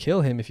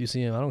 kill him if you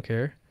see him. I don't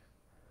care.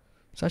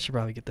 So I should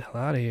probably get the hell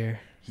out of here.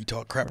 He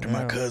talked crap to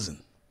my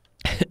cousin.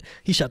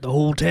 He shot the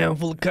whole town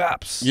full of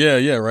cops.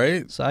 Yeah,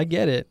 right? So I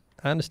get it.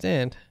 I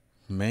understand.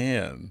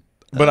 Man.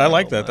 But I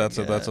like that. That's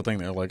the thing.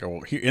 They're like,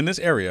 oh, here, in this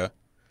area,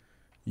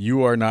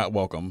 you are not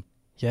welcome.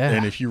 Yeah.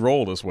 And if you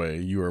roll this way,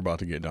 you are about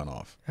to get done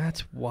off.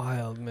 That's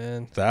wild,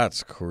 man.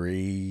 That's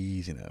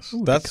craziness.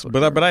 Ooh,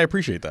 but I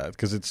appreciate that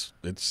because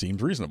it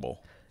seems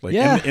reasonable. Like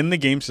in the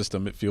game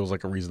system, it feels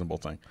like a reasonable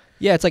thing.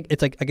 Yeah, it's like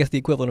I guess the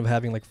equivalent of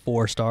having like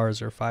 4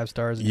 stars or 5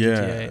 stars in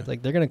GTA. It's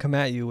like they're gonna come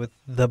at you with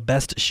the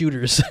best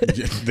shooters.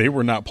 They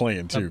were not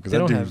playing too because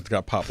that dude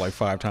got popped like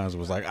 5 times and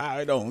was like,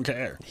 I don't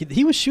care.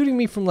 He was shooting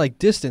me from like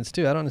distance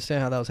too. I don't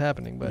understand how that was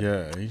happening, but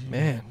yeah,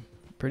 man,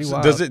 pretty so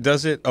wild.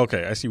 Does it?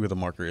 Okay, I see where the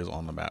marker is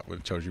on the map.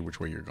 It tells you which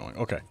way you're going.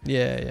 Okay.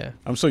 Yeah.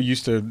 I'm so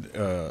used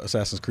to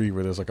Assassin's Creed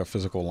where there's like a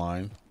physical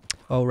line.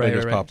 Oh, right. They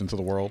just popped into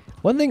the world.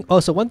 One thing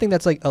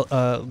that's like,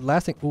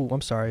 last thing. Ooh,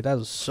 I'm sorry. That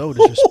was so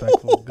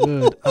disrespectful.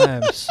 Good. I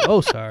am so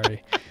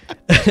sorry.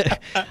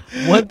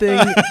 One thing.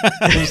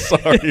 I'm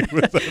sorry,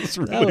 but that's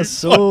really that was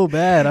so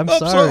bad. I'm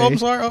sorry. I'm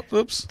sorry.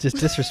 Oops. Just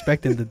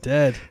disrespecting the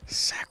dead.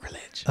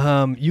 Sacrilege.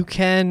 You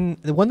can.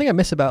 The one thing I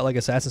miss about like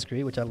Assassin's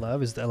Creed, which I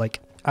love, is that like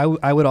I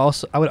would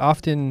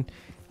often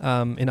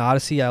In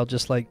Odyssey, I'll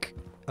just like,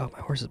 oh, my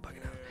horse is bugging out.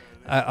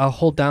 I'll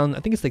hold down, I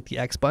think it's like the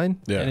X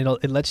button, and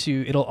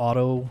it'll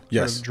auto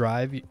sort of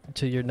drive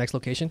to your next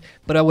location.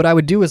 But what I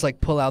would do is like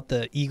pull out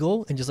the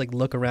eagle and just like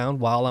look around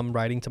while I'm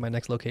riding to my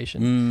next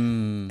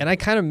location. And I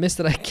kind of miss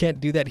that I can't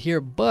do that here.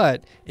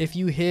 But if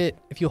you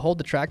hold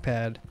the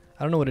trackpad,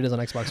 I don't know what it is on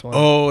Xbox One.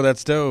 Oh,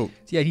 that's dope.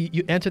 So yeah,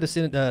 you enter the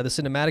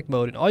cinematic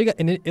mode, and all you got,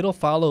 and it'll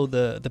follow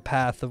the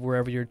path of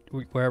whatever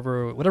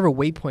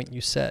waypoint you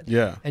set.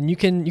 Yeah. And you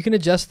can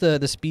adjust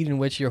the speed in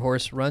which your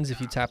horse runs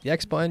if you tap the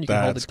X button. You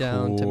can hold it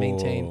down to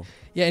maintain.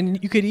 Yeah,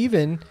 and you could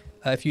even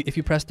if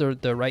you press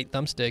the right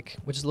thumbstick,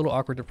 which is a little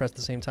awkward to press at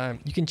the same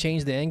time, you can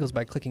change the angles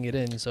by clicking it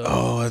in. So.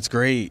 Oh, that's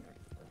great.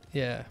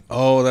 Yeah.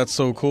 Oh, that's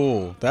so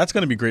cool. That's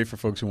gonna be great for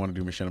folks who want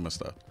to do machinima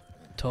stuff.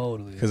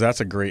 Totally. Because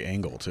that's a great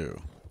angle too.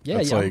 Yeah,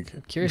 it's like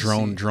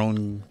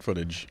drone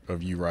footage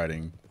of you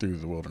riding through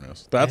the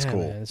wilderness. That's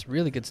cool. Man, it's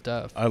really good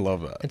stuff. I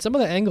love that. And some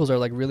of the angles are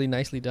like really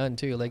nicely done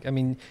too. Like, I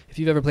mean, if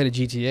you've ever played a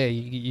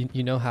GTA,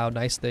 you know how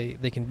nice they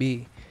can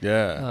be.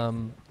 Yeah.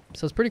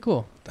 So it's pretty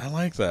cool. I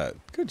like that.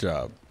 Good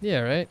job.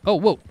 Yeah, right? Oh,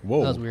 whoa.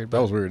 Whoa. That was weird.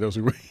 That was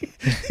weird.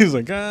 He was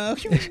like,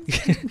 pass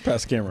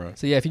the camera.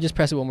 So yeah, if you just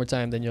press it one more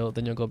time, then you'll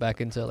go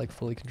back into like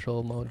fully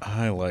control mode.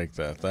 I like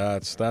that.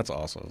 That's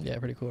awesome. Yeah,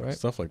 pretty cool, right?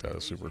 Stuff like that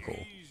is super cool.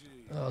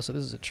 Oh, so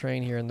this is a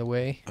train here in the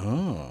way.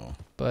 Oh.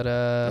 But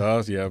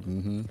oh yeah.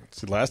 Mm-hmm.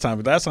 See, last time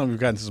we've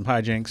gotten into some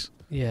hijinks.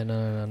 Yeah,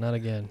 no, not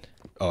again.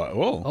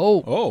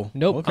 Oh.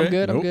 Nope.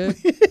 Okay. I'm good.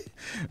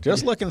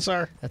 Just looking,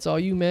 sir. That's all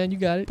you, man. You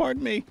got it.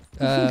 Pardon me.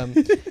 Yeah,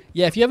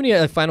 if you have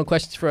any final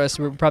questions for us,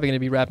 we're probably going to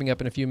be wrapping up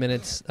in a few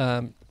minutes.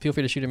 Feel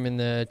free to shoot them in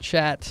the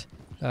chat.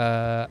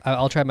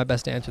 I'll try my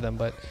best to answer them,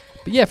 but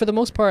yeah, for the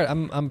most part,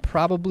 I'm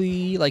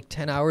probably like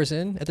 10 hours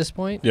in at this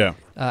point. Yeah.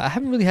 I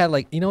haven't really had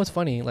like, it's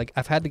funny, like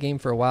I've had the game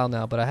for a while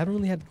now, but I haven't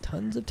really had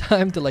tons of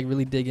time to like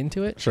really dig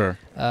into it. Sure.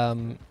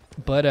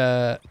 But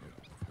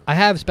I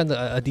have spent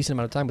a decent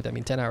amount of time with it. I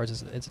mean, 10 hours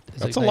is that's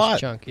a nice lot.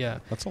 Chunk. Yeah.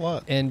 That's a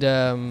lot.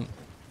 And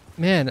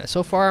man,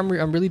 so far I'm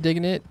really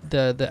digging it.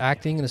 The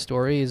acting and the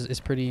story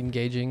is pretty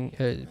engaging,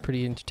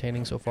 pretty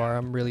entertaining so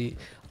far. The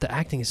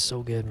acting is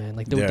so good, man.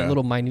 Like the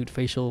little minute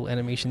facial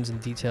animations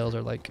and details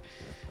are like.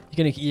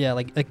 If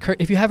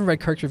you haven't read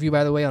Kirk's review,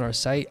 by the way, on our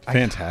site,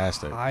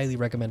 fantastic. I highly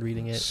recommend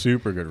reading it.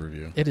 Super good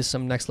review. It is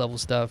some next level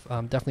stuff.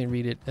 Definitely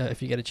read it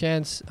if you get a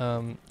chance.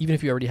 Even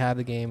if you already have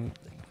the game,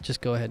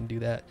 just go ahead and do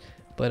that.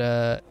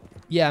 But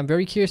yeah, I'm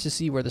very curious to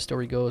see where the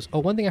story goes. Oh,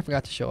 one thing I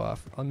forgot to show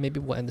off. Maybe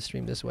we'll end the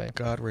stream this way.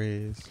 God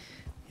rays.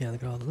 Yeah,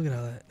 look at all that.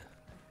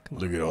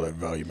 Look at all that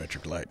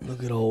volumetric lighting.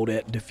 Look at all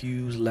that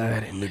diffused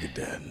lighting. Look at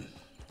that.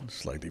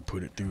 It's like they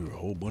put it through a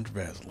whole bunch of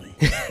Vaseline.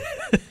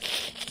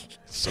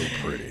 So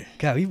pretty.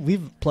 God,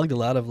 we've plugged a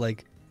lot of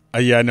like.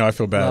 Yeah, I know. I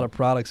feel bad. A lot of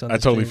products on. I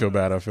totally feel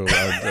bad. I feel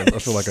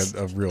like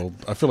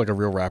a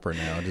real rapper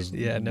now. Just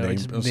name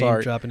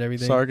dropping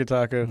everything. Sorry,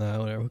 Kotaku. No,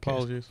 whatever.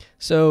 Apologies.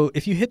 So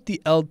if you hit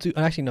the L2,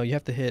 actually no, you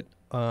have to hit.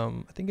 I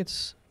think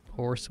it's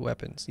horse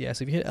weapons. Yeah.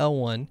 So if you hit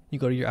L1, you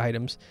go to your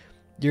items.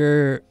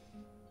 Your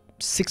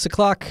 6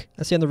 o'clock.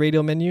 I see on the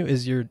radio menu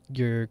is your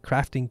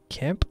crafting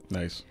camp.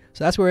 Nice.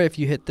 So that's where if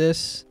you hit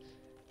this,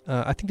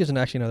 I think there's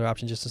actually another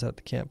option just to set up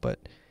the camp, but.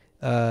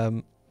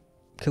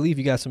 Kahlief,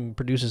 you got some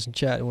producers in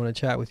chat who want to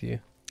chat with you.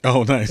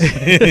 Oh, nice.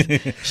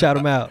 Shout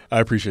them out. I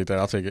appreciate that.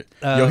 I'll take it.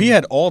 Yo, he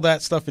had all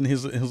that stuff in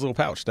his little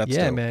pouch. That's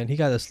dope. Man. He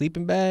got a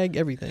sleeping bag,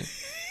 everything.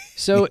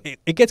 So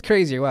it gets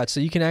crazier. Watch.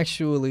 So you can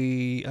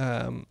actually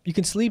you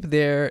can sleep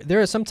there. There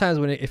are some times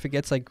when if it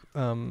gets like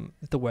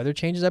if the weather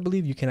changes, I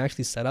believe you can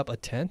actually set up a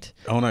tent.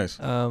 Oh, nice.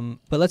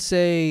 But let's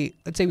say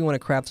we want to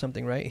craft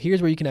something, right?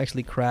 Here's where you can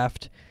actually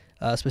craft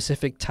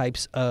specific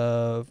types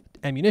of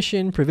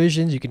ammunition,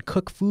 provisions. You can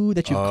cook food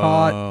that you've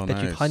caught,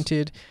 that you've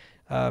hunted.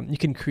 You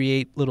can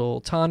create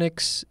little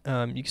tonics.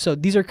 So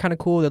these are kind of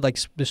cool. They're like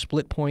the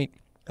split point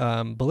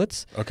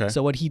bullets. Okay.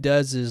 So what he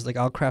does is like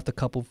I'll craft a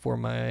couple for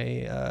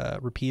my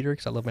repeater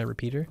because I love my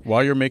repeater.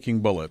 While you're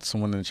making bullets,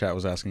 someone in the chat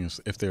was asking us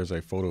if there's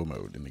a photo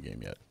mode in the game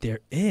yet.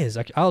 There is.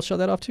 I'll show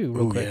that off too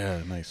real quick.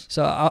 Yeah, nice.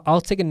 So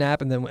I'll take a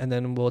nap and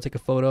then we'll take a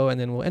photo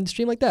and then we'll end the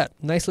stream like that.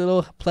 Nice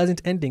little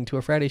pleasant ending to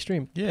a Friday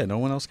stream. Yeah, no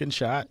one else getting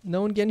shot. No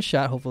one getting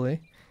shot,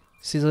 hopefully.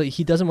 See, so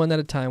he doesn't one at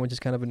a time, which is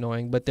kind of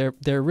annoying. But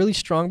they're really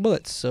strong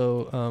bullets,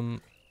 so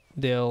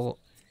they'll.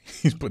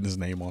 He's putting his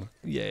name on it.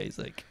 Yeah, he's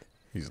like.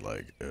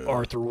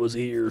 Arthur was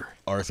here.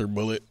 Arthur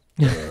bullet.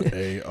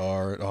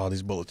 AR. Oh,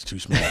 these bullets too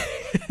small.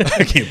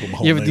 I can't put my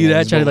whole You ever name do on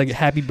that? these Try to bullets. like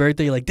happy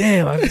birthday. You're like,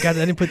 damn, I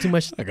didn't put too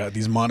much. I got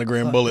these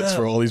monogram bullets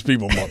for all these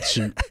people I'm about to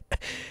shoot.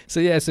 So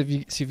yeah, so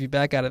if you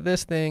back out of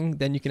this thing,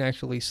 then you can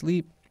actually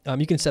sleep.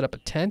 You can set up a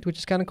tent, which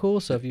is kind of cool.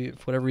 So if you,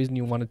 for whatever reason,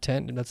 you want a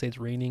tent, and let's say it's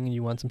raining and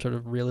you want some sort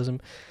of realism,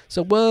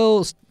 so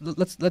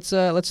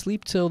let's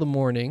sleep till the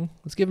morning.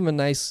 Let's give him a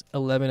nice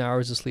 11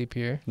 hours of sleep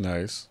here.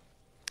 Nice.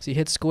 So he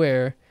hits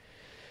square,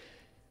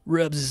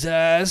 rubs his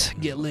eyes,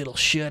 get a little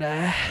shut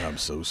eye. I'm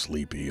so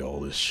sleepy. All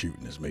this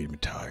shooting has made me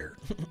tired.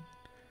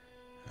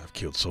 I've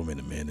killed so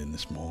many men in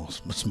this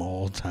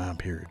small time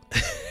period.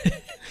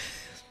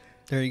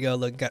 There you go.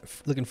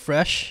 Looking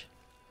fresh.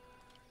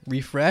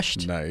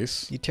 refreshed.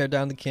 Nice. You tear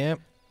down the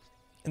camp,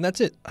 and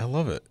that's it. I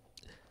love it.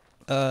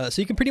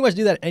 So you can pretty much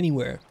do that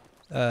anywhere,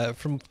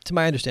 to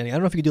my understanding. I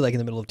don't know if you can do like in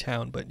the middle of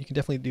town, but you can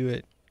definitely do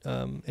it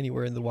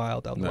anywhere in the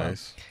wild, out in the wild.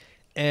 Nice.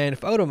 And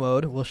photo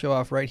mode will show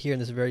off right here in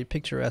this very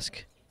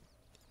picturesque.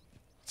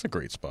 It's a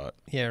great spot.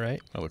 Yeah, right?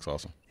 That looks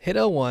awesome. Hit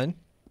L1,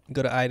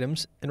 go to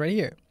items, and right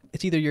here,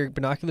 it's either your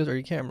binoculars or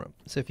your camera.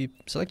 So if you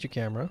select your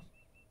camera,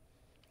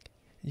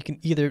 you can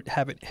either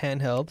have it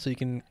handheld, so you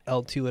can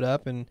L2 it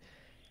up and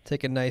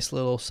take a nice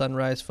little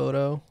sunrise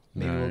photo.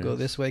 Maybe we'll go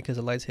this way because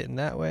the light's hitting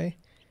that way.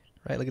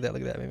 Right? Look at that.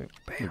 Look at that. Maybe.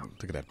 Bam.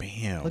 Look at that.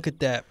 Bam. Look at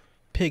that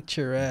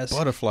picturesque.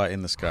 Butterfly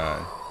in the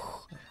sky.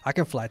 I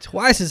can fly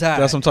twice as high.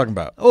 That's what I'm talking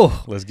about.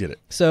 Oh. Let's get it.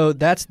 So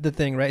that's the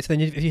thing, right? So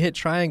then if you hit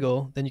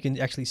triangle, then you can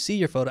actually see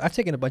your photo. I've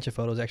taken a bunch of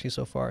photos actually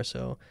so far.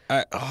 So.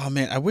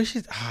 I wish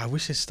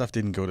his stuff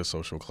didn't go to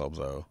social clubs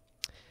though.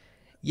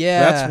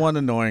 Yeah. That's one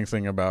annoying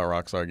thing about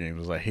Rockstar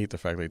Games is I hate the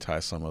fact they tie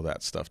some of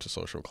that stuff to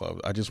social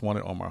clubs. I just want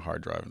it on my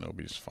hard drive and it'll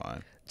be just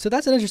fine. So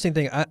that's an interesting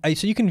thing.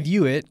 So you can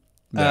view it.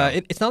 Yeah.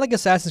 It's not like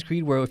Assassin's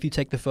Creed where if you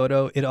take the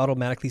photo, it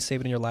automatically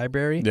save it in your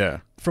library. Yeah.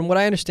 From what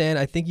I understand,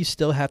 I think you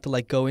still have to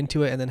like go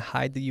into it and then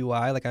hide the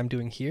UI like I'm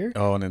doing here.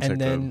 Oh, and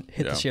then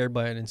hit the share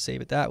button and save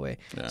it that way.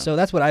 Yeah. So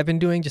that's what I've been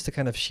doing, just to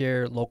kind of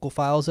share local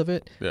files of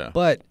it. Yeah.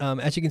 But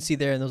as you can see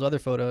there in those other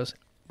photos,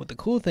 what the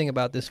cool thing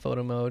about this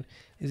photo mode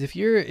is if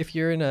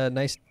you're in a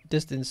nice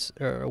distance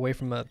or away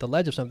from the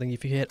ledge or something,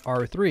 if you hit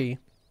R3,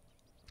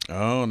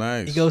 oh,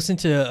 nice. it goes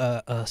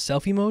into a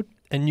selfie mode.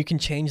 And you can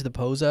change the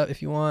pose up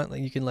if you want.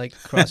 Like you can like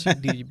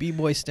do your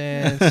b-boy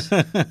stance,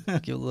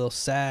 give a little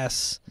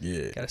sass.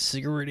 Yeah. Got a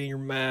cigarette in your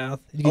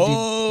mouth. You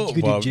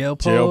could do jail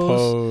pose. Jail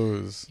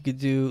pose. You could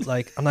do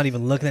like I'm not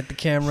even looking at the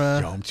camera.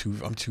 Yo, I'm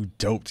too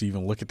dope to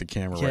even look at the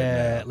camera right now.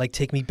 Yeah, like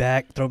Take Me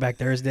Back, Throwback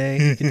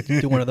Thursday. You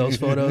can do one of those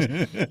photos.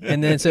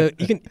 And then so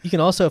you can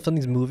also, if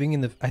something's moving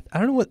in the I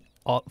don't know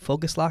what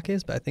focus lock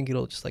is, but I think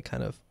it'll just like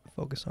kind of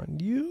focus on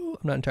you.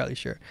 I'm not entirely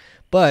sure.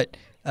 But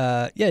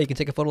yeah, you can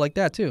take a photo like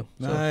that too.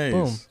 So,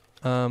 nice.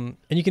 Boom.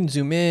 And you can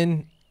zoom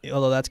in,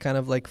 although that's kind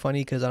of like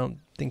funny because I don't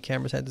think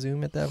cameras had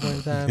zoom at that point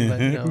in time. But,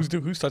 you know.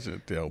 Who's touching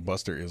it? Yo,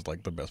 Buster is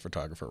like the best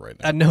photographer right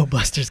now. I know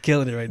Buster's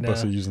killing it right now.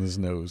 Buster using his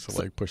nose to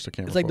like push the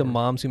camera. It's like forward. the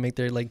moms who make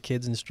their like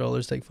kids in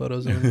strollers take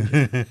photos of them.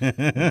 Do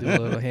a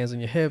little hands on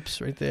your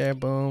hips right there.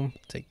 Boom.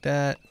 Take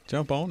that.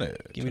 Jump on it.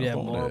 Give me that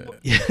marble.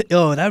 Yeah.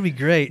 Oh, that'd be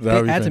great.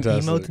 That'd they add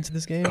fantastic. some emotes into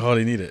this game. Oh,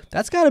 they need it.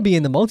 That's got to be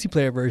in the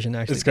multiplayer version,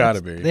 actually. It's got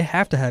to be. They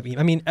have to have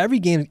I mean, every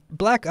game,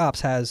 Black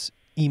Ops has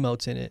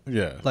emotes in it.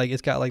 Yeah. Like,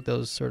 it's got like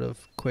those sort of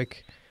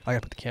quick, I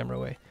got to put the camera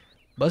away.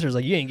 Buster's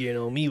like, you ain't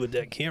getting on me with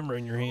that camera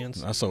in your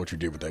hands. I saw what you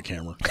did with that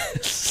camera.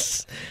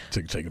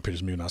 Taking pictures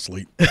of me when I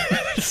sleep.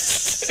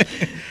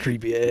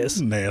 Creepy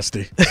ass.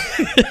 Nasty.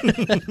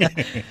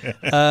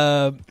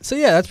 So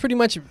yeah, that's pretty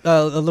much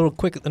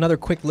another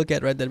quick look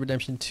at Red Dead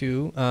Redemption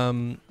 2.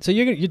 So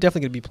you're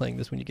definitely gonna be playing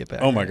this when you get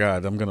back. Oh my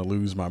God, I'm gonna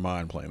lose my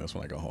mind playing this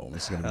when I go home.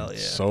 It's gonna be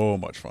so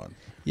much fun.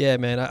 Yeah,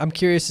 man, I'm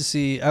curious to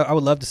see. I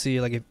would love to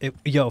see like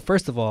if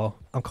first of all,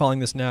 I'm calling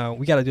this now.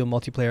 We got to do a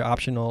multiplayer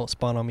optional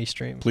Spawn on Me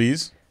stream.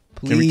 Please.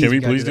 Can we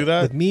please do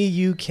that? With me,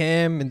 you,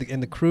 Cam, and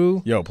the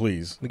crew. Yo,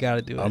 please. We got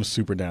to do it. I'm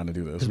super down to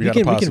do this. We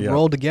can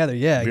roll together.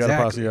 Yeah, we got to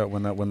posse up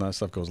when that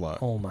stuff goes live.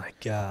 Oh my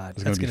God,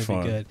 that's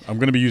gonna be good. I'm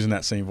gonna be using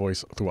that same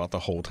voice throughout the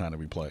whole time that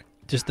we play.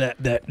 Just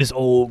this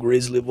old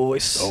grizzly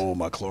voice. Oh,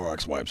 my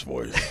Clorox wipes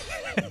voice.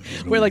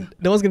 Where like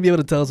no one's gonna be able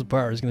to tell us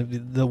apart. It's gonna be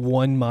the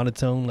one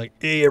monotone, like,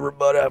 "Hey,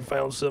 everybody, I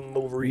found something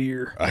over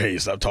here." Hey,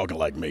 stop talking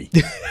like me.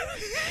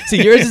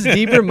 See, yours is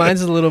deeper.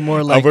 Mine's a little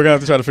more like. We're gonna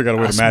have to try to figure out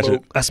a way to match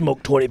it. I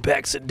smoke 20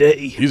 packs a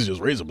day. These are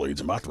just razor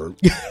blades in my throat.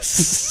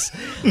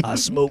 I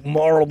smoke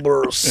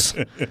Marlboros.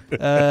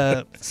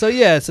 So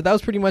that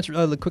was pretty much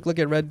a quick look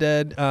at Red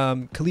Dead.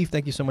 Kahlief,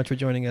 thank you so much for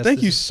joining us.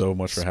 Thank you so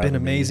much for having me. It's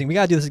been amazing. We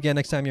gotta do this again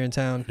next time you're in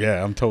town.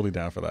 Yeah, I'm totally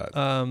down for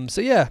that.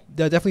 So yeah,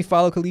 definitely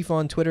follow Kahlief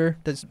on Twitter.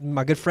 That's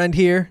my good friend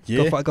here.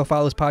 Yeah. Go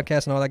follow his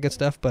podcast and all that good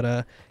stuff.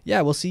 But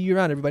yeah, we'll see you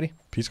around, everybody.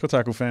 Peace,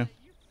 Kotaku fam.